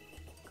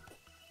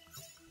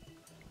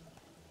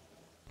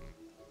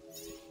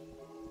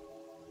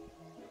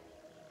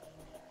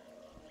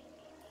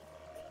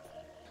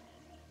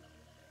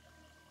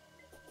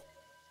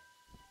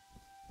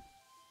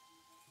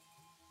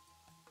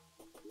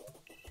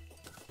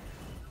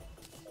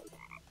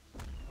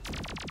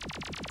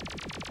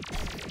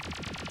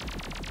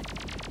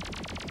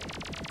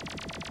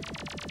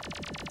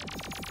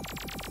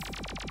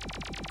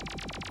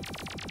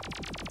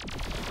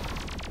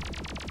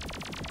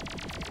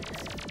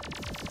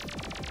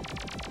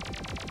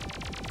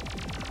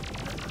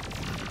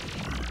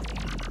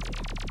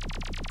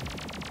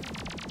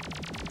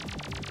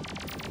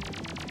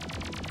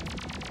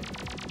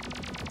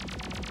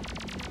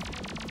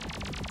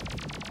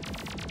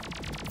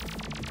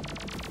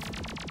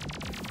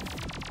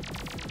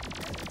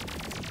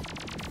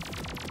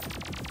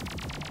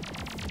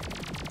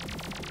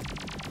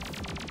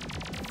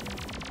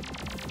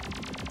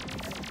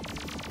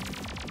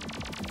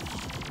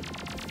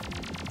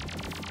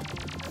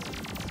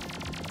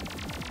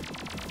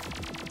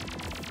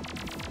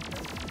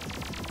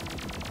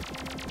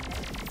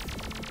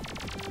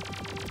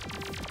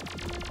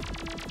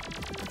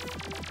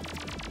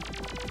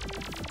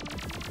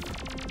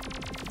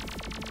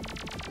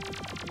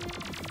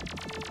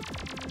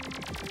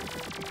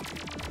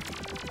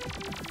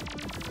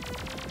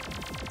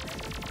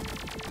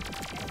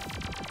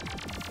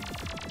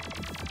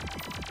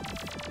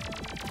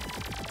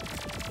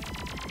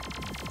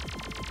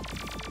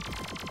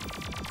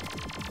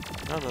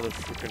 Not another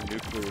freaking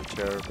nuclear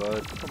terror,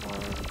 bud. Come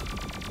on.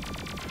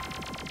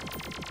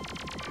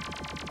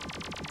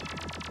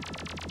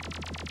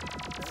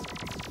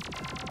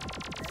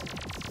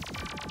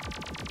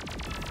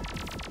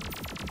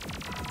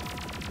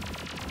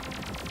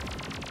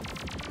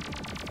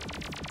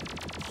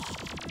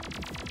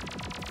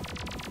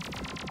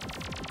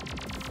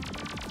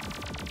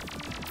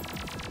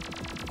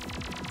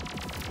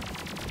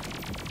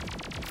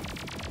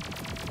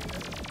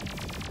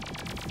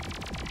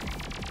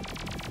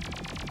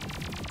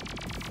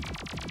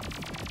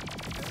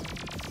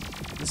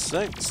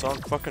 This song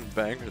fucking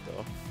banger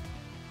though.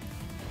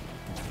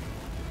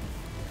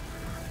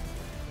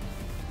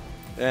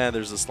 And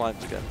there's the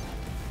slimes again.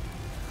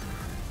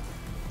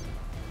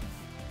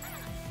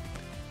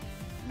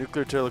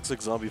 Nuclear terror looks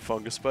like zombie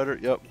fungus spider.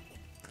 Yep.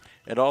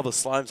 And all the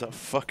slimes have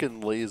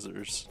fucking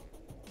lasers.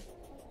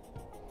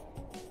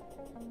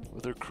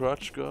 With her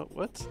crotch go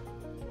what?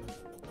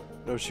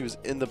 No, she was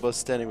in the bus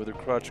standing with her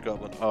crotch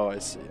goblin. Oh, I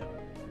see.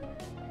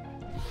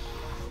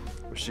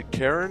 Was she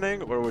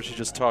Karening or was she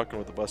just talking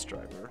with the bus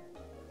driver?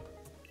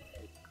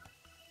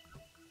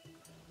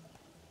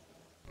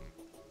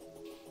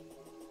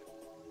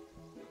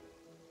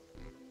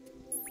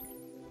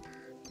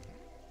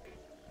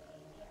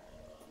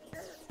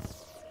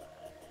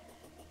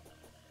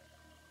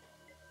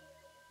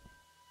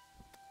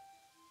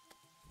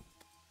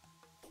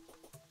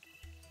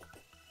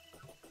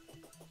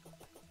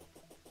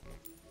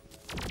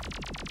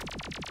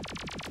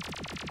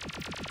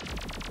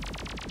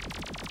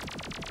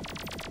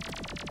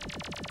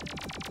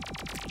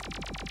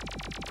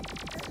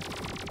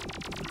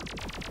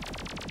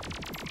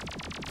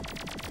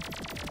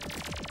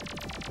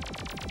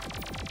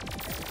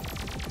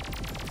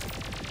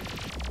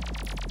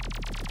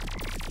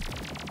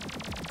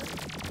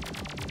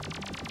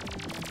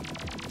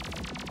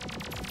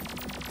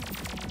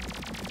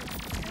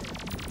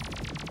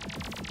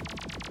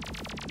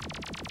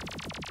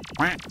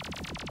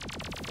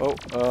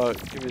 Oh,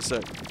 give me a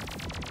sec.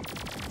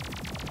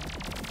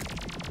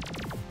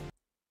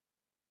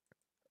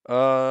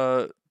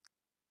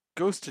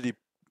 Ghostity,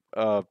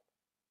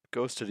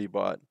 Ghostity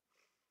bot.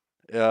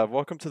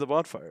 Welcome to the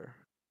bonfire.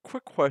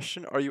 Quick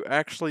question, are you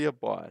actually a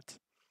bot?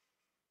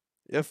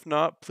 If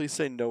not, please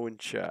say no in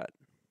chat.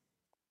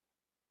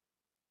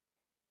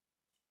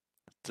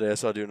 Today I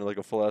saw you in like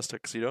a full ass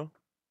tuxedo.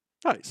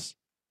 Nice.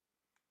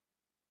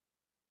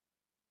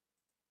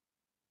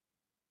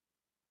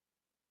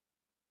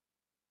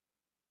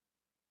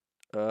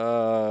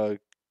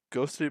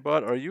 Ghostity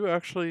bot, are you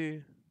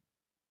actually...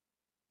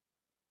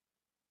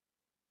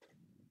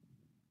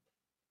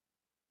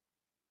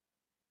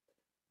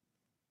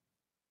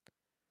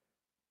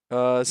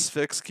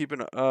 Sphinx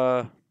keeping,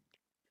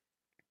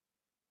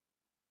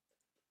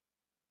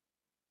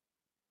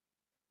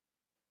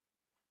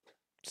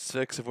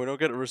 Sphinx, if we don't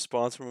get a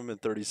response from him in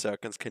 30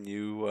 seconds, can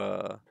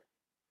you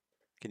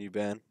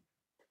ban?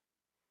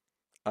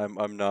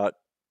 I'm not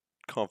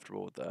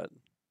comfortable with that.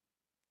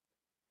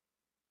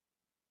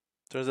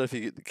 Turns out if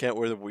you can't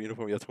wear the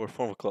uniform, you have to wear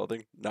formal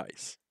clothing.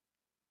 Nice.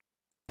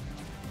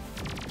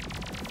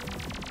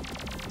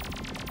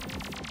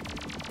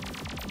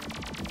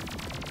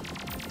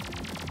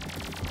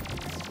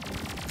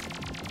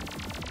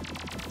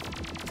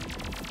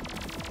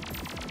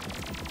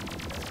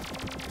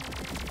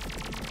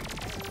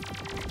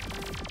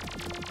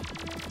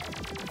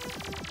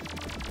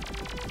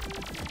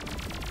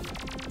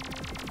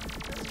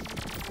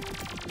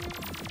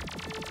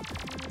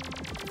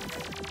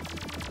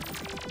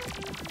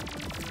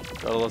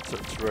 Gotta love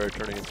Terraria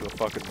turning into a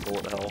fucking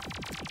bullet hell.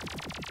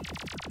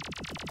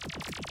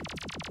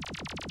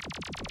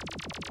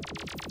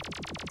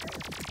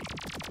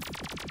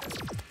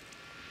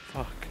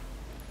 Fuck.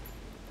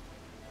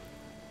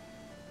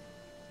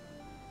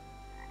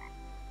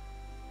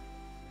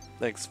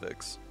 Thanks,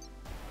 Vix.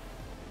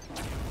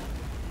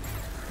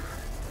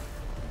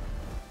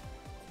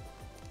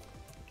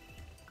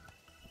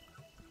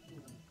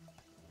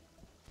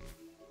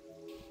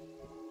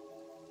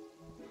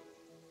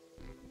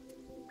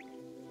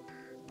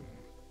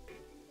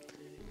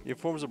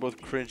 Uniforms are both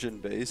cringe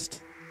and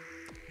based.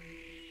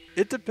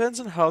 It depends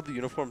on how the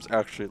uniforms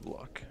actually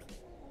look.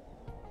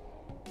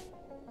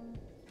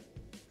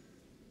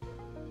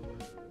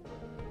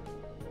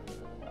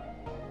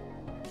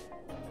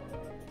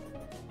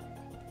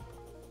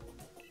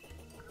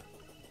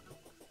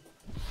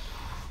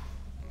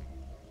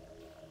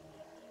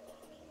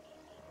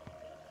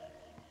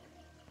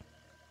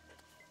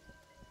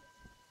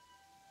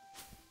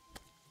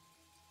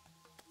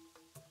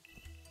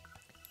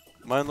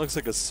 Mine looks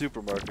like a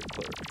supermarket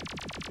clerk.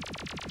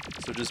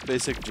 So just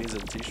basic jeans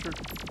and t-shirt?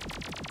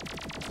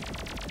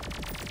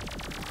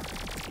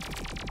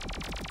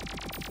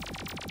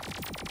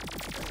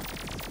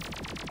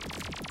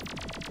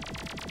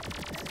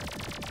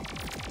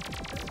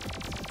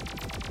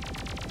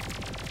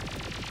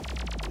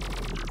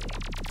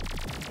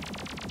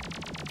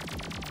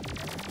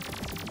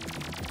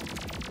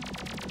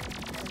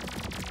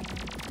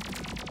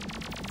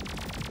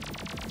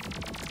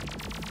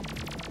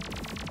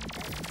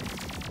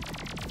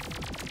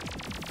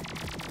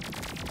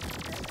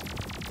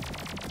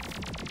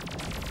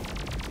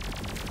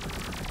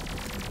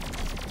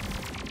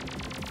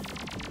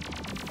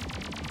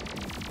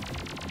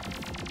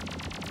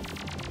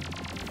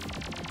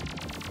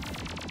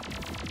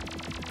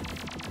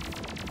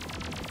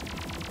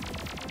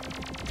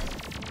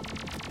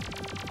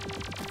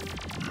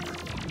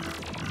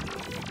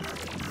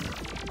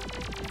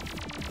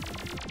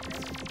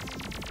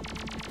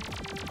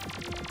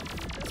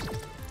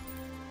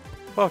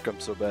 Fuck, I'm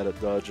so bad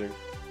at dodging.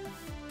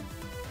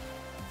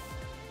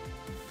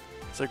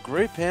 It's like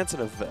gray pants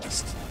and a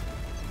vest.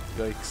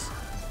 Yikes.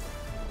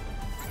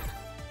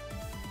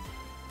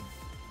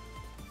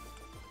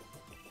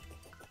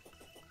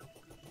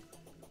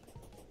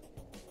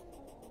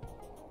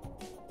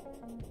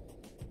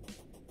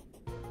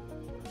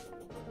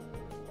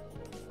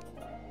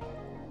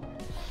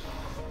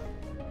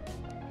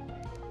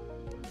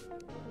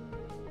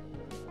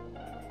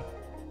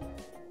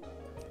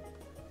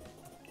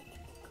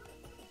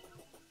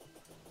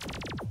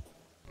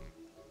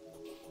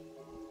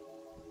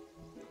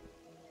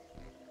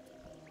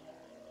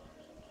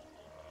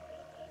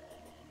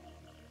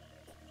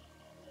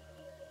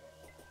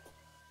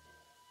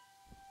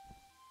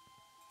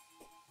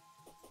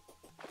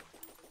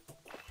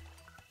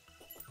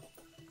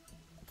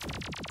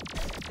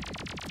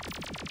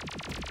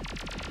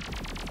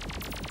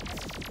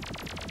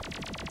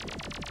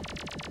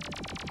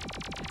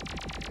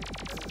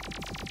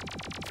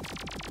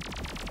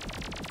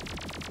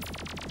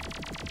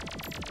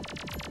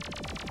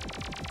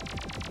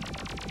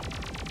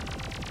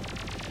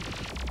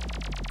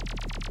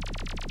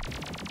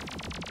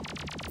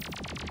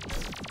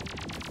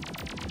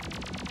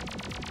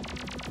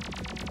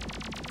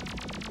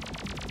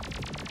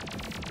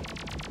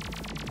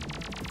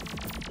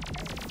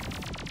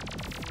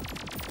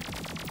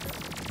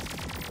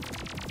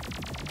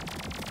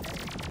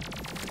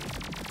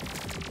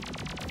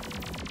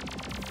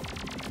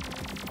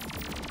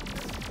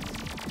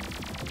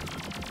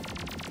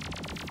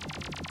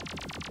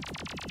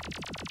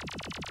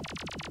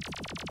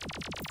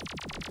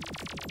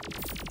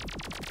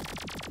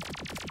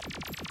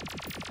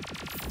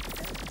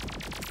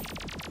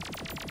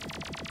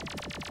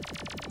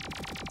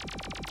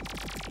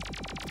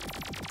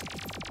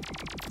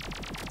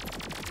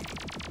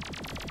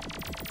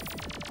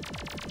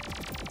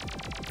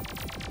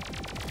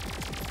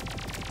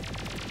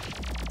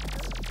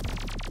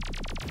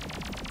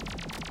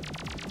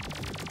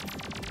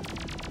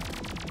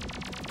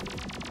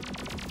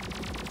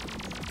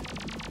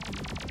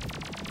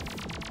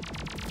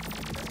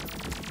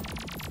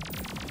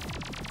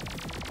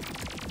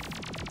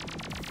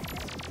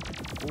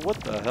 What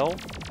the hell?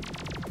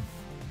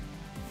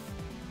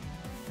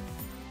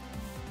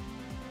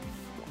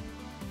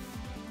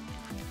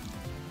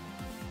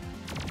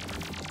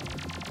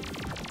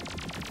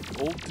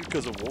 Old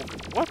because of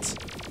Wolf. What?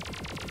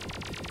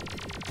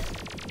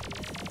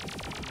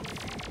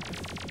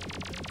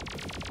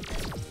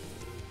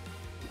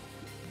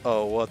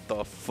 Oh, what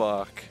the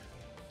fuck?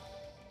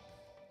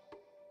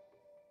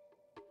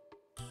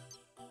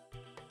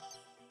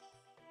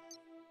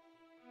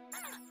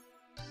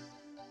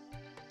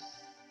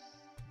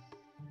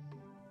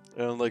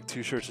 I own like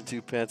 2 shirts and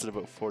 2 pants and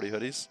about 40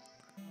 hoodies.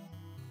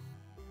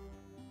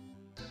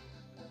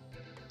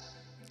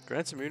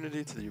 Grants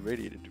immunity to the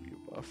irradiated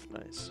buff.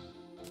 Nice.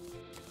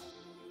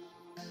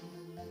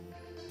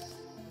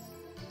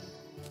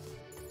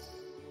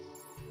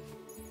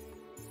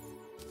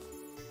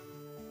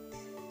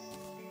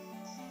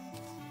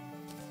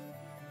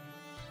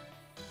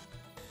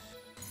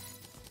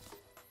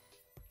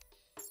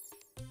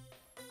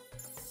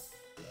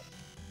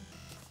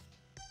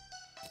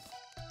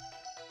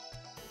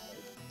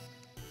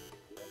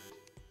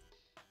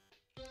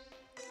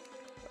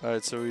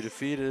 Alright, so we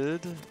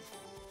defeated...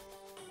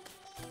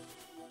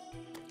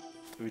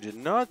 We did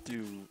not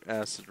do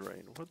acid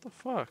rain. What the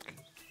fuck?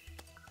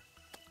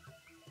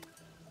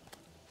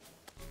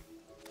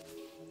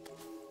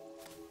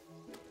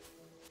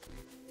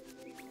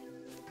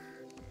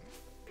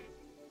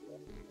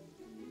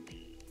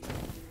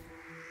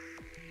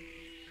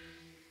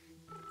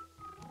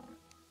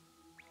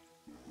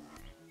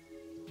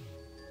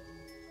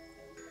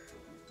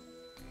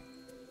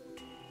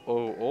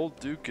 Oh, old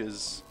Duke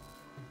is...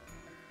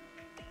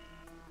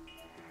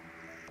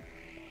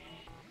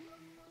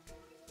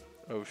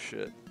 Oh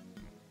shit.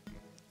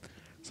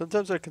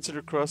 Sometimes I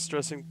consider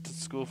cross-dressing to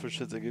school for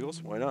shits and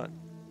giggles. Why not?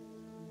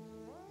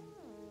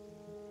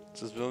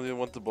 Says we only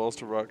want the balls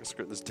to rock a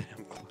skirt in this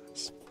damn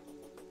class.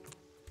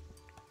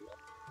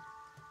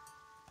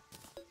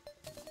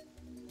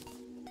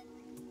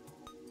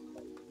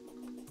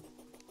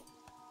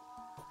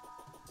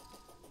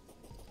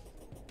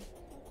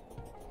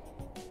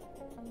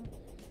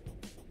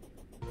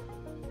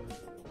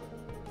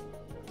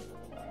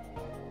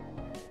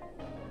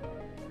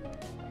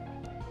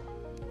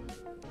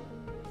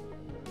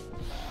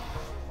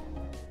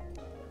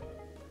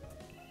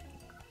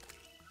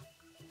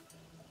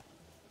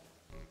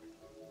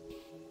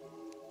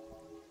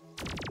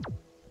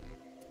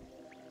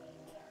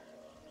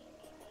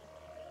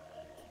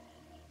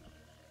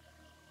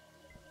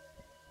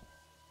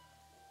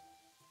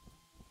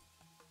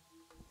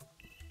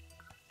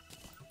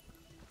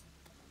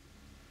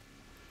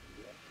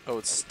 Oh,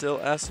 it's still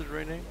acid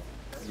raining?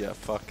 Yeah,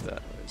 fuck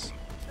that noise.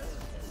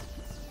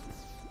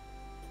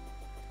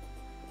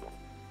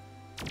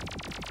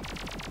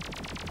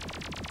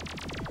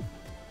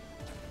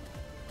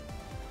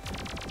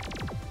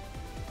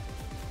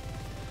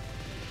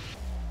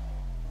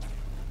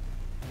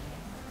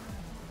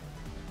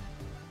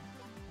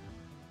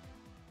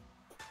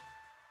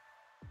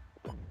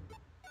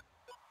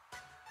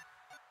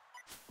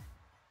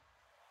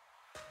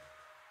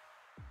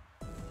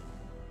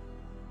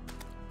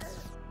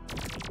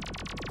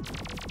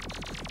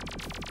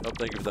 Oh,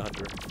 thank you for the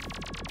hunter.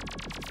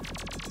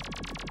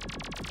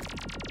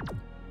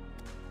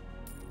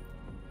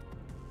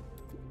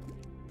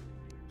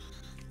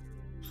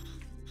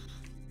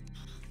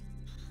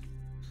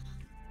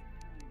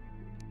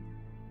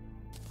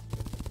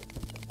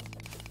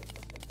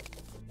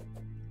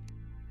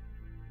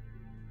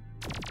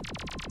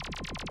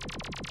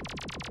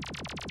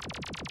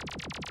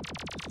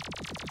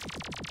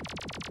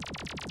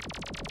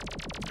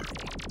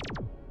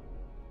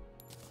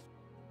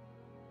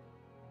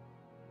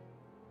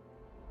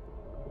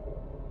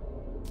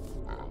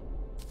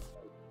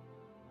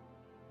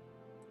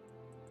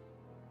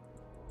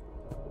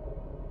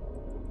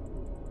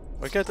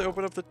 Why can't I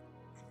open up the...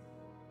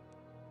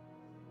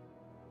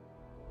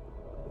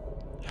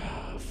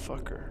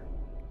 Fucker.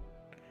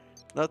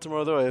 Not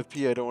tomorrow though, I have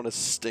pee, I don't want to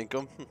stink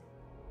them.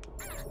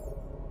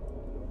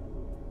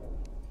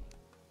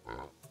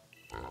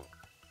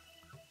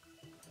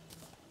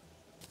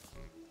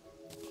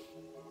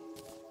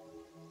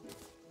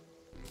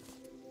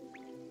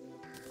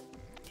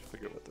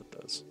 Figure out what that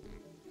does.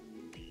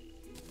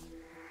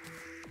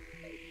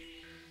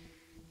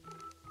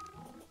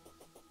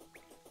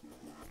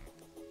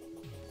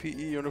 PE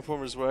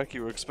uniform is wacky.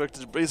 We're expected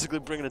to basically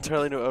bring an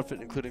entirely new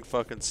outfit, including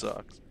fucking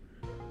socks.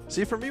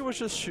 See, for me, it was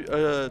just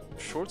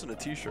shorts and a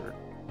t-shirt.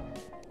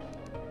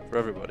 For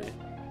everybody.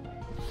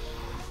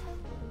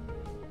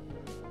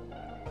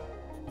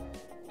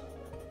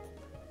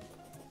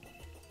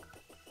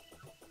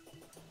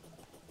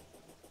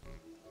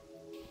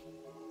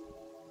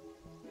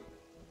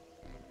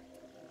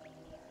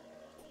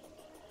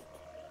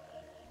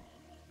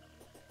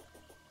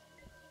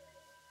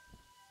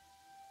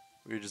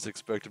 We just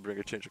expect to bring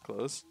a change of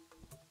clothes.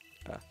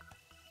 Ah.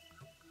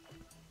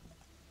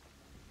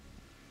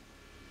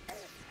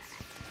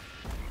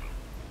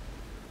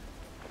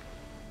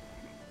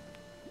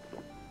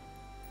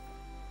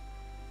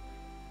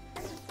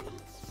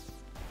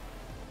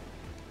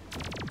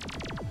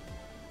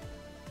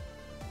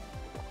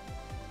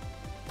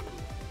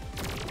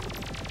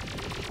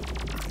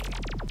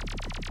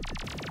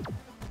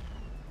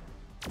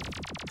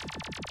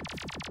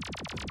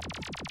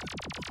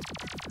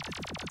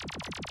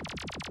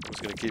 I'm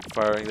just gonna keep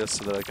firing this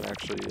so that I can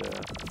actually,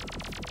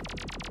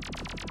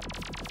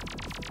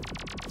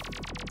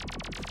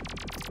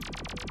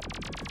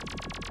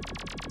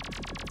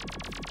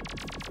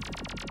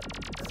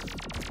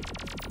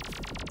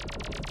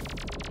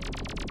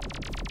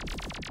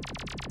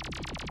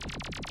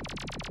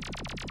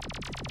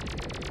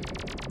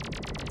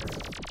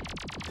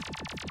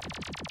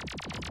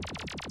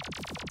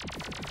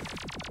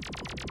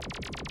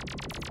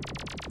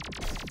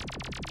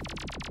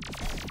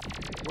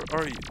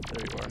 Where are you?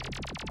 There you are.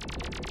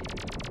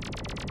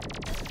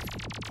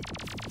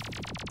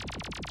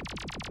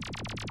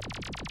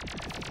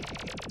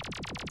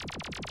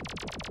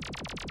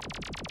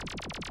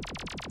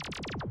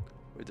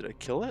 Wait, did I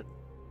kill it?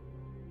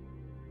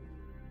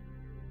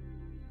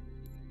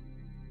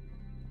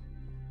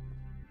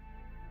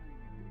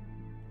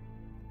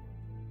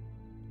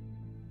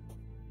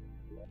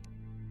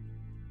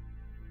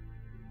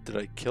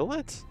 Did I kill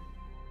it?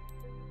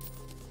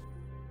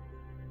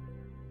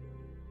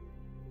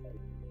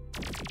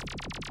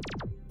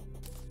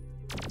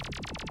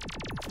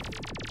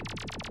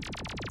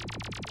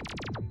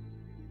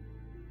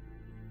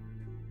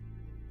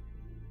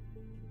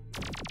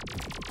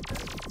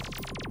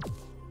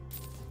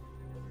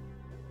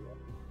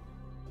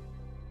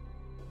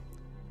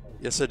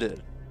 Yes, I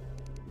did.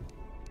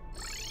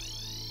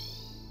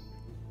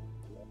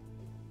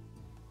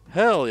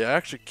 Hell yeah, I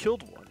actually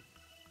killed one.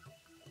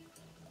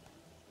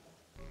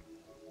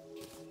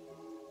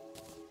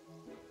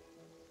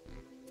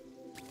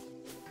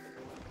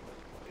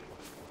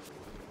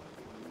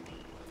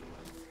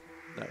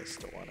 Nice,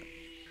 don't want it.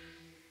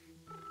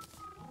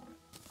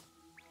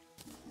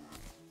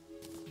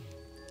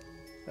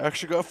 I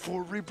actually got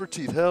 4 Reaper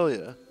teeth, hell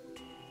yeah.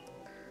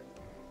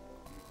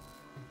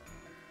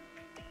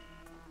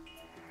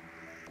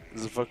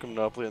 Is it fucking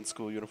Monopoly on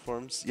school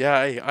uniforms?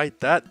 Yeah,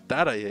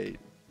 that I hate.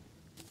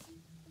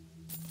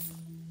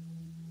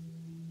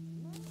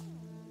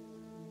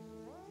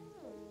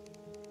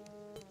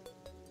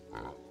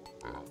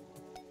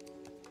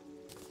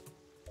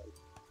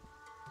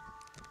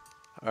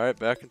 Alright,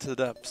 back into the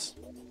depths.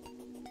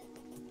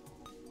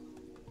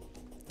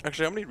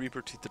 Actually, how many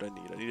Reaper teeth did I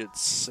need? I needed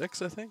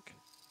 6, I think?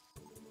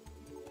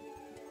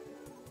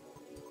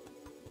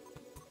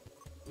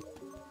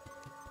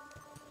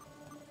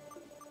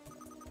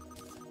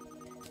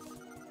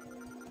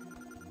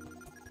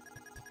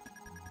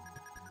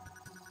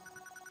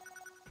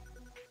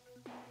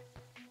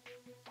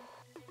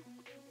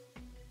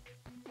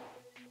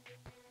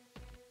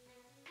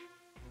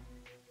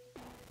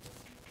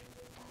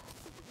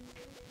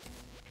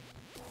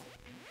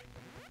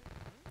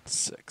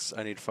 Six.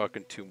 I need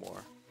fucking 2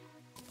 more.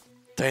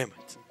 Damn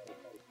it.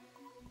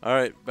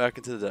 Alright, back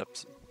into the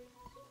depths.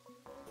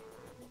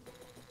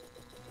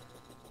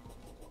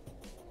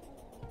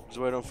 This is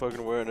why I don't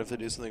fucking wear it, and if they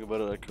do something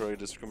about it, I correct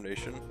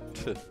discrimination.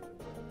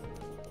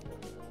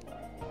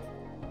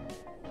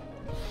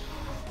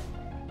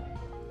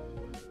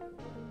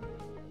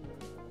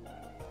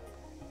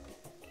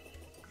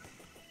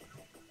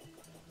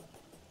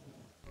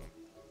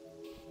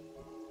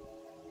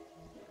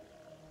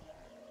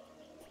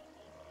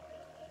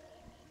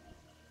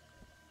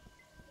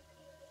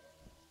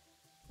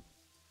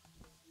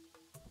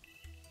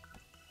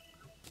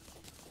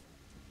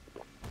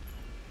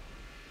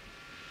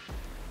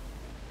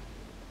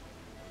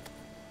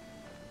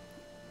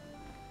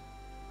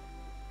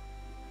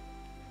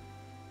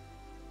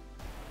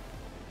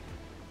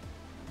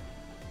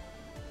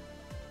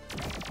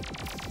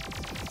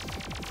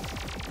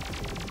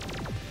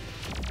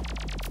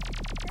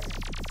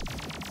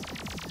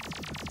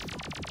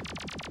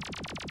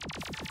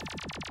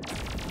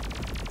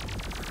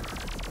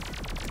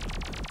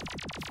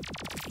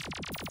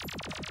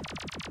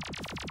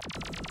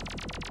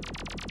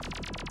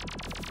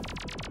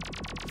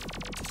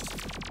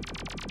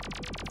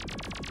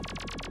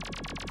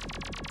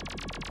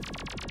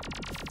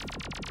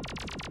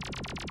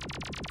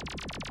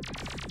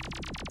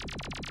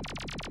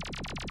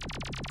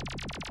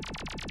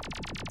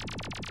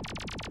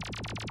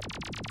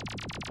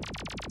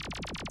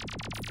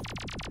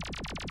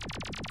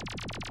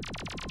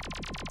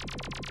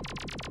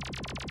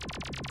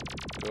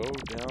 Go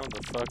down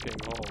the fucking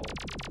hole.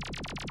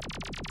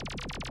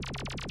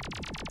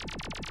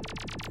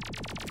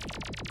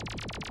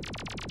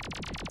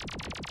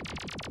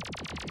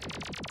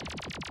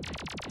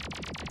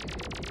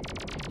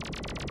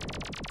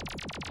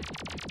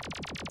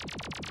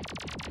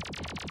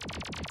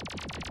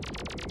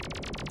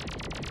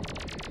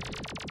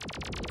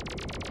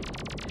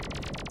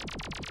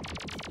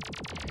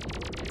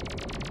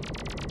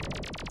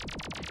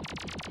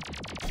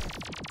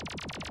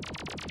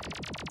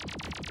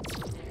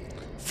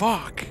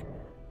 Fuck!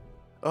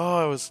 Oh,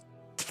 I was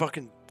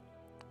fucking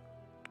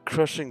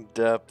crushing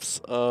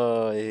depths.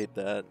 Oh, I hate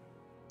that.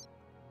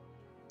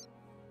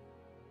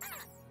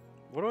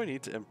 What do I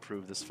need to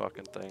improve this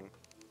fucking thing?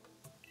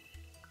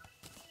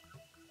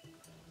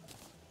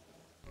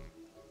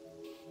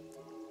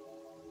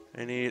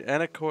 I need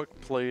anechoic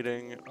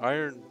plating,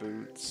 iron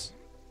boots,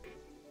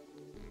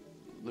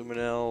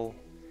 luminel,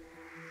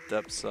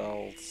 depth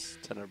cells,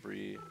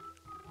 tenebrae,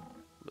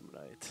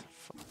 luminite.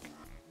 Fuck.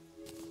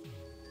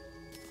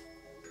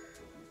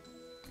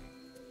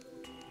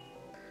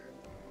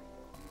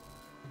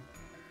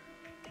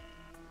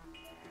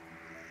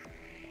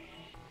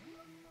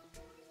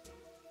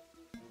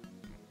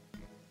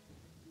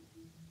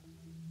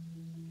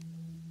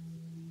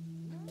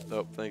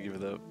 Oh, thank you for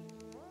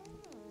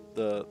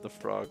the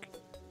frog.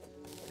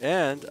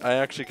 And I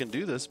actually can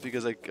do this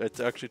because I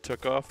actually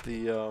took off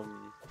the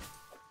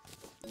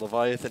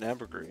Leviathan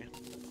ambergris.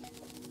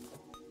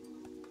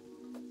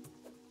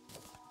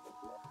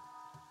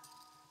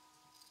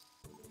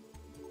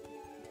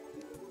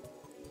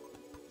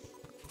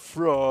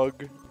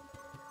 Frog.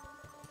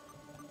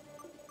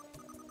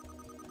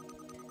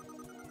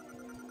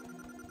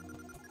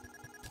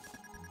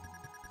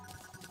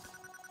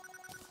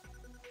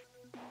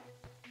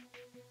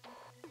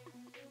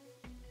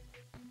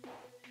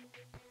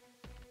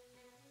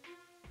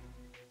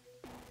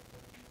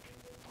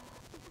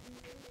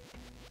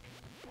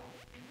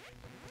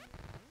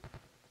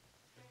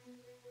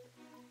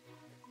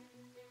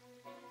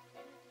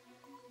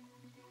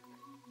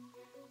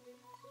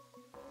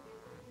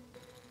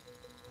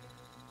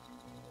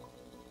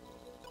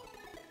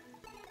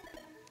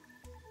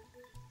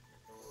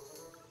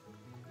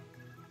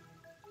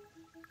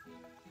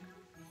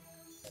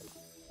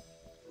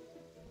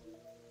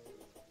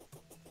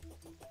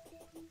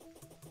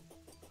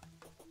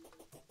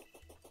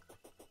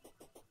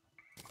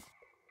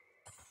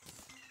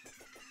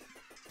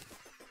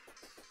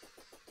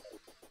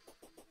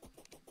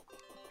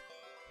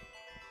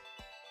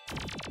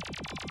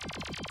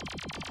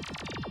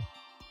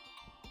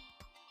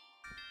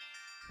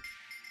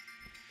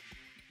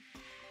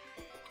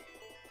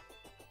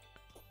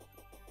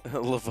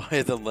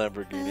 Leviathan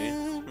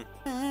Lamborghini.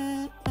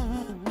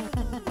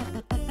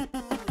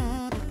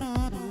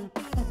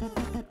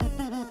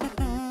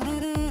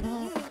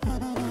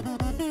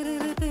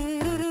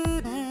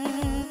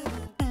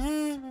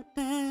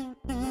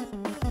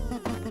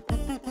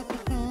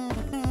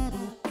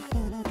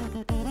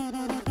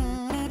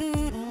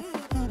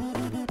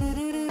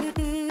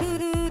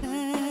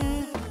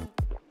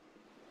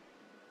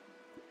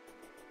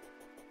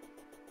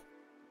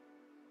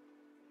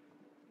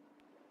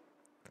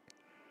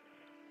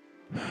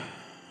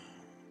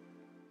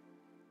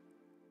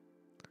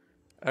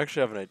 I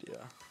actually have an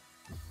idea.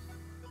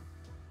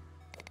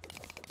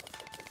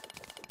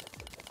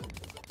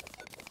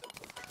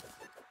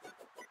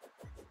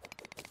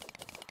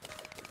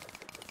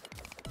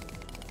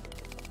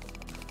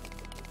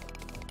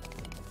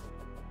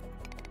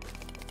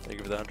 Thank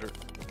you for the 100.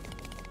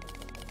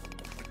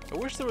 I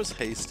wish there was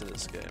haste in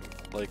this game,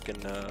 like in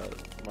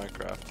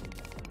Minecraft.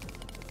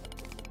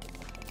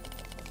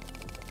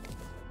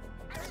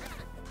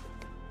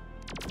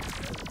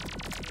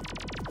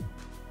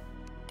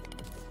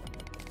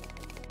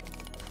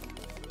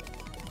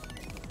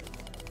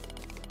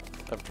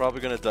 I'm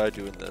probably gonna die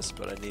doing this,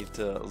 but I need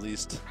to at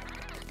least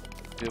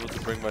be able to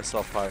bring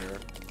myself higher.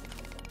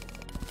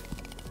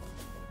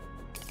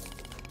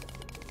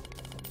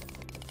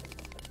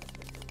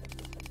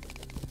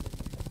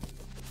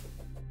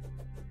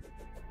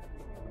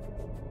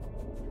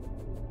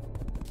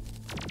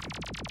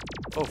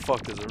 Oh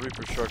fuck, there's a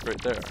Reaper Shark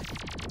right there.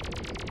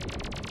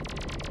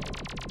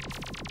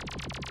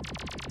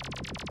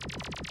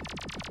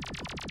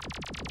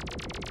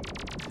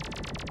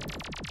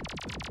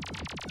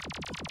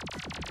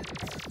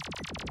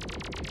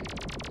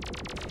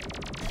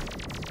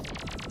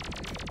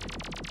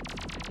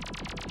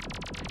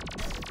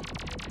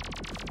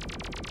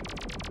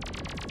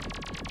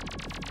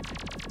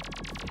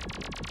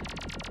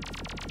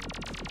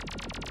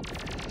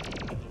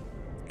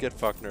 Get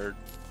fucked, nerd.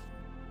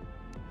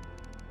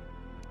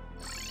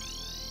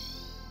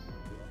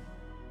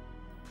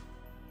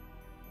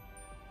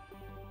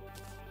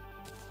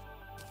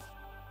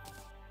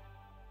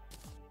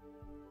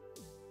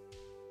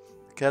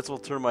 Cats will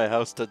turn my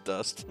house to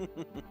dust.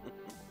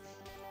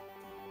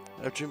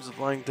 I have dreams of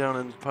lying down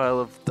in a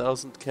pile of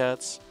 1,000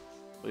 cats.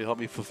 Will you help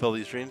me fulfill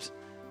these dreams?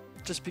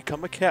 Just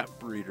become a cat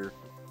breeder.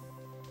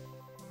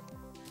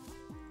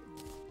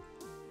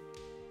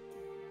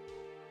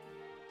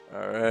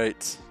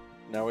 Alright.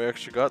 Now we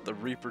actually got the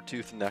Reaper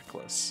Tooth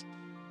necklace.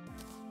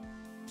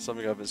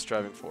 Something I've been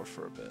striving for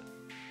a bit.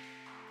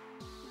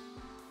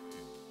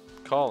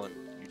 Colin,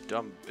 you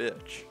dumb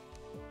bitch.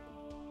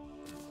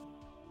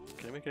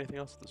 Can I make anything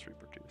else with this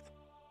Reaper Tooth?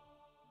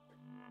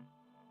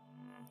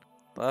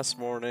 Last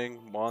Morning,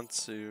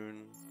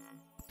 Monsoon,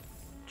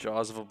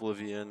 Jaws of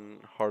Oblivion,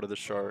 Heart of the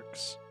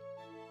Sharks,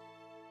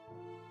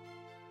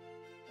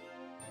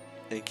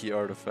 Inky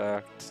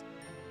Artifact,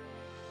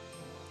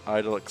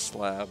 Idyllic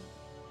Slab,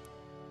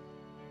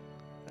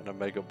 and a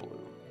Mega Blue.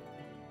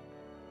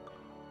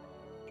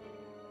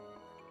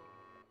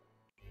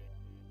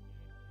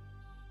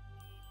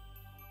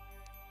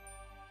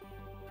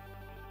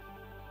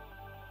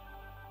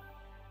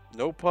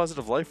 No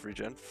positive life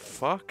regen.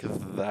 Fuck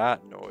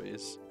that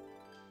noise.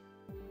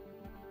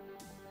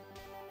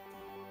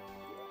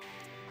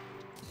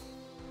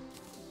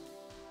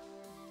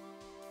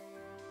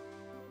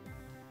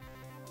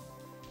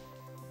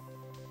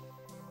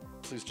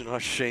 Please do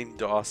not Shane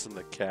Dawson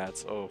the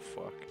cats. Oh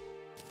fuck.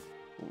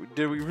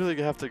 Did we really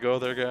have to go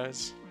there,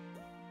 guys?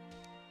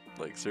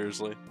 Like,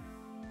 seriously?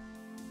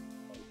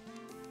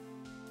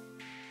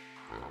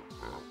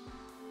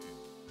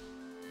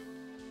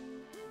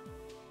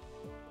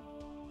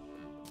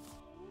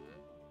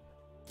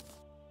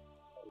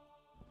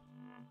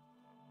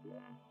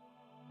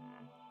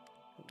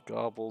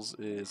 Gobbles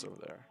is over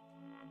there.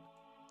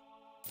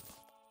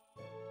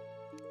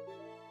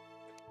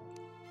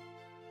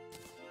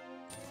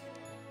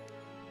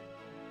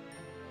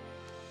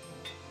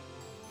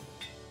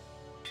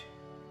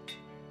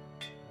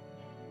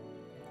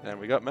 And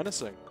we got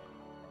Menacing.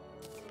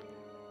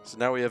 So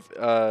now we have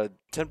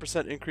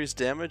 10% increased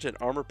damage and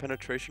armor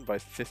penetration by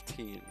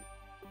 15.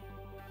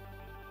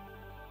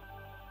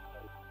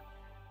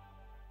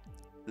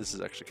 This is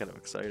actually kind of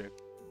exciting.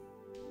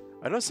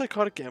 I know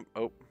Psychotic Amp.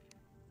 Oh.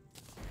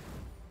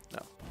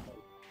 No.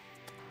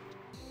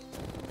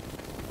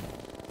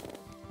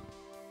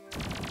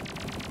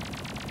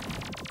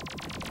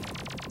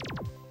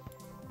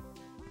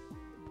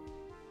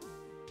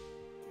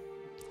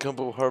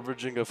 Gumbo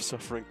harboring of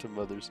suffering to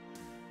mothers.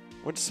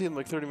 Went to see them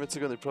like 30 minutes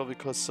ago. They probably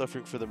caused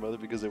suffering for their mother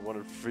because they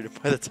wanted freedom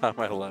by the time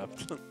I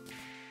left.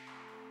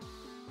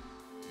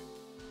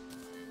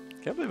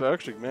 Can't believe I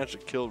actually managed to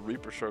kill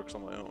Reaper Sharks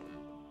on my own.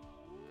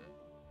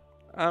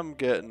 I'm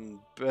getting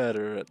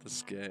better at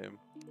this game.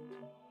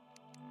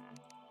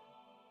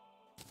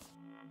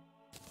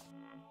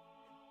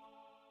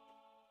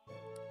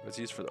 It's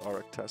used for the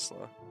Auric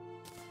Tesla.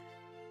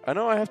 I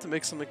know I have to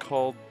make something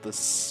called the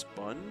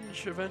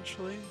Sponge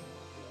eventually.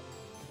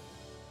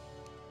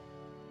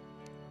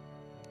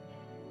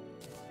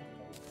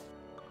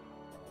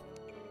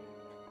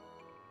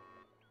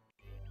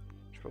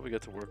 But we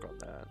get to work on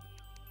that.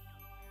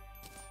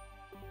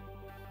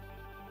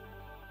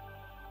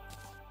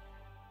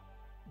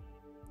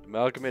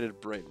 Amalgamated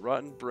brain.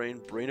 Rotten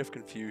brain, brain of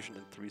confusion,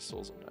 and 3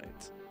 souls a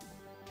night.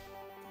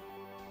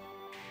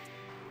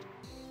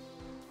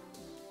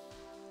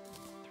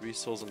 Three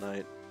souls a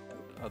night and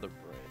other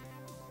brain.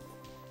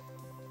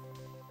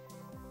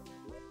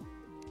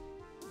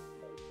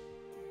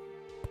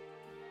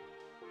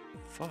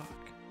 Fuck.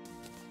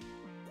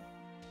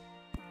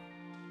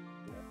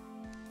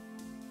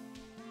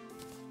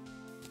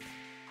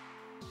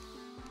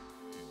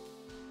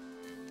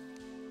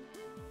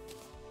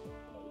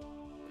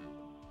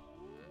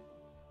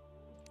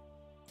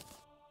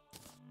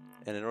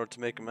 And in order to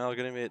make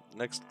amalgamate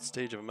next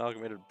stage of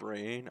amalgamated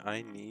brain,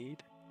 I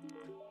need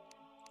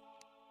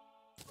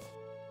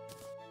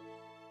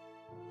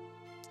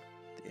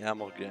the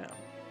amalgam.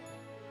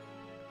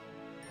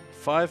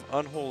 5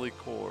 unholy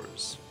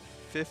cores,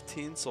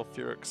 15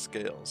 sulfuric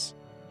scales,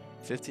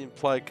 15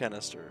 plague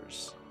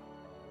canisters.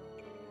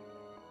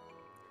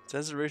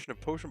 Extends the duration of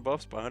potion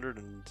buffs by 100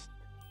 and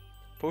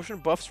potion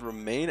buffs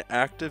remain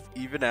active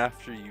even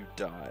after you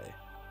die.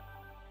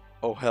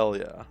 Oh hell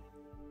yeah.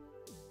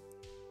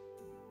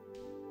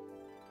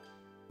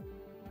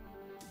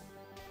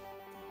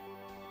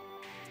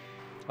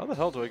 How the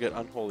hell do I get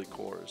unholy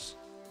cores?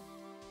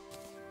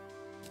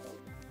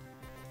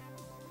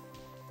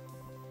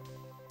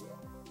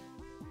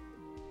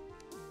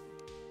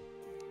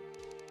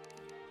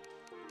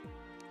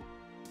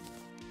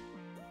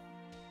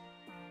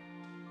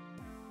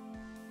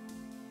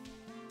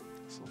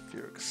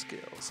 Sulfuric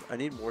scales. I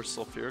need more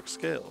sulfuric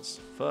scales.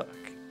 Fuck.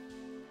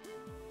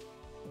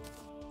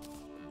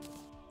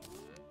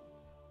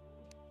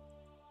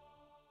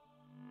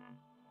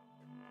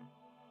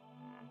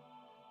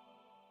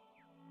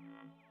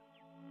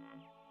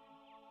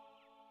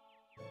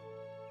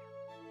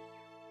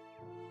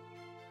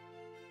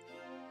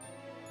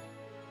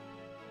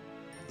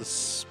 The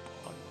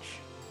sponge.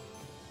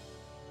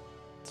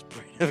 It's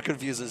brain of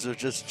confuses or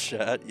just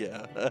chat,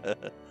 yeah.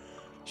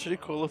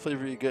 Shitty cola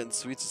flavor you get in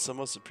sweets is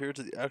somewhat superior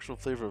to the actual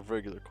flavor of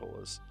regular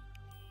colas.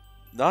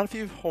 Not if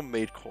you have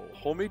homemade cola.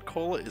 Homemade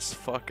cola is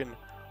fucking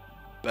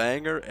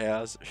banger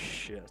as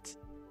shit.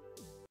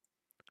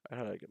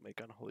 How did I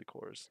make unholy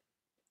cores?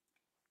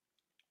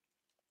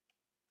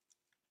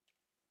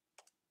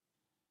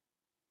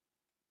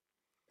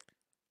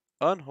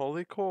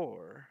 Unholy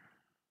core.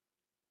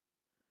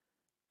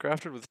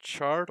 Crafted with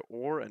charred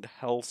ore and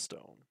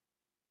hellstone.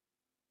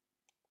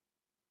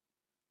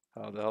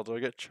 How the hell do I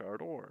get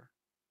charred ore?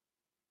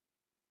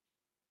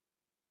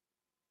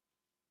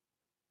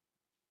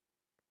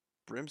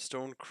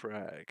 Brimstone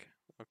crag.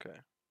 Okay.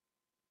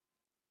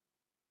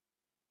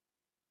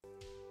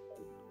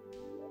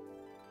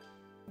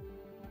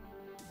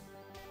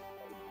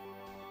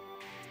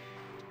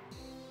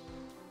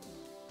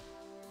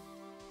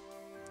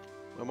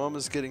 My mom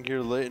is getting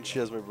here late and she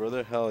has my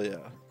brother. Hell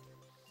yeah.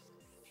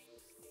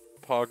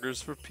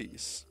 Poggers for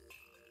peace.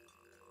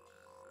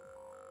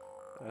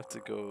 I have to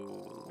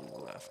go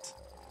left.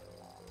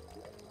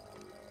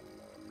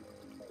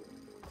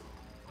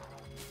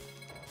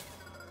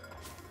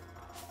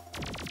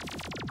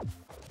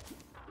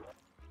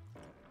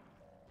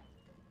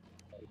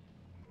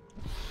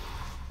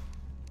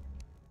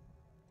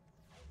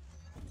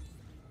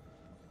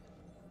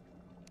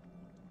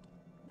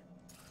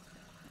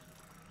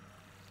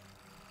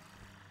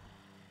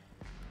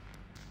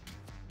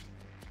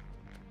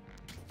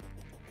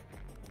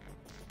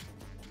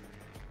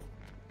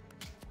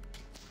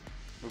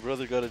 My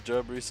brother got a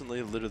job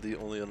recently, literally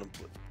only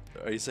unemployed.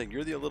 Are you saying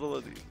you're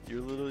literally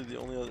the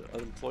only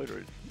unemployed,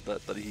 or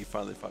that he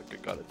finally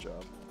got a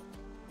job?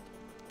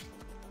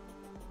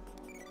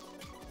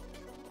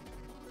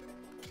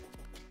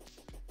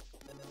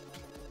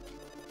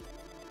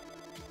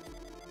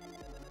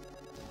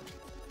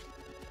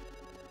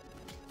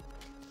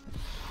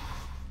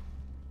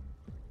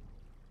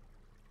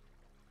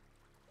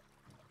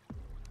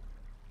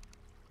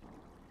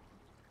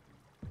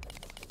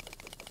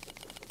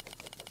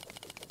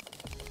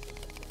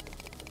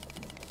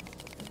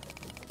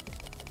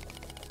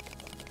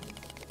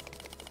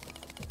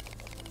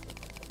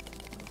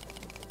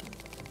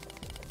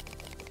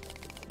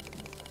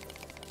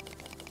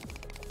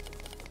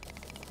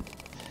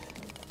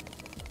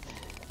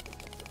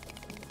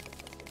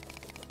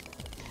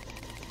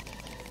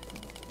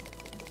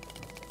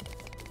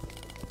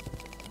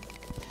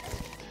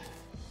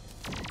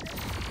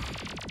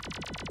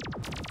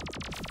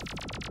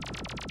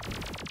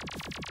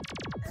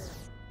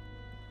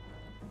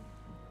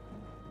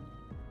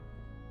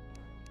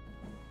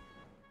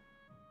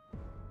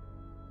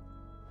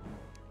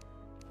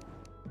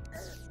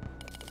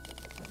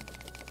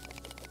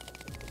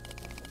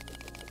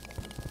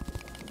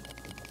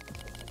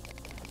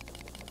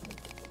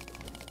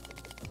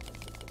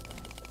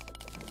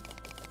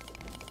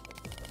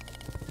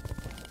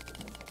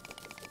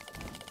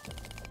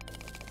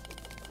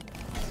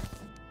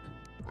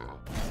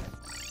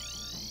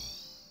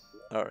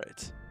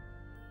 Alright.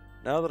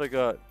 Now that I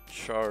got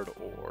charred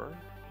ore,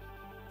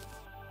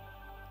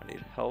 I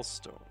need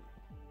Hellstone.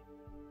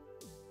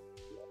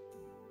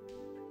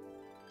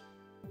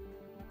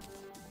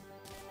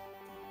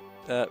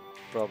 That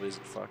probably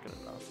isn't fucking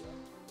enough.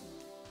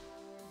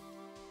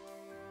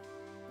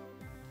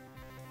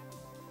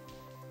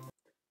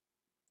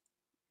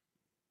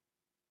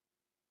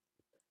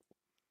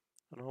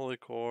 Unholy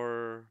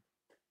Core.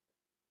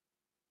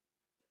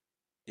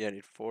 Yeah, I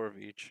need 4 of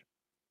each.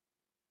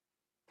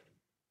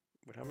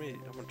 But how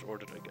much ore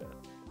did I get?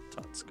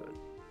 Tons, good.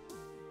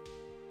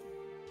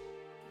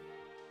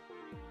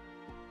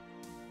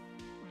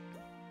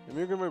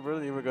 Amiga, my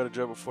brother even got a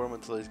job before him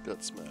until he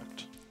got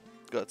smacked.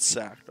 Got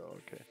sacked, oh,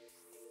 okay.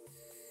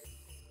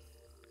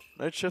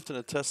 Night shift in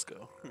a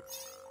Tesco.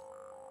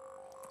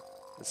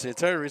 It's the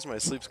entire reason my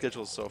sleep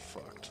schedule is so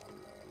fucked.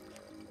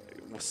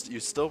 You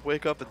still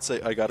wake up and say,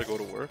 I gotta go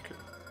to work?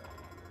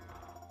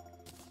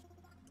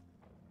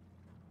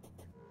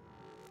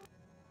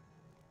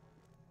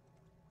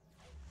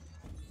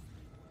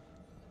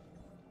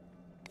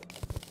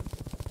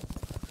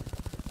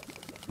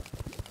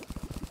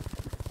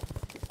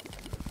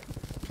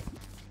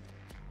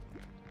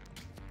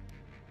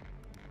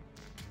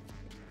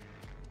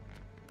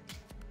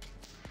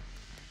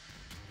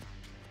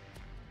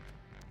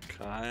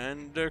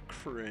 Kinda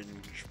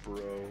cringe,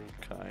 bro.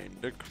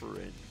 Kinda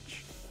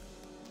cringe.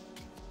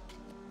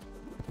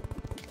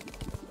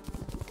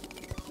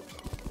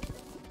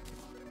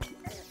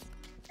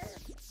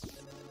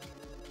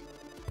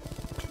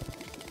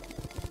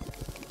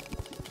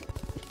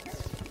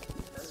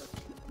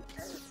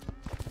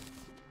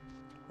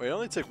 Wait, I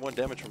only take 1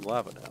 damage from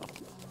lava now.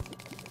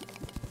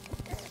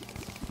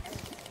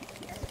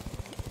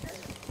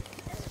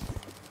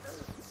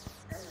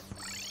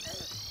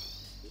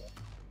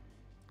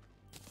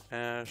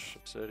 Ash,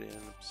 obsidian.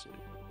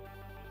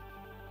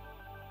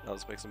 Now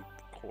let's make some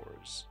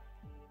cores.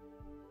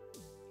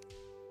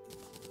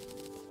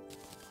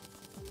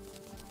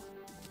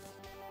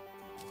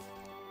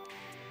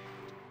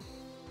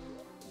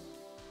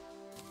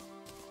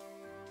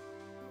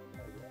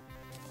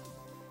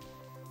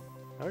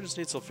 Now I just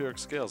need sulfuric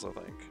scales, I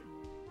think.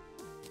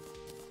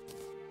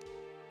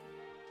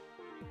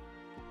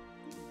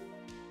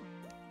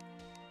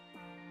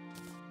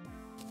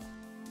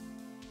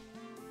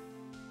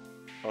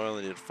 Oh, I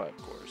only need 5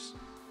 cores.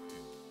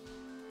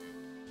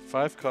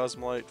 5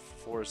 Cosmolite,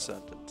 4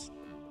 Ascendant.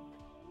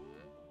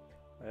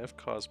 I have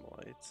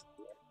Cosmolite.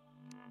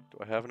 Do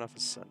I have enough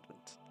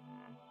Ascendant?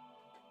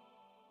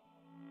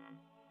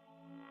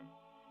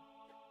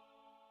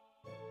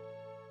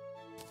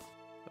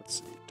 Let's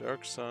see.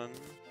 Dark Sun.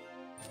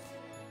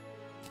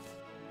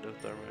 No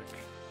Thermic.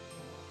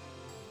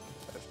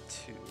 I have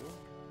 2.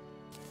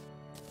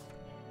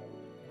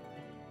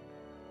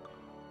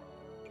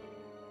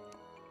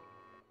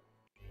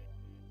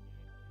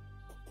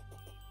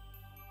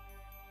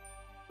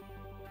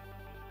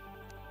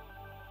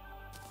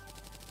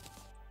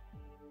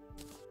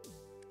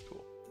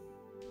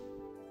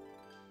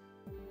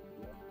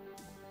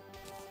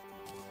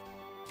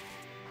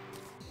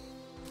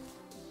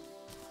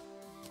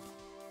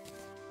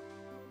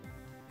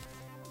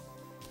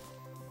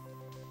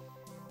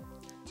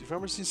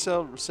 Pharmacy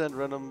send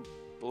random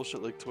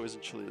bullshit like toys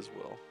and chili as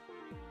well.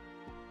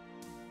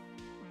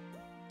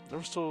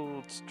 Never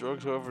stole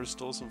drugs, however,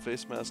 stole some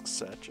face mask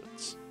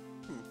sachets.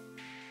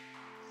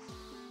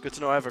 Good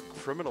to know I have a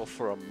criminal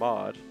for a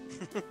mod.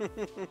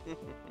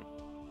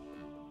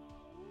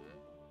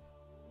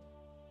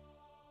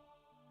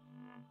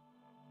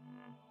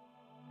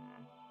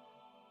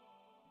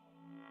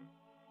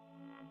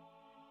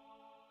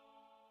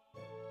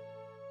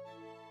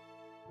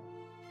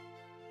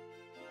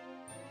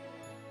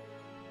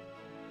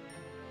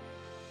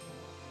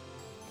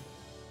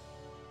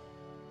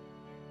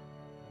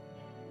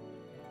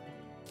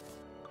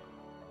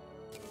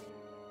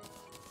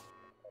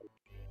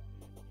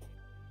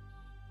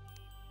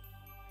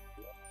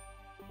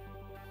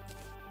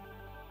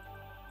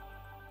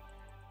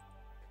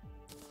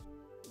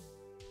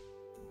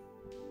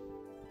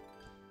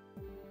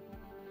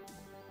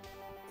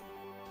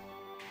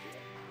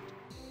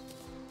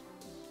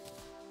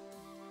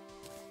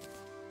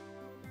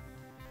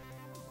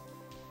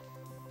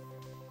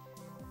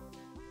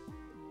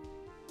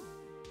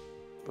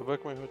 But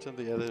back my hotel,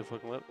 the other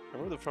fucking lot.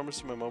 Remember the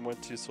pharmacy my mom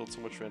went to sold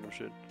so much random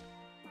shit.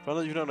 Found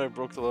out you know I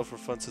broke the love for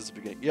fun since the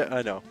beginning. Yeah,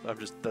 I know.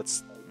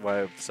 That's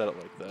why I've said it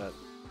like that.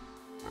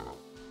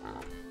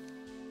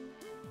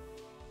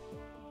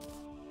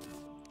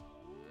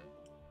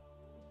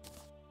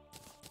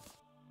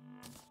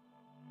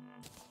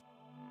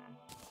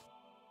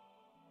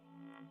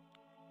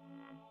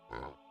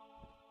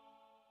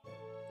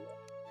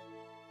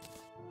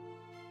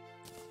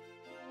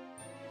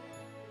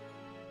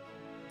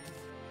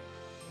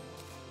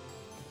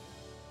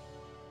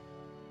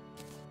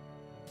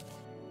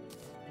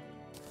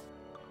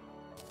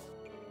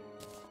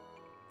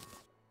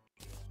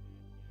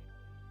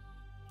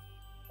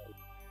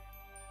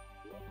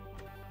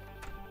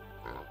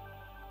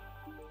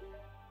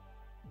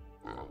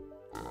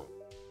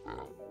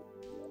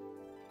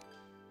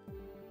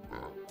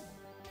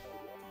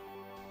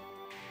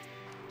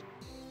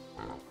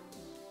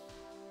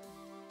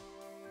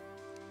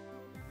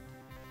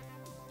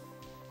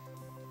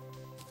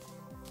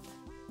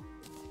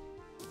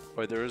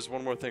 Wait, there is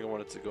one more thing I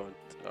wanted to go in.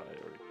 Oh, I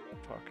already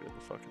pocketed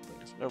the fucking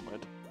things. Never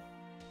mind.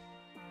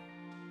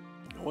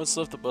 I once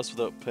left the bus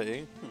without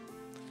paying.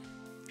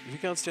 If you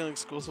count stealing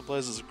school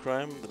supplies as a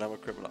crime, then I'm a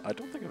criminal. I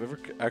don't think I've ever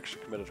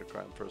actually committed a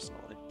crime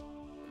personally.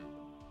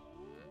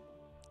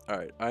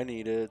 Alright, I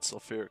needed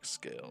sulfuric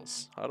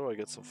scales. How do I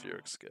get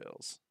sulfuric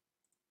scales?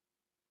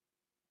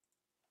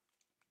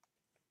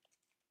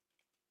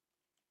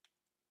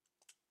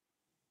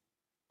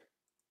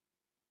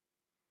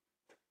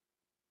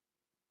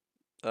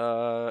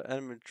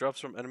 Enemy drops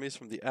from enemies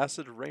from the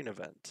acid rain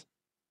event.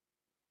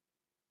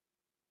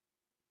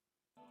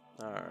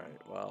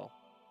 Alright, well.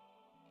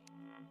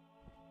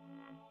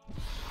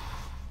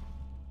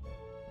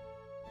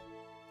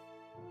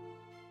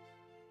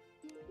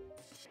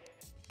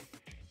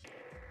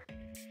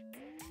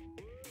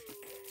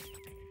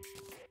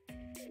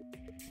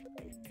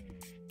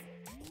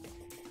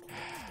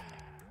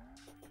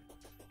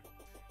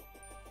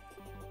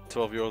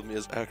 "12-year-old me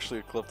is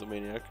actually a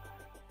kleptomaniac.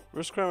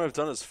 Worst crime I've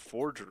done is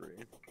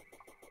forgery."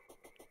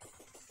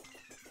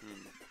 Hmm.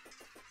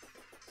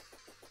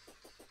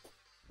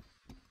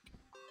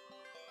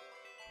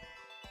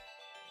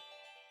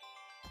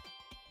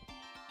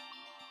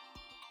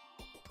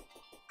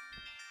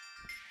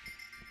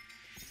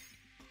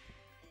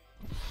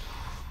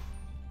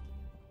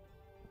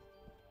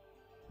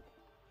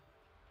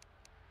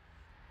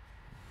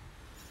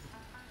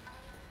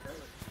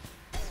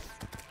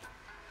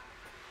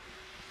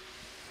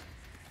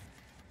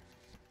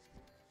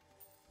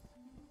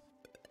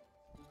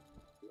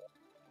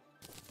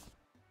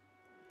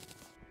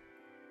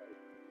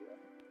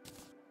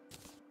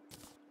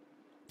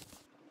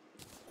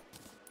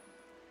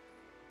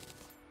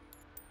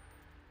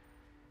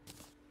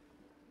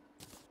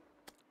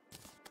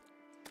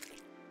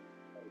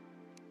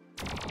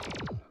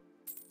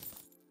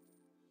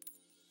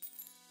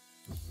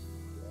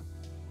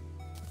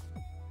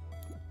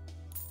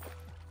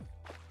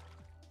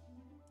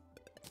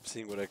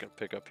 Seeing what I can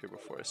pick up here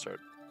before I start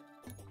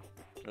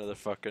another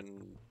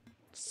fucking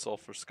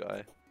sulfur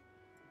sky.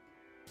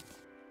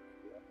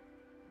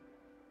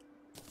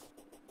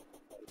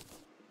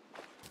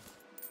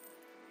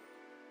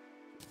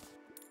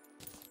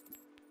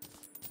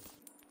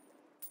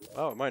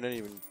 Oh, it might not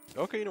even.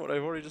 Okay, you know what?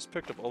 I've already just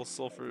picked up all the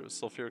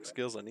sulfuric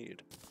scales I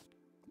need.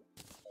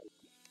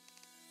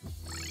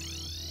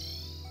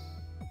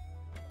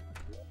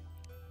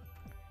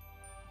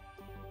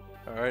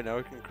 Alright, now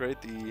we can create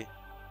the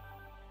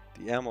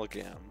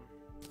amalgam.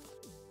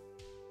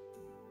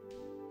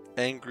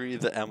 Angry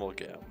the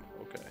amalgam.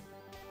 Okay.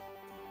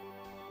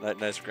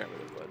 Nice grammar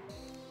there, bud.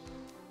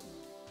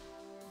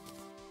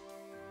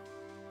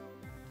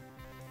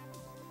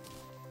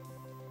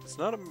 It's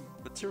not a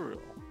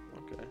material.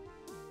 Okay.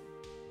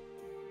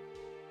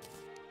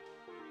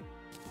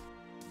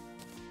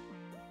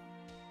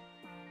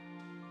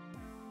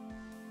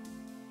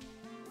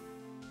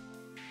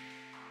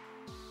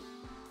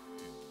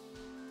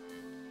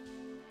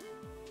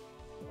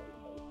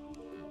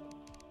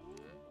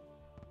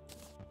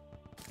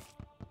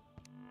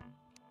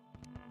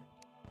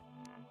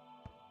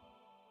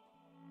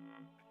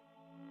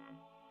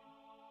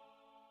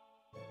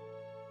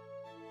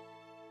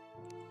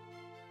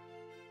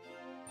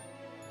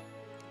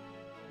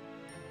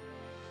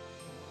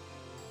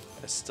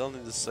 I still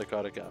need the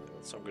psychotic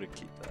amulet, so I'm gonna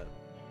keep that.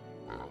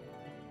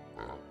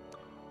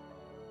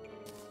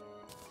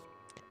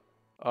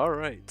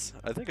 Alright,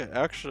 I think I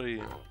actually...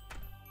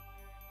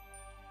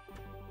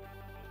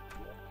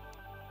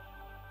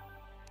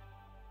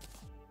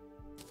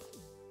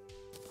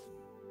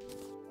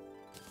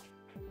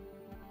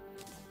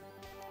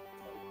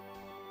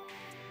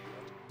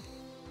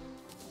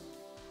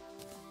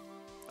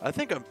 I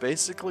think I'm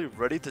basically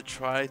ready to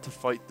try to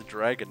fight the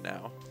dragon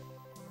now.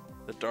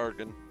 The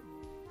Dargon.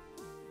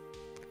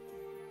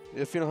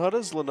 If you know, how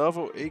does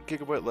Lenovo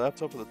 8GB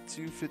laptop with a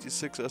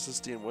 256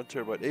 SSD and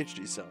 1TB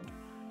HD sound?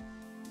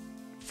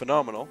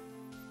 Phenomenal.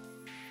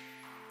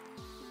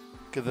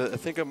 Cause I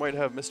think I might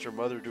have Mr.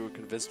 Mother do a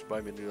convince to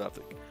buy me a new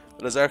laptop.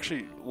 But it's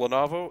actually,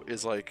 Lenovo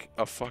is like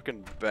a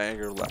fucking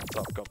banger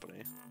laptop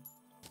company.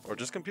 Or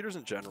just computers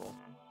in general.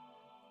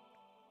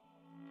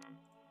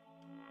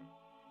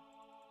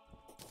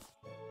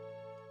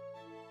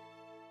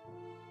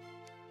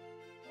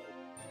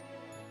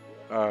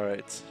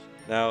 Alright,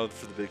 now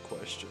for the big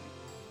question.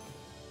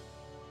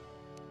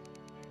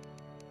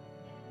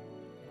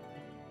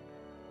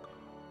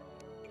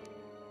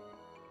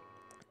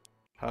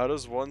 How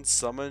does one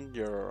summon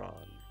Euron?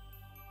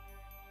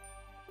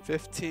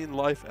 15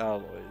 life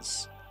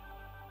alloys.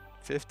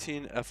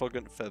 15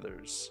 effulgent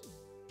feathers.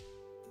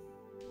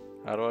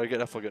 How do I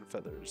get effulgent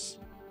feathers?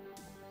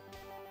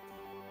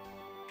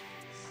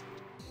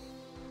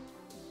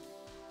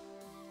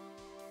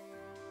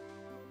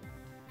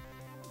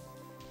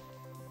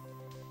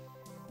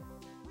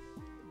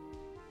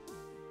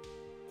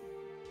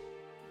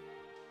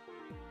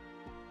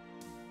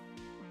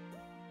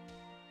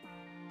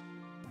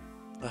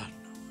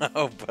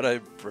 Oh, but I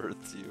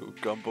birthed you,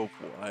 Gumbo.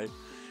 Why?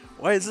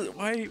 Why is it?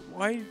 Why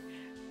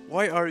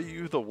are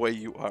you the way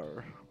you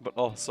are? But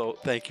also,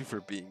 thank you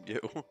for being you.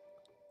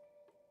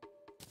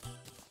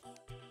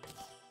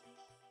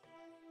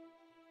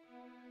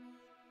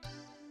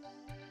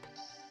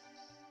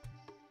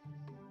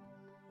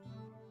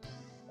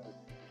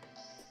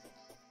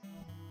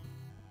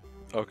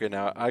 Okay,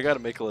 now I gotta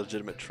make a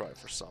legitimate try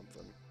for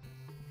something.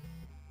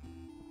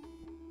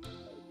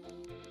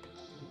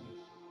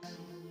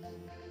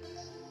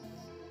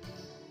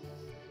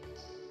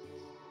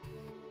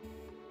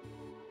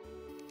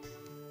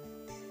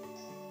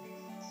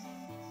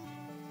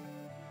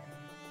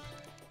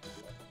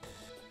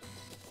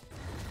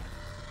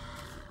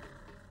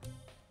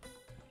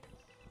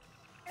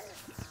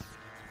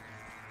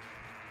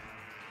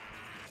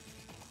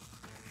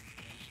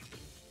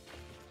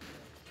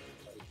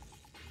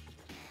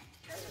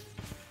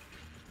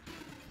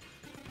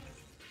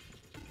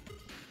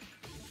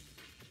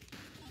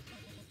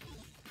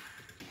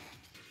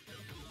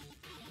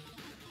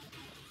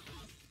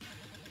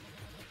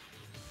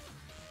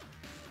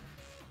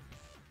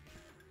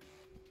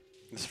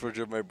 This footage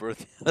of my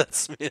birthday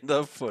lets me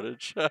enough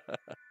footage.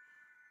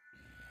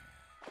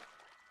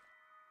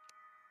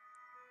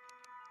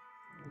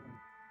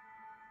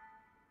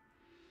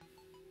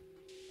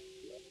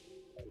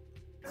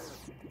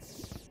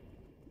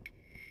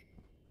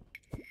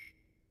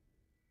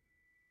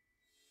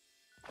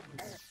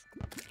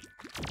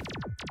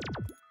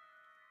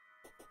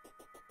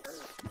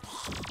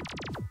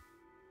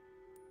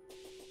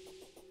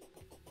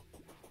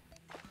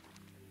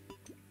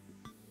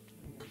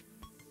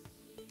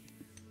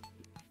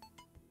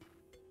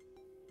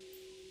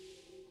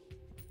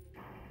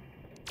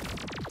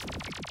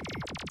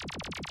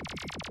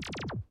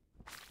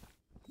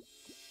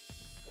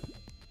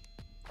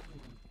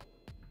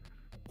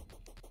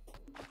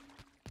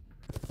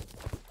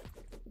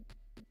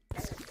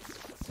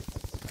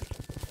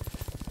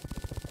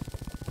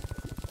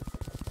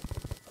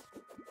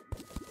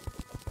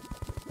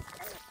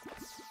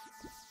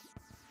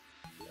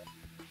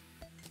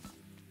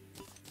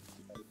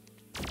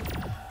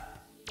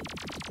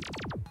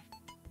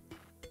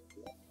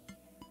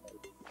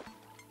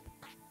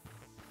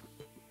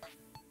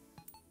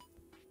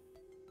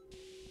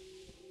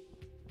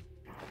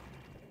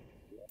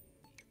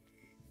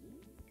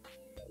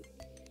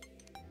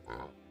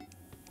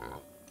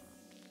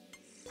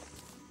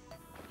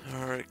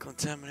 Alright,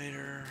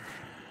 Contaminator.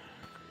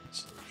 Great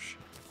solution.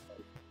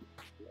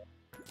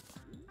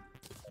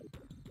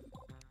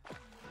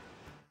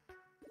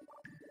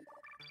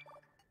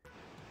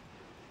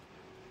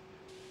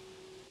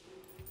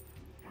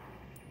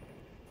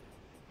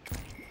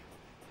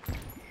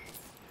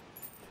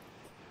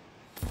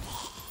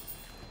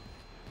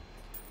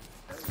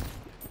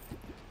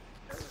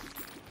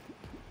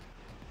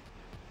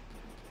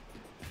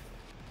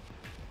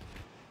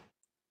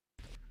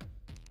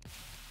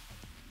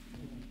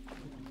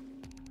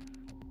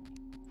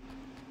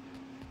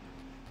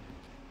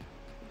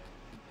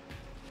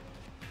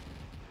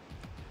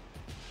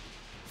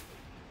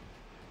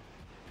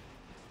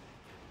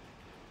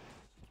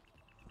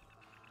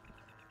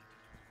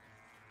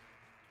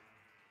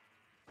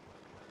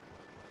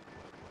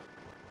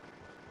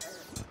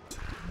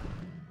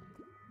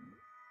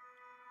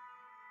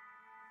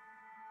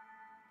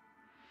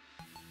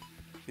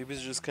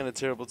 Babies are just kind of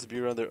terrible to be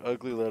around. They're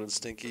ugly, loud, and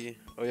stinky.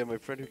 Oh yeah, my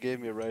friend who gave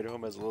me a ride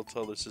home has a little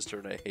toddler sister,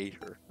 and I hate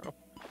her. Oh,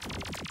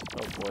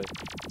 oh boy.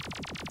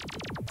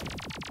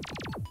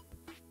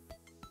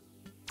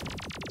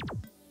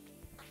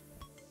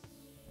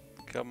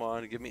 Come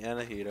on, give me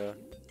Anahita.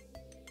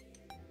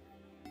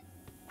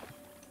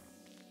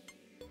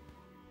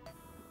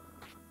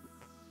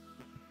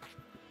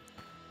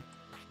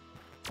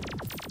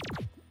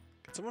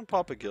 Can someone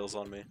pop a gills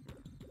on me,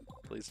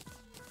 please?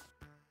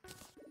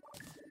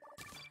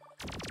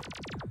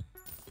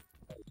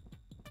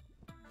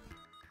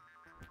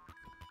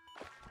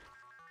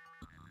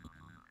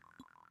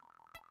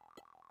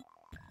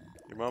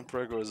 Your mom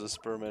Prego is a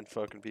sperm and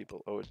fucking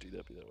people. Oh, it'd do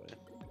that be that way.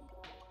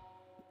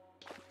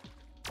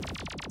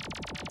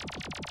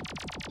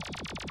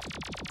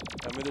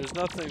 I mean, there's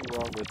nothing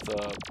wrong with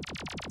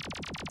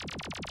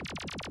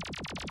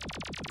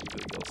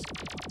anything else.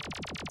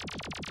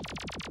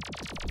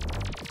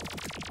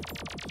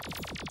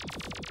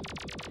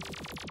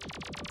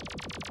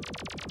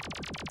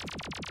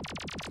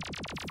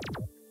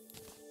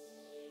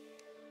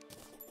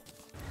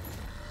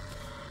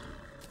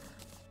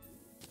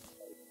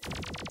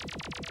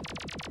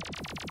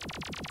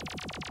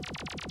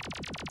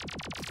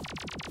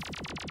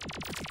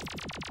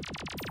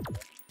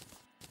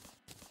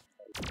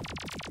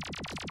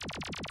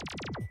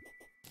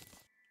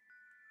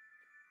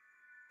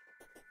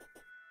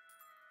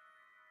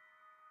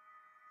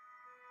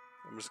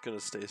 I'm just gonna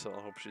stay so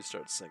I hope she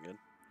starts singing.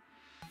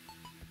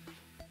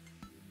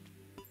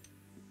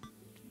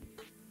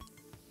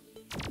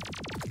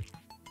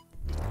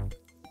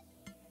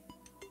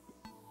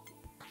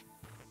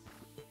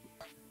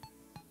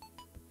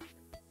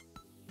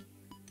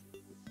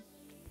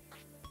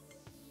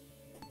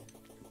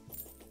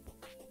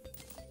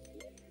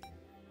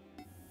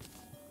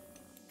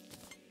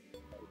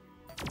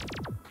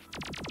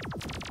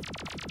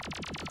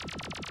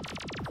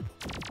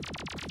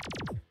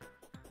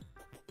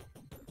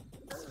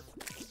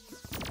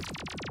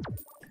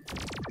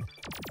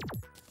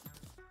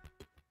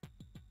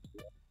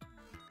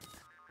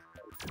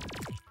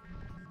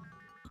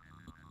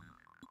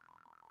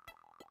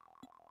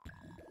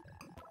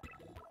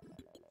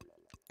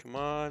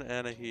 on,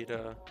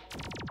 Anahita.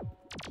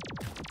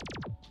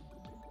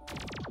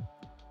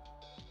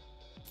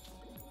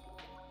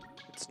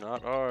 It's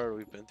not hard.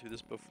 We've been through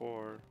this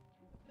before.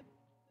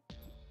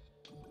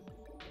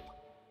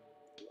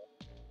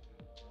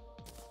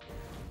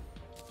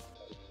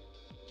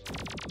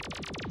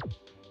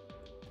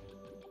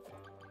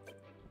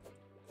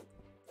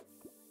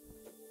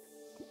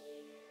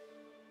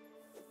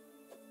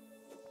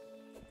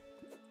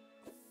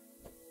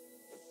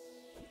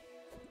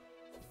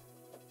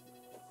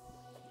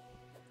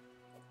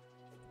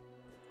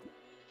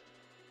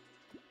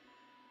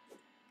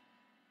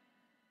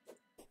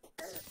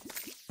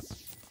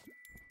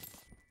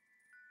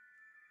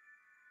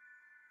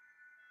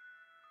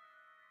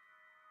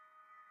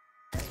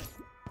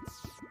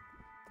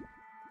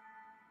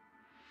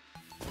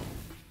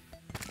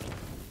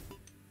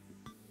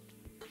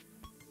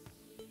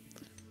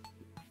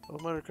 Oh,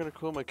 mine are kind of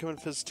cool. My chem and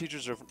phys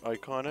teachers are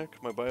iconic.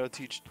 My bio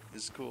teach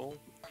is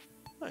cool.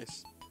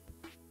 Nice.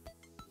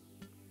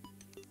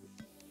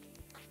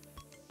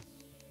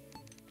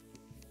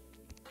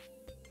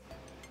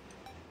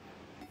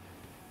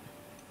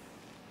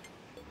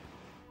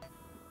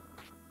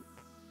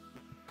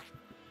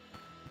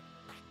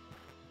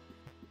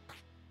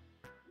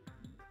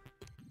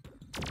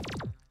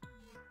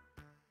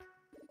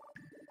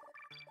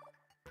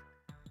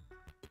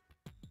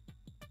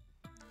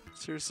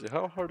 Seriously,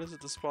 how hard is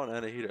it to spawn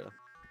Anahita?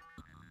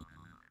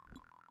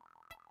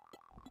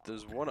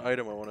 There's one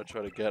item I want to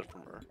try to get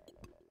from her.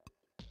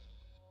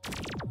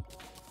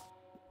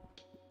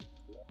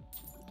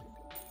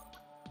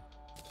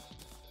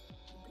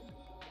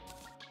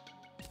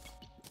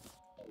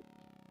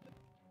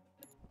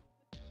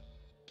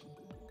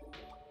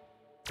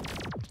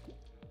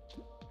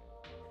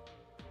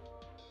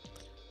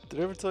 Did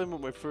I ever tell you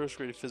about my first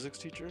grade physics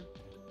teacher?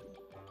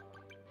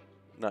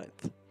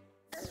 9th.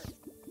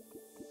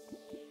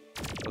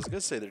 I was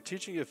gonna say, they're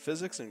teaching you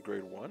physics in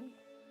grade 1?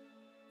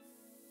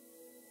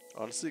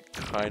 Honestly,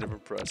 kind of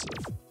impressive.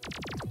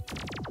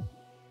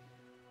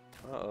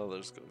 Uh-oh,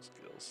 there's good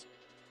skills.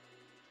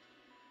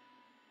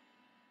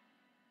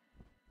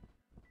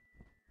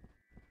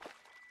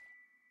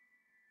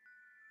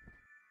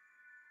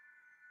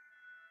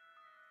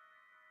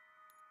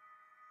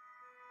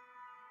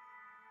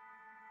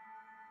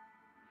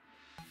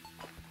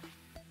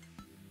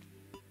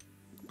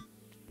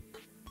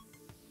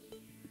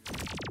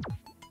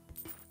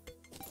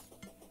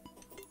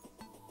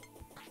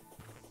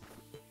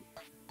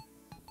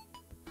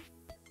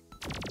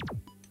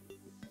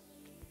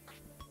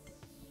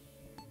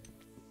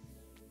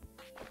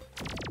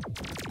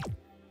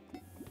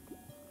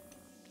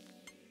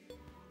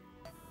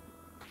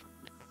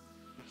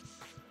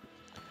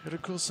 Had a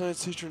cool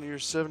science teacher in year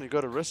 7. He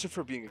got arrested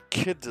for being a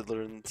kid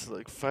diddler into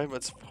like 5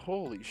 months.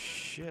 Holy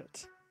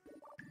shit.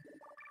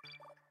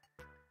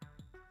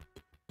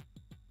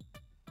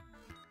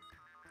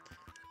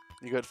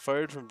 He got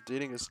fired from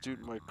dating a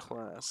student in my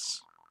class.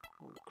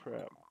 Holy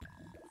crap.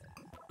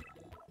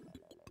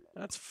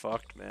 That's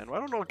fucked, man.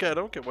 I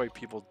don't get why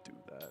people do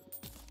that.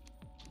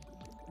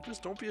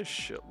 Just don't be a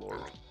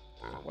shitlord.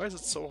 Why is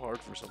it so hard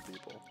for some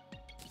people?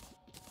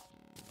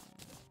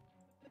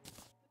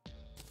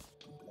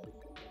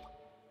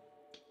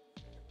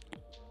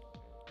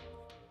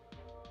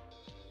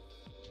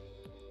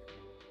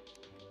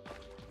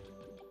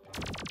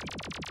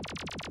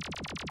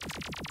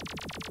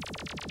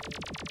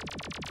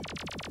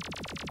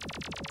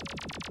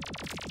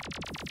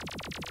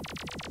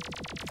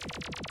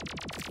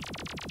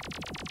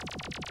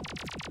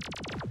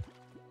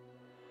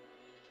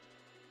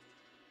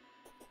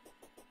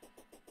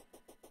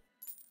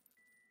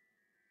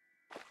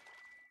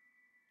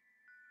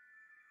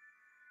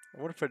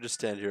 I wonder if I just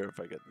stand here if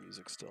I get the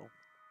music still.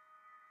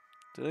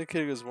 Dating a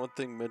kid is one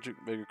thing, mega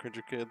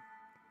cringer kid.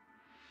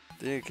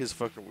 Dating a kid's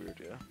fucking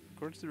weird, yeah.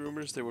 According to the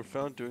rumors, they were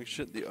found doing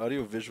shit in the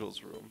audio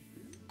visuals room.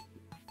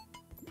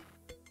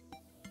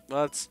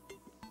 That's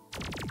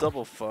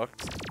double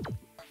fucked.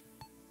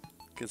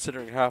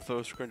 Considering half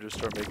those cringers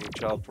start making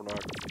child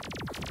pornography.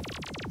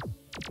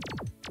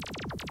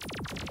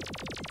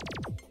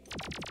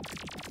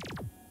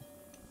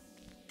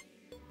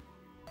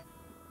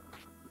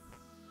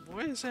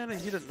 Why is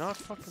Anahita not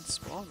fucking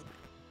spawning?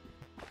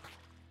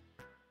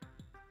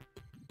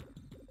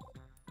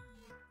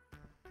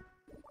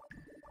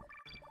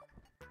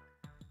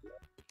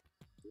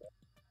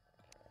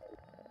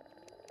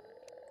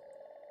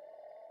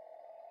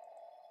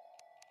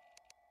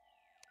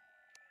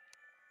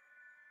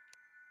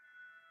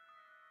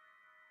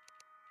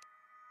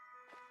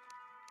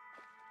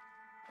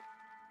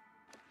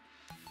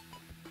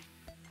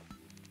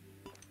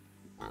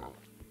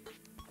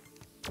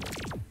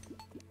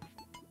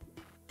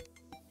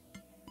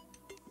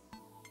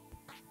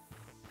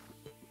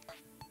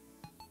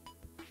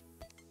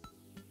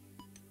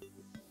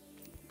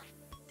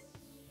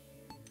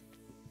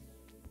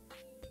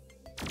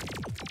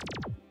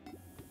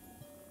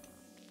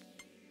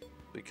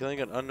 By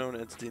killing an unknown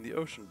entity in the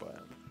ocean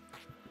biome.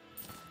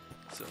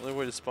 It's the only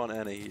way to spawn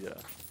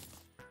Anahita.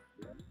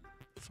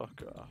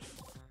 Fuck off.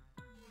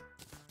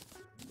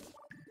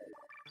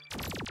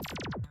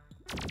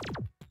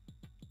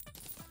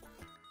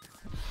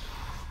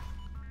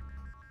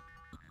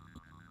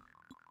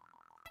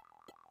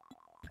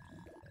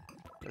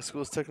 My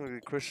school is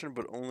technically Christian,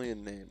 but only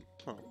in name.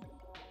 Huh.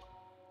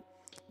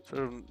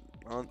 So,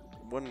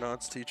 one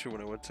nonce teacher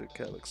when I went to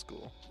Catholic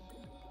school.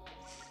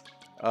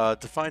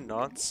 Define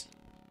nonce.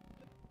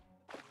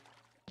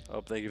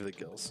 Oh, thank you for the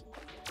kills.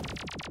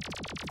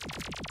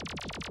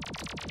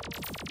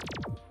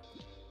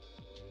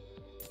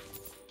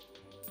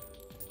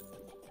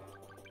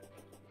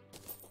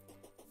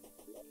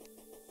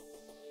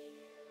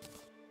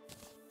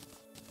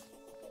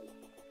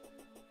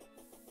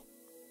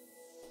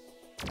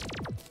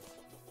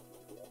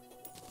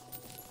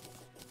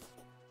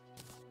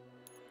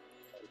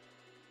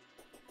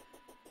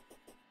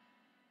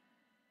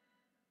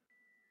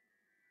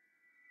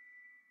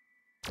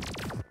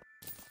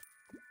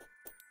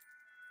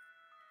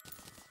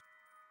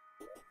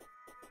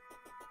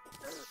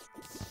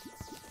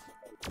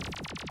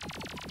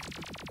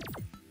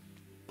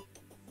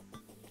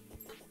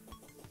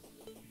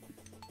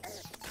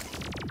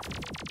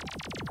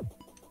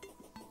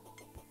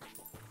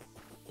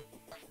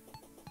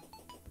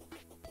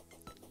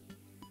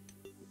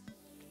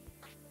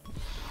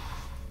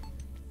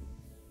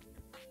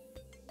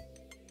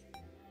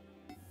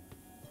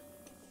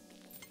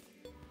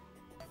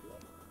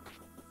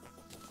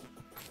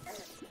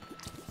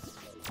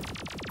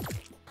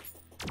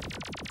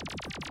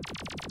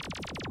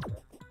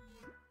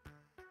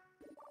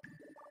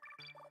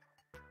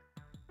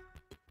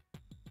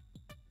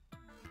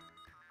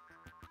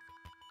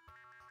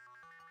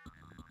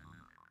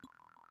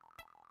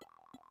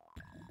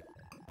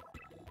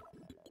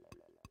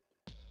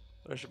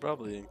 I should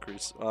probably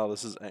increase. Wow,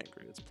 this is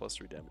angry. It's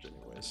 +3 damage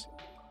anyways.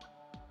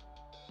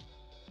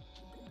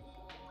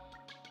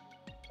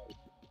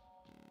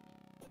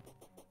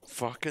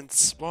 Fucking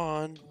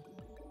spawn.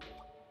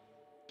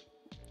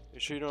 You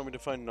sure you don't want me to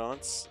find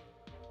nonce?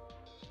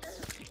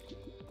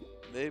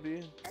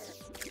 Maybe.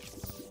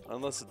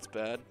 Unless it's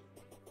bad.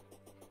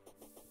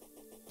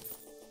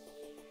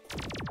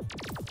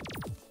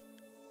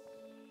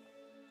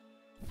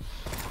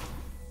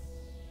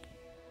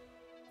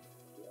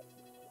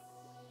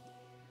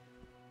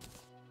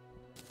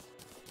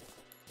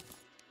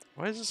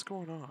 Why is this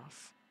going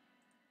off?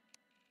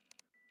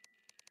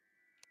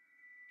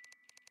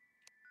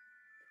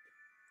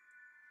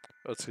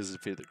 Oh, it's because it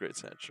defeated the Great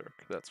Sand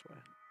Shark. That's why.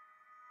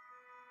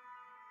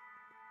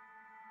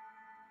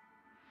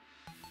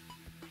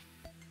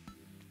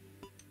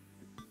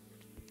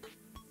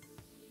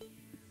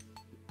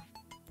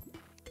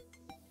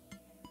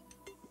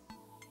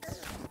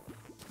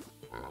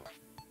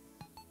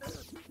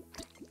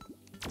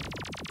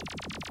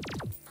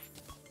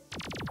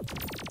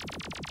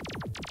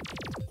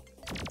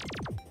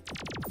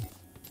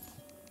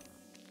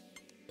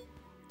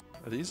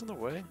 Are these in the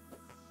way?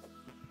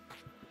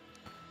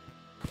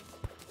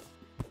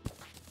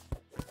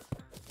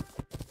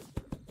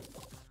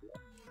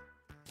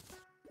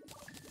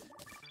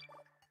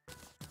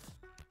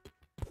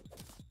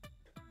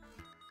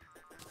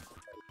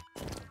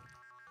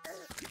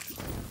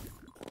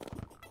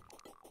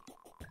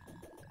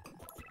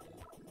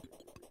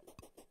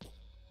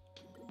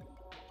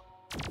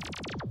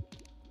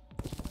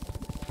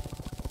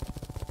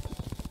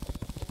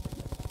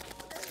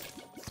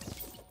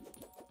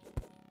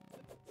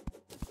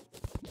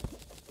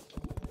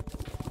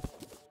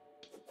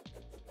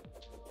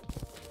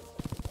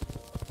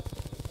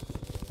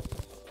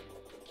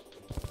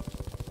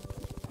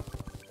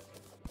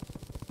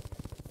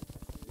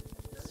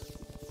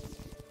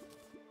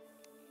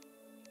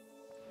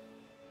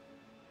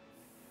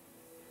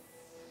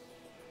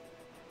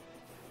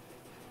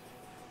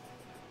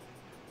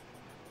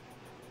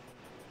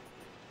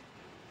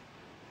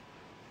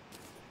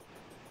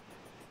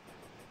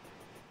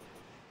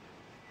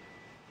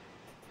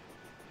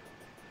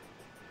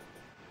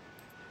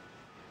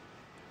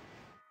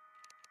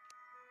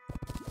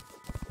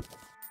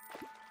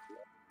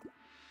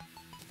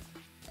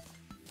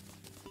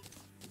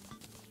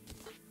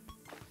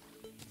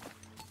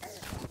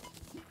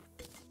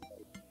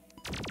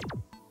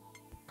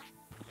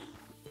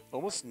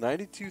 Almost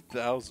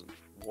 92,000.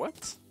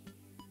 What?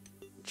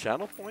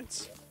 Channel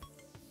points?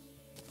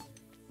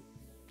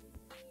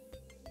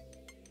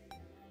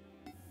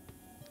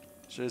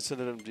 Should I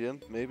send it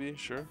MDM? Maybe,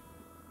 sure.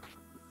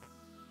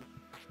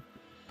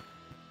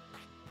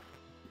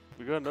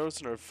 We got a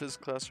notice in our Phys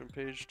classroom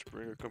page to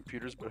bring our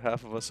computers, but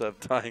half of us have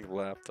dying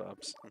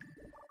laptops.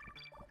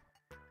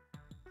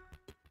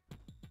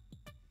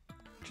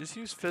 Just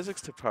use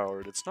physics to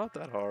power it. It's not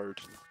that hard.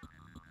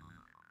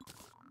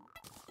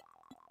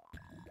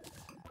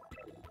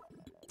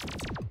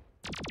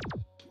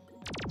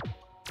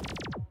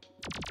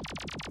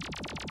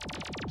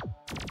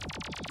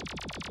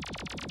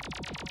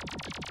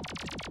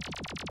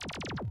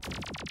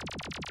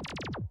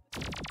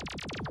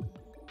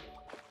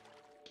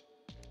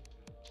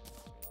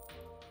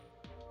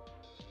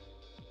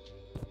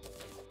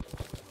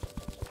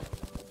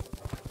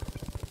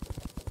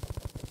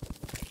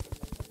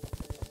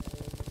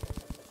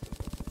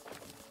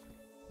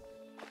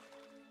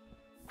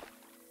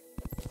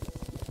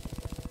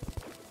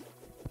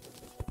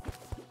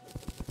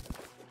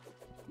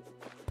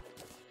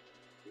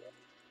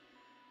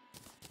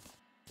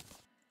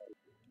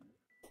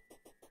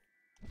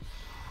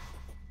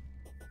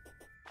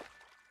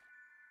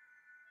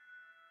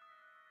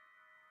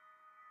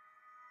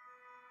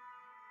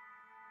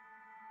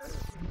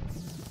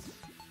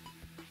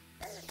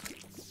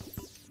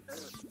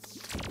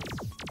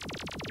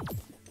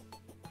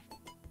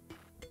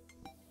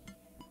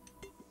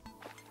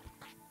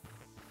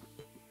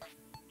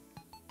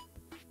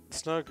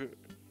 It's not good.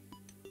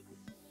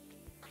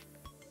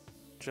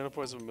 Channel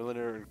points of a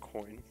millionaire and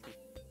coin.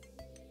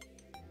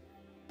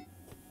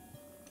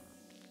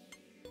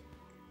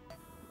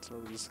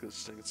 So this gonna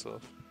sting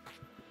itself.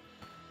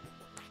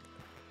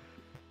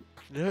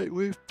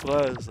 Nightwave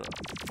Plaza.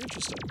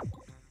 Interesting.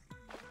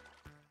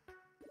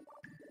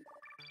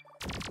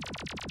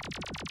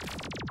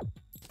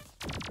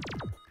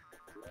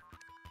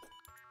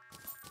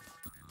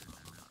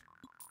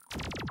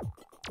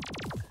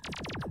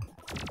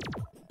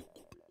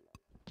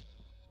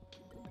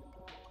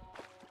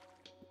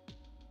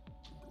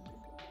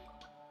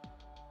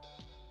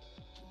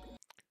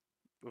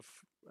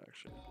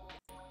 Actually.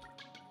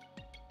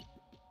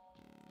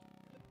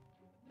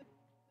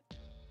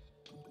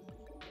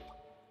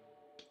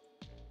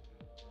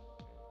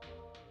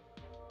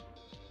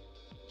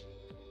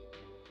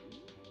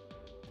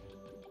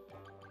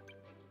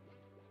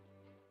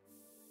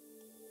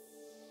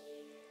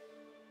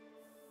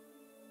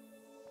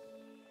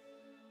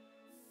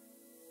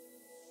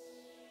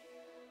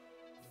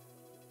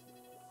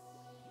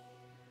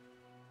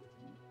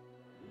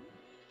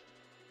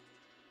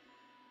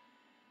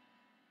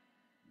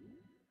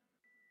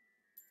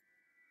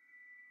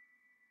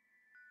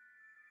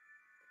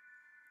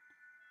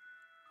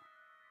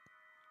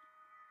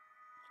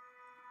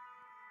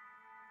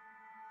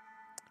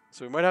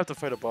 So we might have to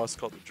fight a boss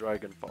called the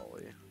Dragon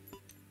Folly.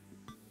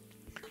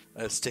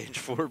 Stage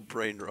 4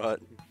 Brain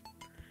Rot.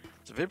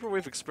 It's a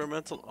vaporwave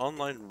experimental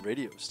online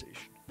radio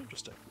station.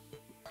 Interesting.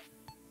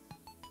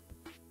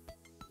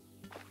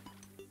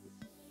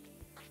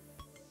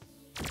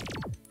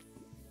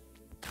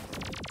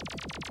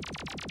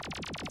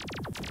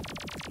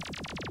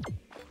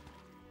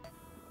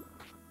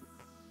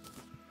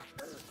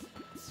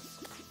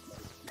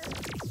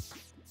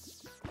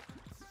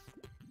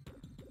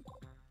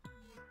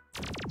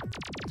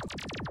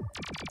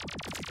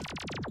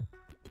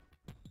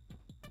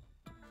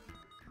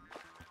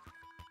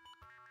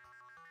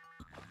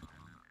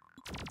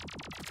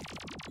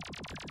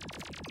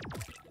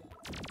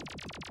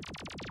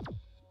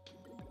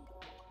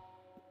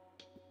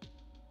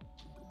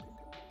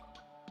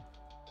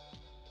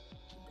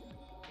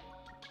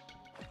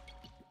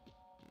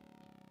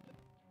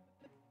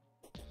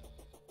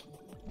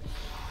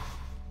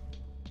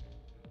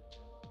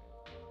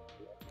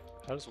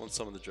 How does one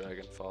summon the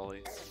Dragon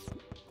Folly?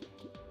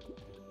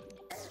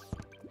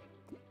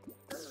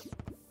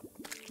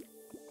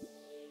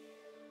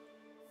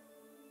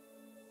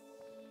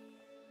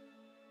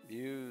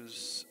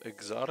 Use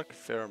exotic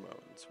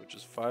pheromones, which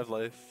is 5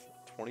 life,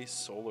 20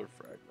 solar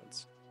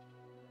fragments.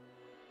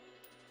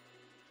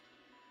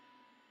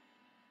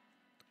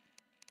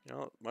 You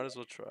know, might as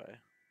well try.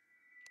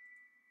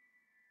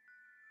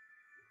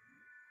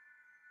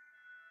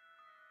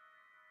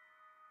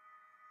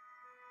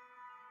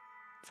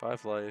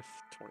 Five life,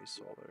 20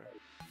 solar.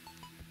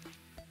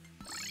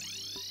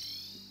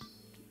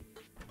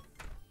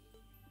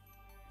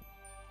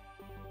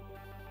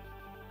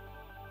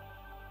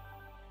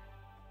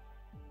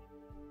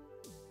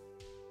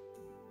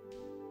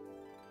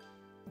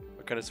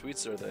 What kind of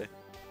sweets are they?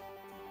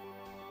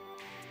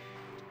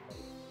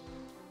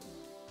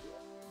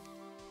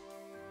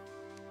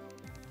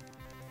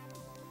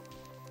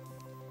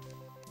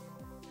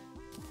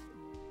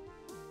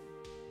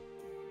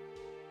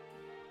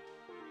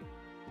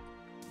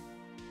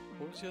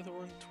 What was the other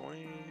one?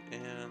 20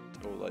 and...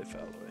 oh, life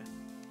alloy.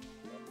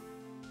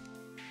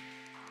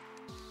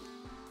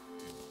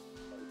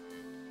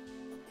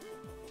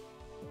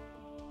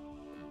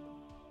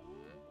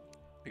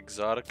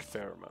 Exotic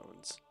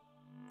pheromones.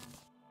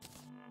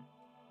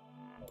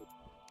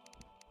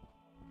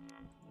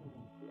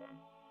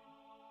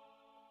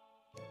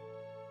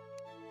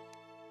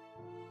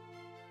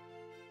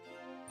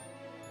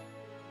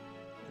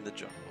 In the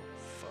jungle.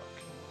 Fuck.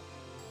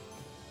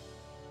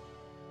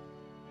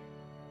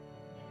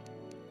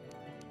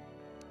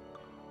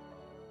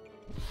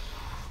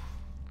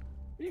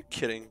 Are you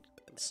kidding?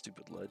 That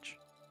stupid ledge.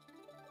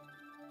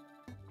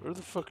 Where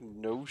the fuck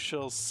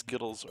no-shell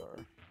Skittles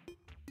are?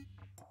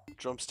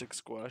 Drumstick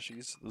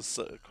squashies,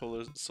 the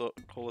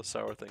cola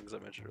sour things I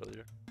mentioned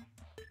earlier.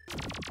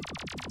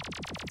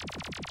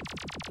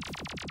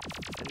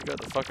 And you got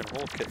the fucking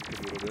whole kit and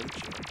caboodle, didn't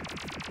you?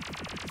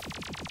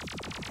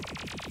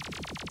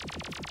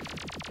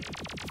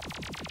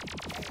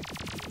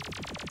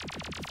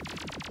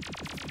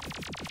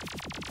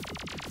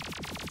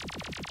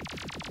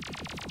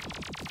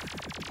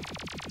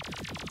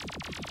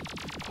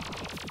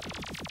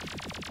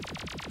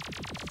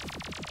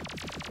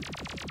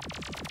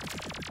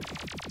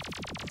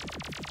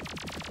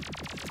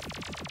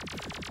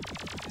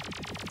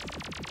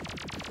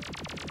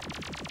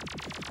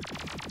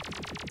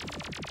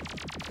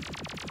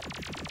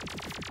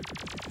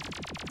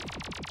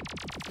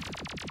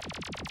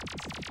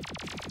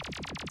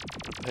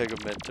 Peg of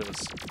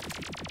Mentos.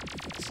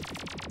 Nice.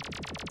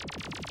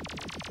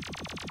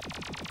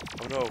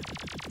 Oh no.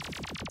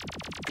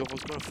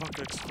 Gobbo's gonna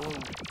fucking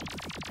explode.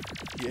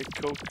 He had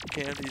Coke,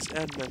 candies,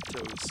 and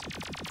Mentos.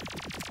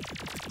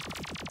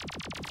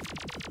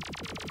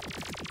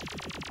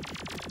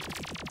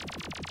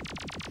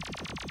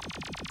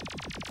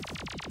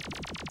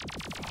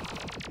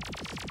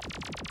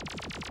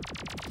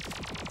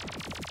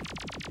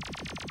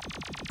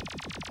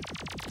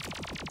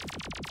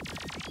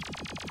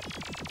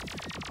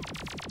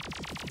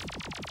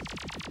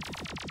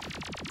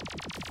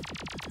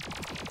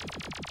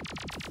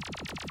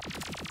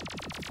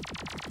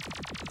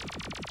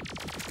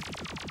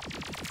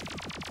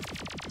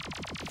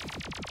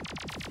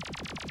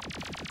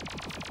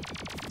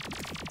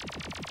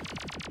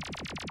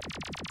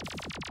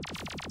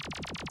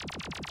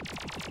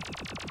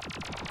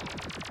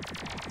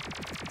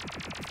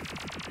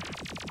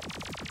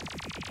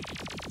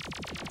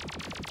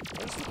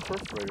 the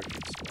perforator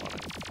keeps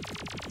spawning?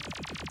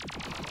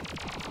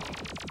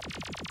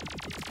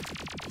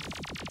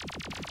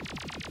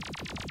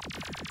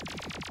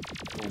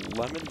 The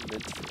lemon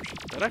mint version.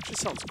 That actually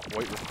sounds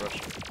quite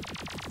refreshing.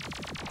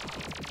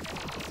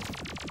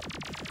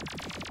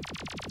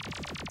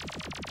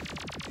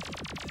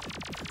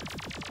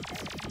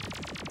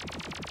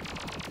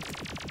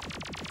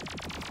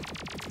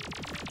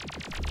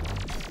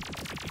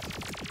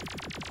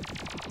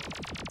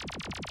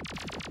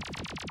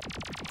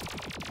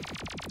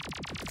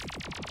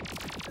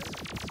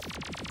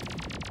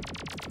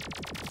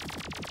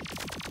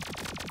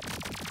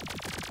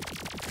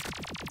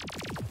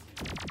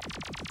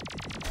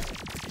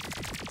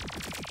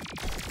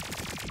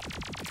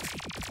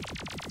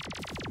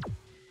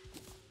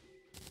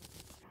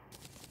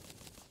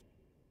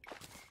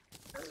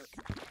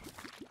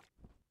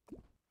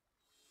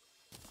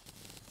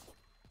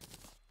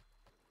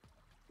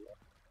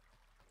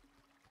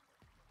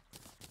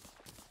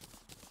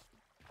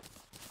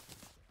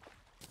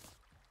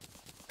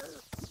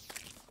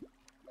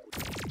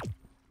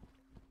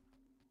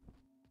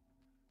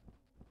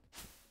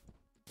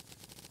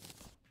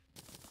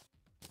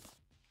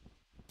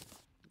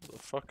 What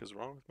the fuck is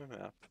wrong with my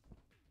map?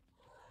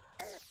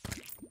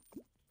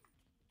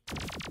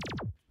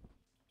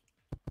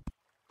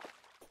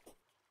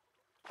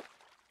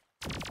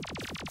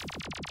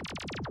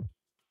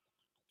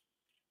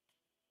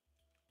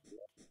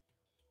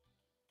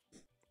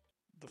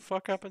 The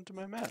fuck happened to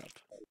my map?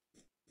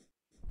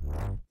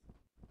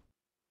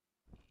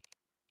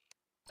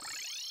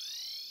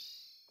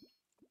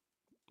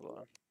 Hold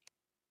on.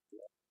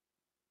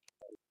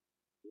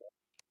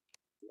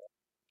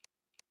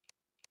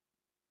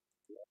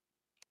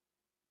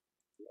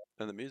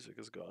 And the music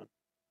is gone.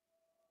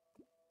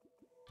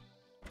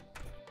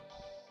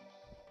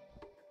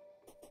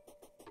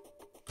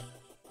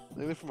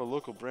 Maybe from a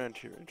local brand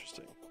here.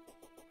 Interesting.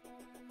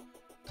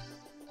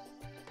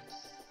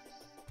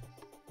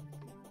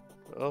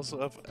 I also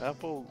have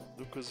Apple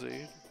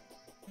Lucozade.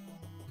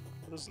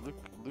 What is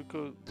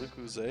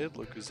Lucozade?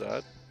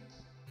 Lucozade?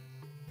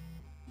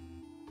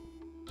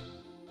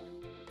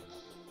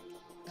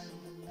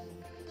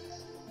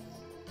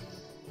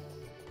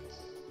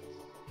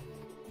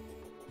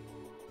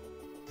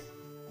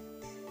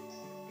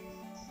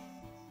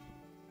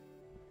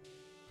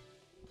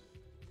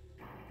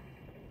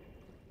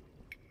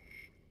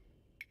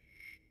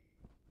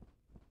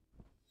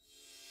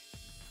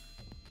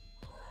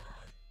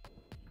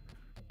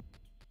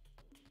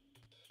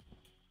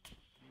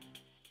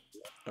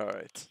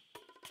 Alright.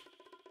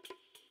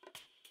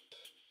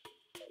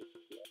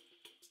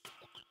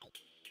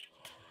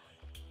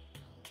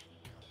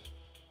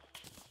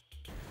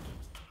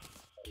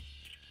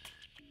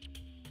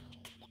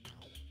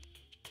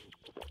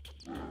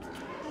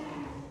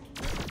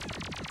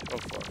 Oh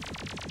fuck.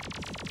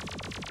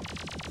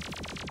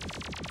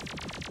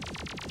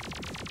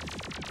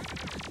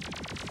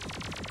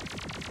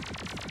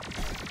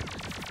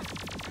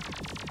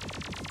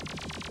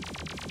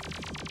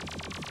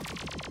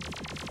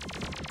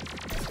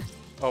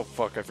 Oh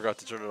fuck, I forgot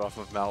to turn it off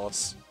of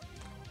Malice.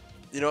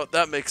 You know what,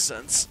 that makes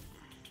sense.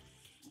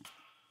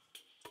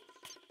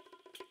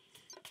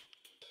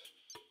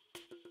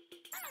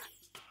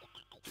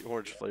 The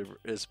orange flavor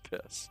is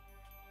piss.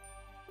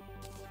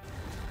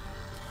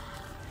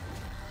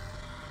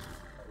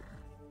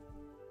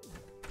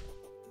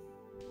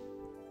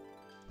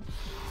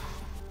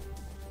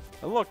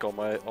 And look, all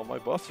my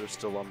buffs are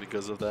still on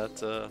because of that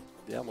the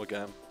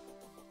amalgam.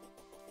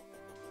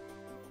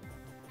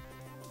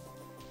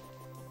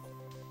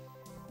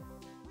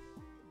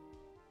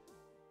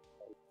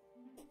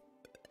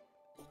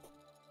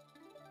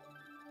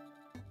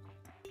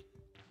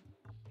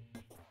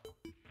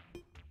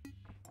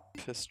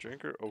 Piss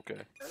drinker? Okay.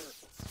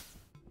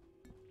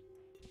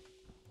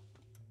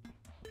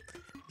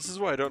 This is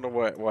why I don't know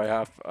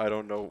why I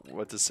don't know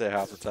what to say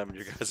half the time in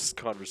your guys'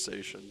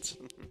 conversations.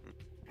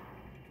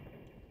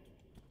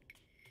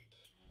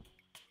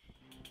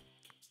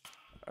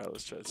 Alright,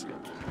 let's try this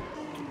again.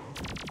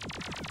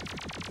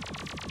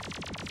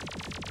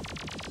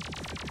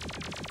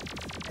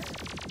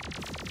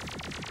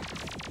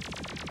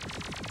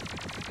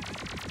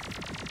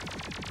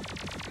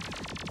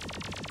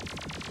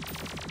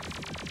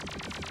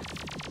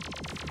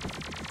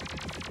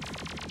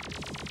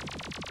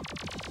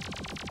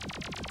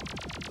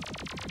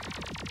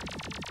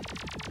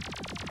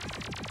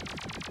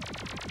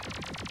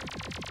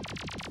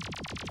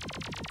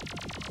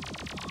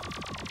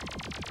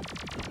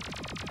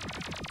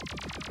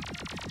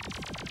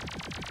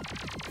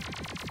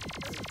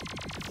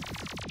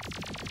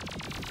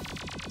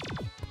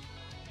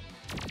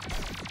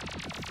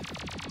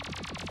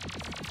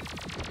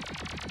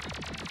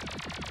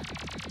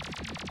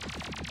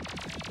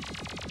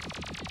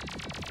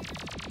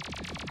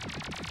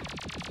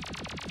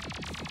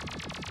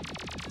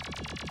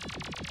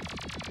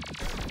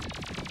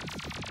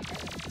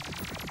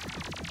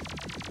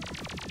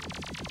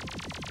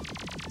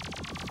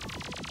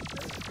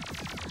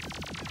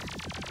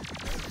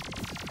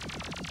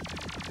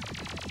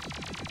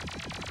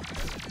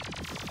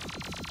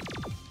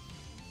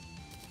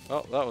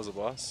 Oh, that was a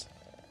boss.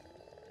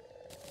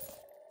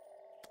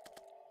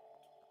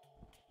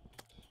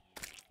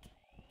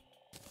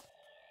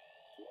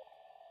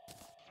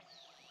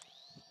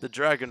 The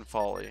Dragon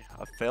Folly,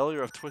 a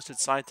failure of twisted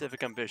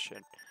scientific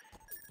ambition.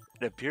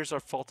 It appears our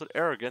faulted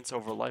arrogance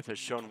over life has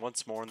shown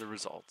once more in the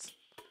results.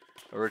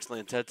 Originally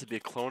intended to be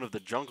a clone of the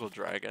jungle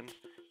dragon,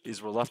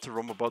 these were left to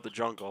roam about the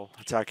jungle,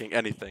 attacking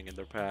anything in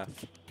their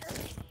path.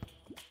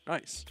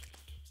 Nice.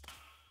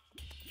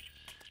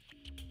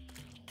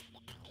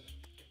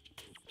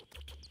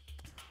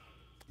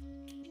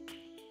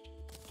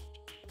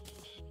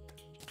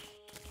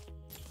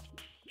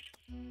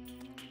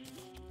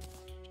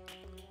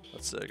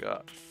 Let's see, I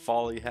got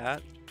Folly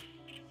Hat.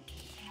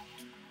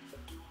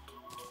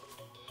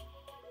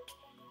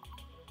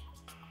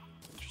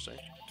 Interesting.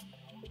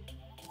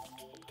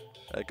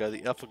 I got the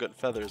Effulgent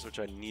Feathers, which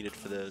I needed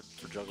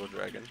for Jungle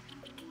Dragon.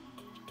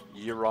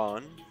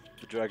 Euron,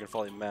 the Dragon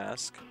Folly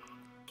Mask.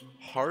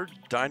 Hard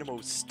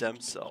Dynamo Stem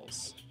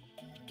Cells.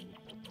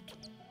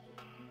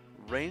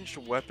 Ranged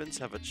weapons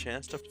have a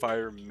chance to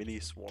fire mini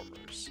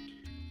swarmers.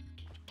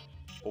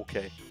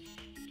 Okay.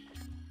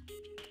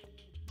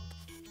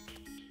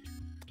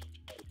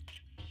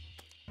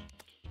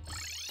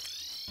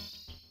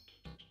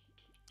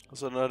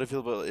 Also, now I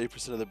feel about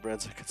 8% of the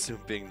brands I consume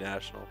being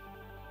national.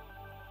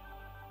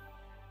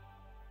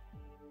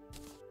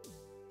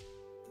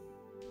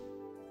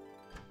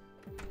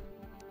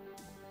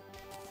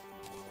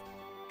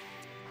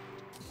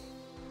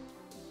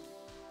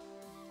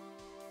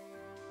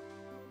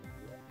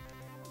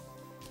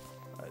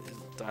 These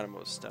are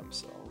Dynamo Stem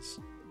Cells.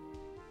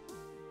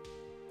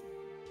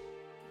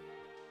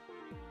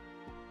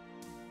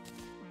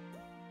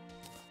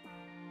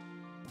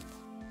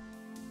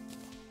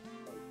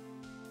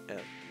 And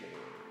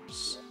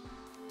Lures.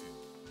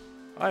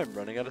 I am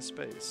running out of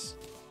space.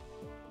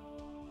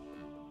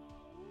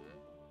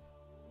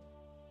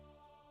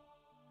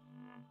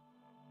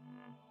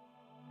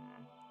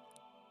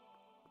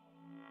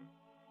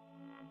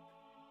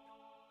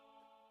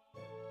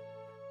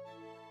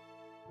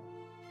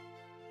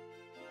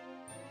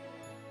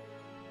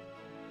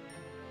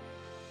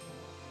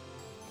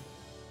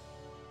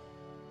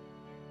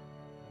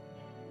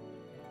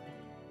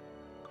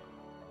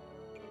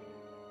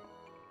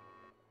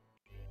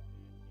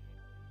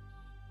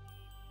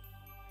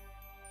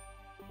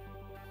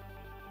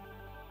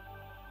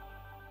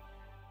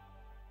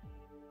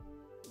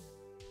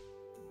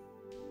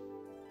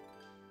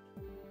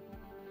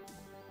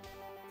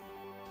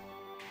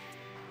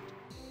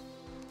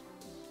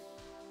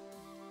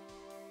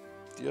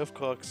 Do you have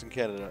clocks in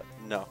Canada?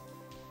 No.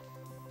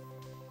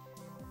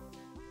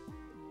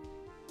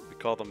 We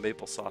call them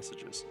maple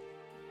sausages.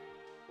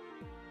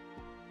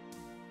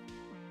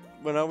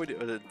 Well, no, we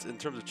do. In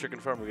terms of chicken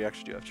farm, we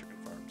actually do have chicken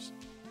farms.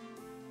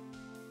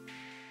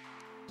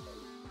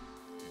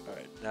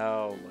 Alright,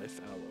 now Life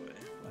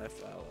Alloy.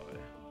 Life Alloy.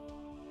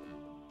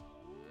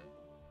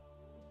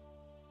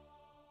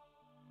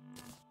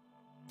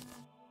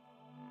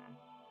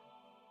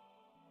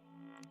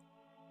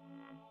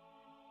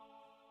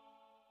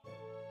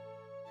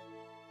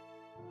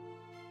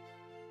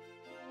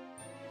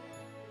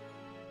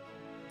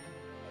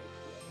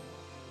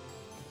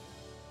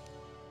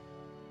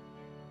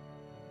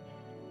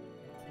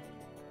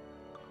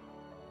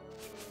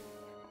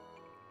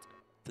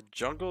 The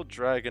Jungle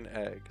Dragon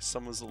Egg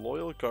summons the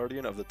loyal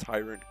guardian of the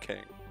Tyrant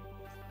King.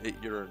 It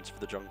yearns for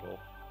the jungle.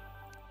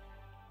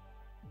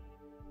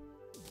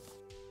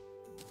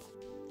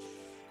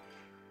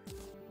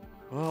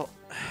 Well,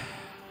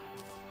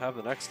 have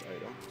the next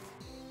item.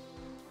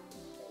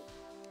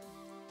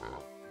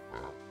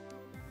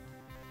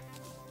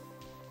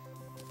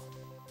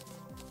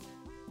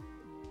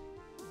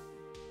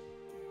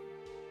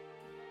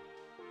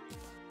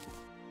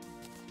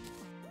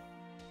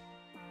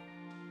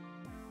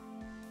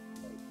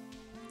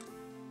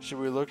 Should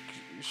we look?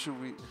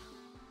 Should we?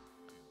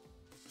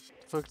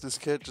 Fuck, this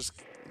cat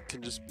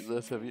can just be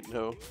left heavy.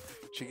 No,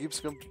 she keeps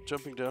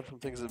jumping down from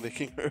things and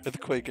making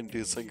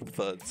earthquake-inducing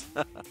thuds.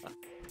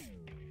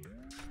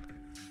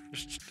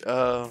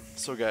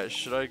 So guys,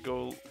 should I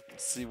go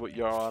see what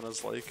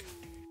Yarana's like?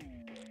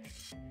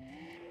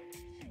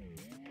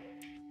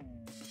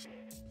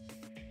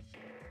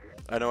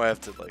 I know I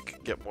have to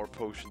like get more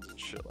potions and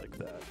shit like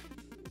that.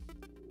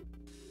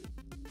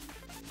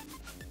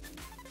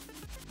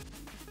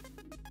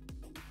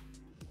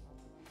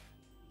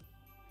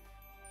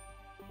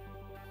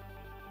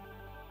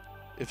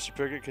 If she's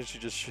pregnant, can she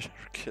just shit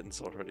her kittens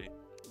already?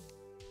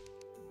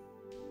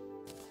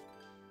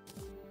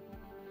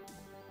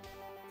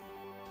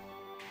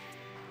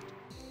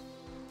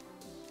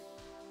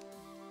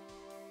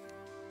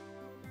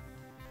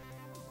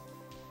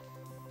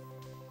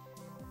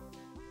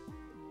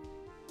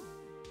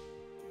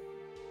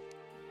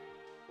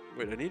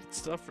 Wait, I need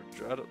stuff for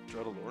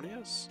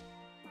Dradalornius?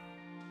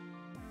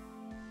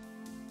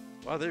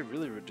 Wow, they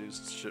really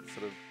reduced shit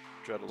for the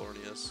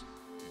Dradalornius.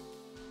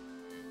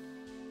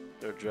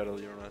 Or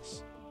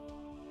Dradalornius.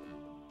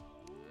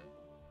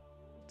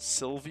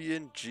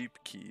 Sylvian Jeep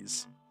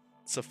Keys.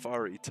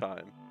 Safari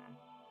time.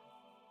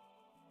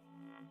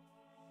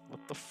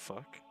 What the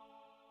fuck?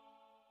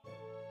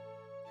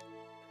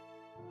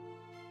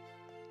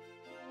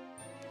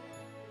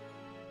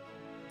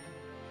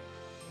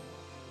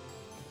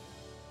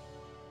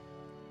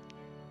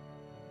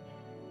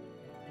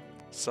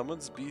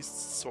 Summons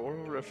beasts so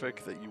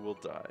horrific that you will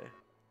die.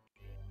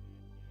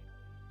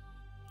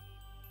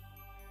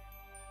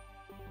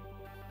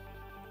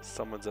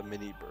 Summons a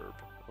mini burb.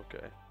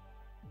 Okay.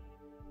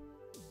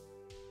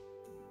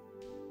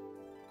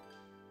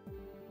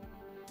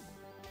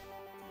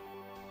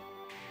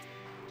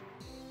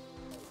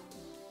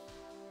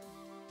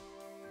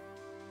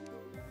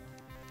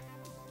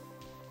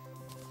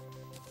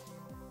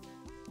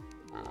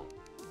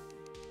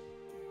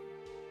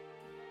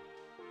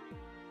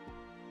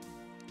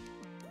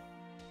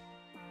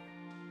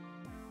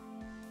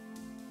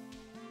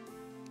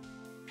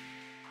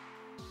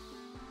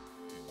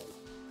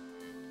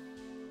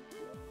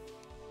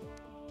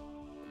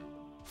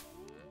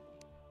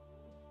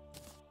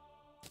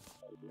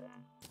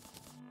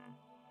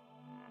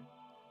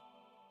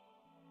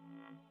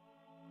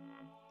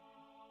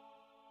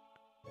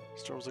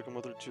 Storms like a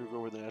month or two ago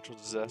were the natural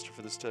disaster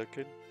for this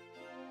decade.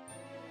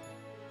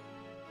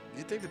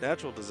 You'd think the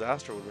natural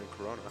disaster would have been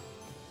Corona.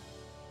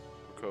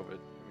 Or COVID,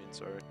 I mean,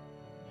 sorry.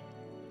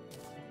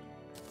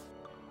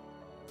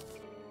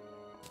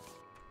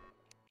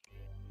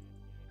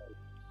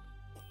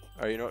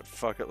 Alright, you know what?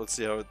 Fuck it. Let's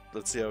see how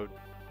let's see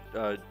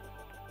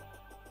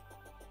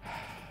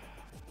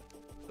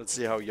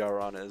how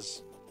Yaron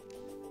is.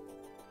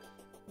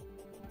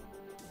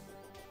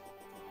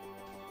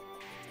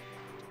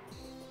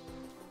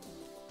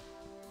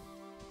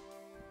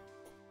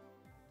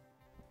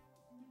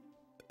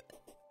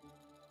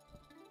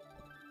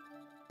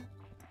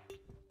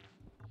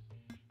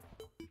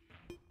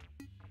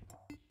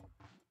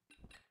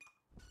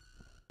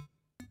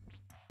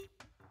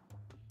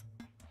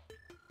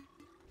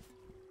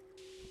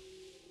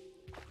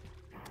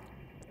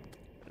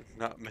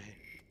 Not me.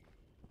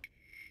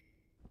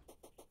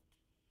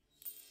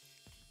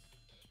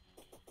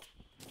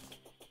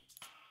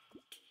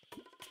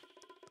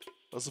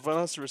 Also,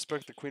 Final has to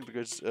respect the Queen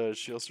because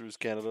she also rules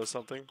Canada or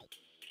something.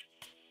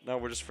 No,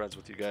 we're just friends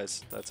with you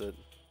guys. That's it.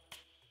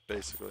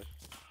 Basically.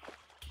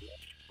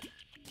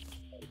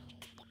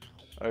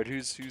 Alright,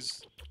 who's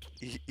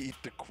eat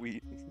the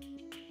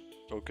Queen?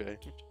 Okay.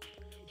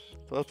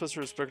 Final has to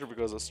respect her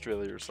because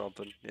Australia or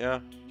something. Yeah.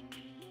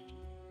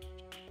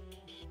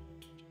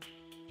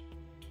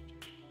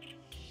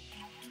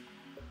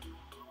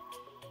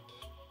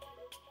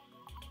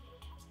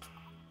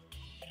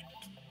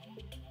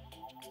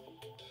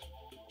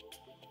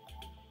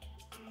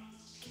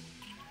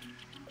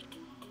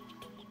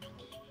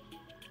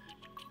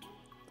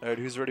 Alright,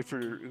 who's ready for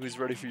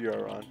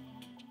Yaron?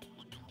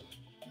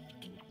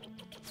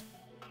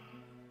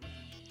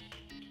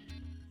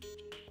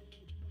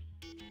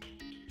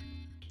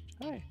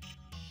 Hi.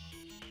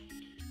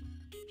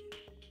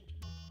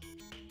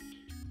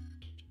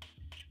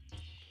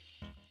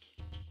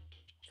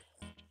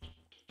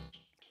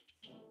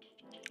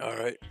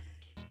 Alright.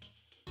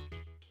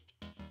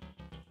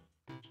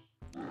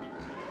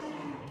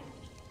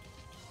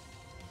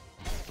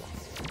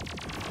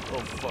 Oh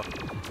fuck.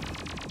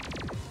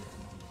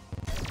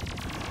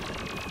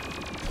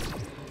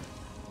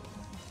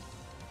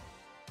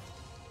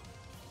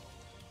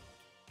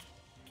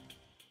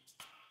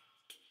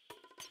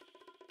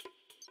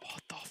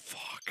 What the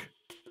fuck?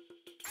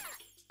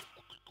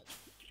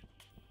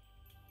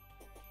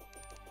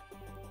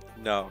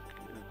 No.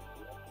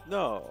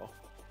 No.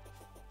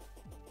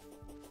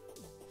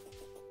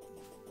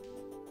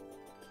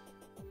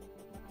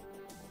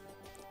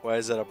 Why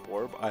is that a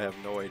orb? I have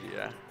no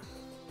idea.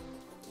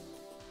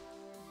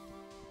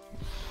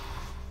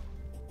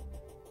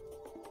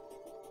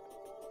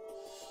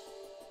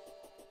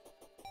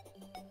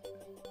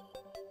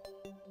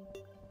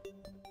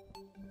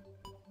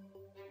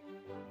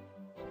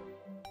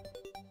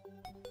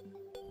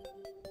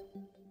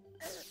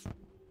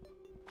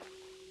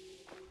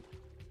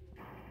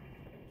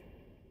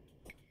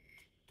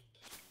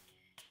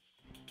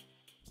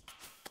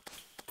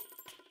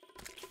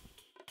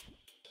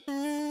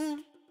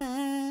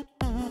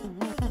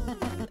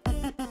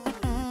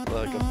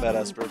 Like a fat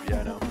ass burp,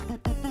 yeah, I know.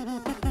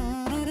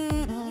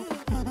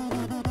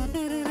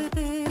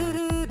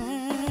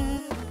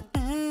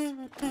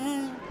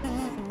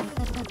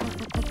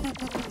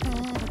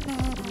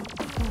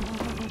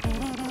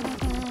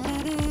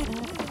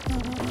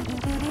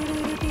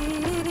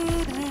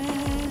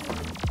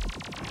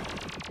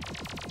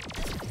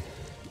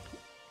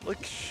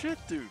 Like shit,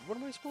 dude. What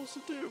am I supposed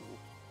to do?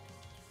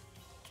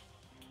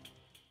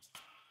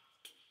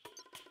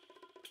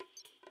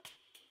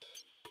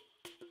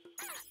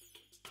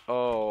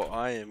 Oh,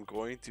 I am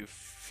going to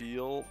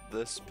feel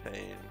this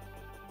pain.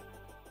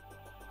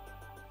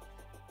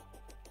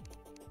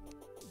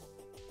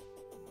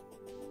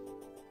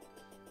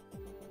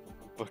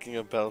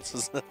 Buckingham Palace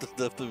is not the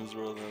depth of his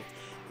world now.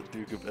 The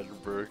Duke of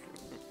Edinburgh.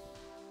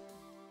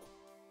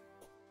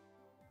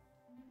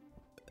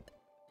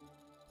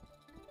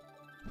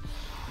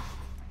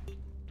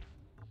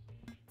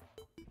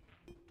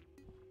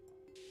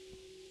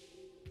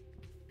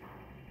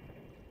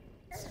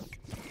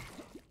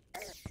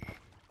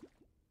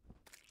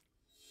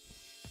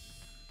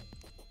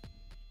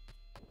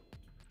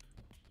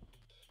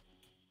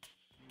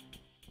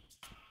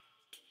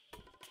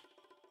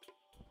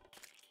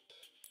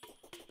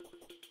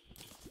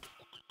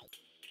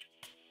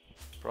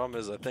 Problem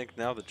is, I think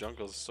now the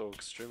jungle is so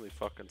extremely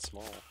fucking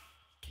small.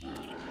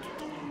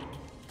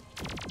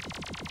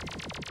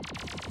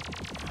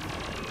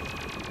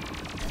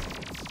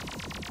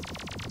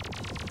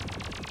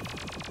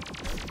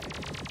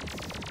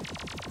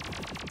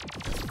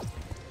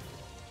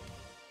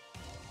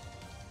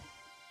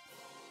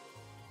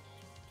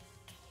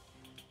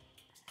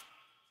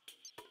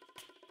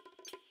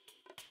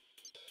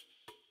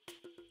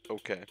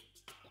 Okay.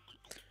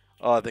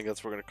 Oh, I think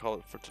that's what we're gonna call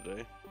it for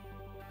today.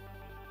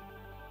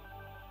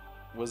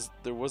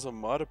 There was a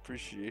mod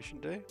appreciation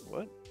day?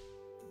 What?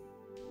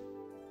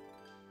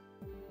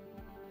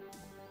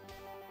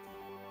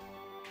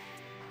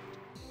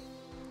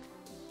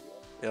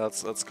 Yeah,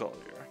 let's call it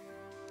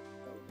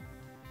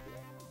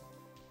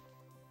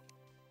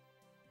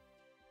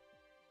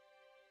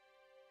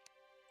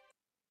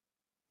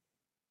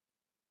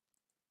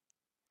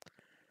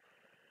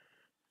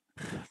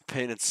here.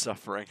 Pain and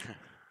suffering.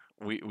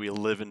 We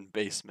live in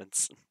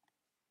basements.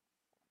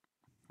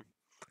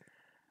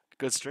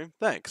 Good stream?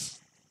 Thanks.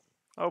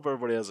 I hope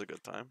everybody has a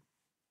good time.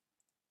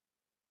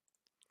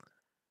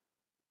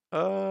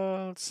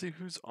 Let's see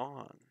who's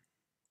on.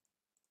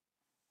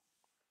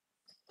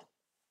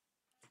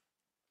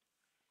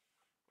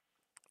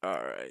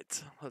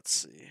 Alright, let's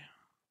see.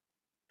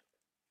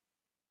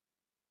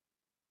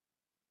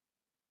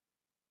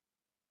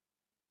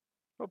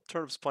 Oh,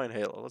 Turnip's playing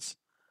Halo.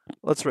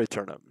 Let's rate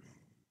Turnip.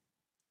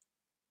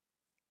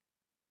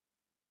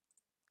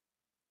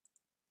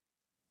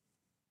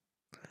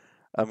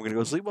 I'm gonna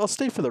go sleep. Well,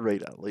 stay for the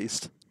raid at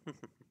least.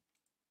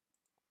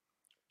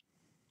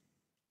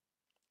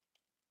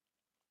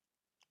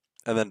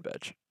 And then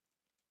veg.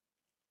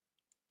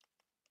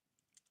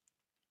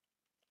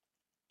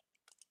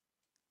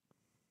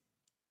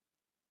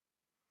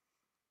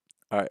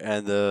 Alright,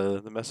 and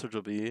the message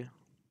will be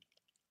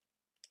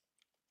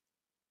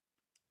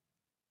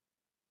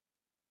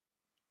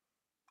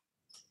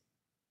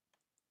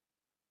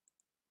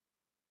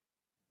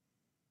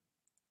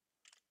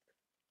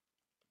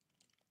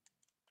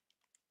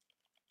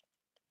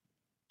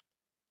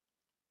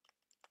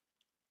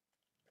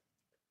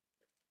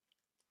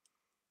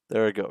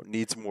there we go.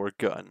 Needs more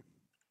gun.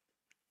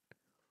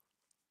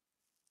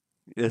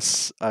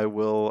 Yes, I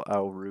will.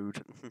 I'll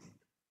rude.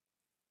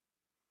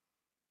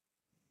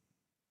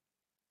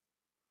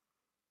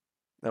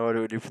 Now what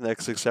do we do for the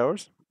next 6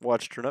 hours?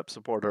 Watch Turnip,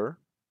 support her.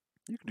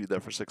 You can do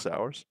that for 6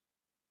 hours.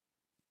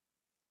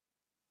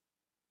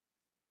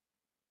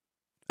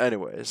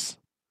 Anyways,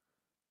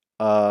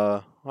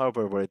 I hope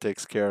everybody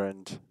takes care,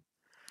 and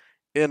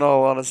in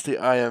all honesty,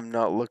 I am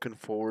not looking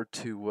forward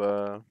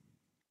to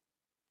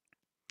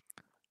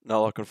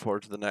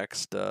the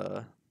next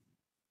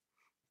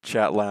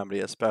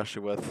Chatlamity,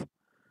 especially with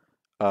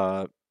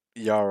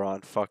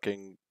Yaron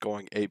fucking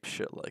going ape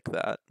shit like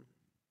that.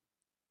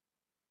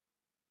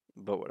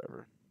 But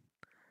whatever.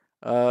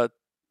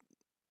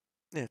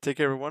 Yeah, take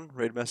care, everyone.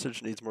 Raid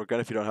message needs more gun.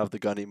 If you don't have the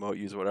gun emote,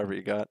 use whatever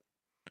you got.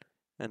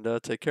 And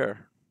take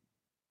care.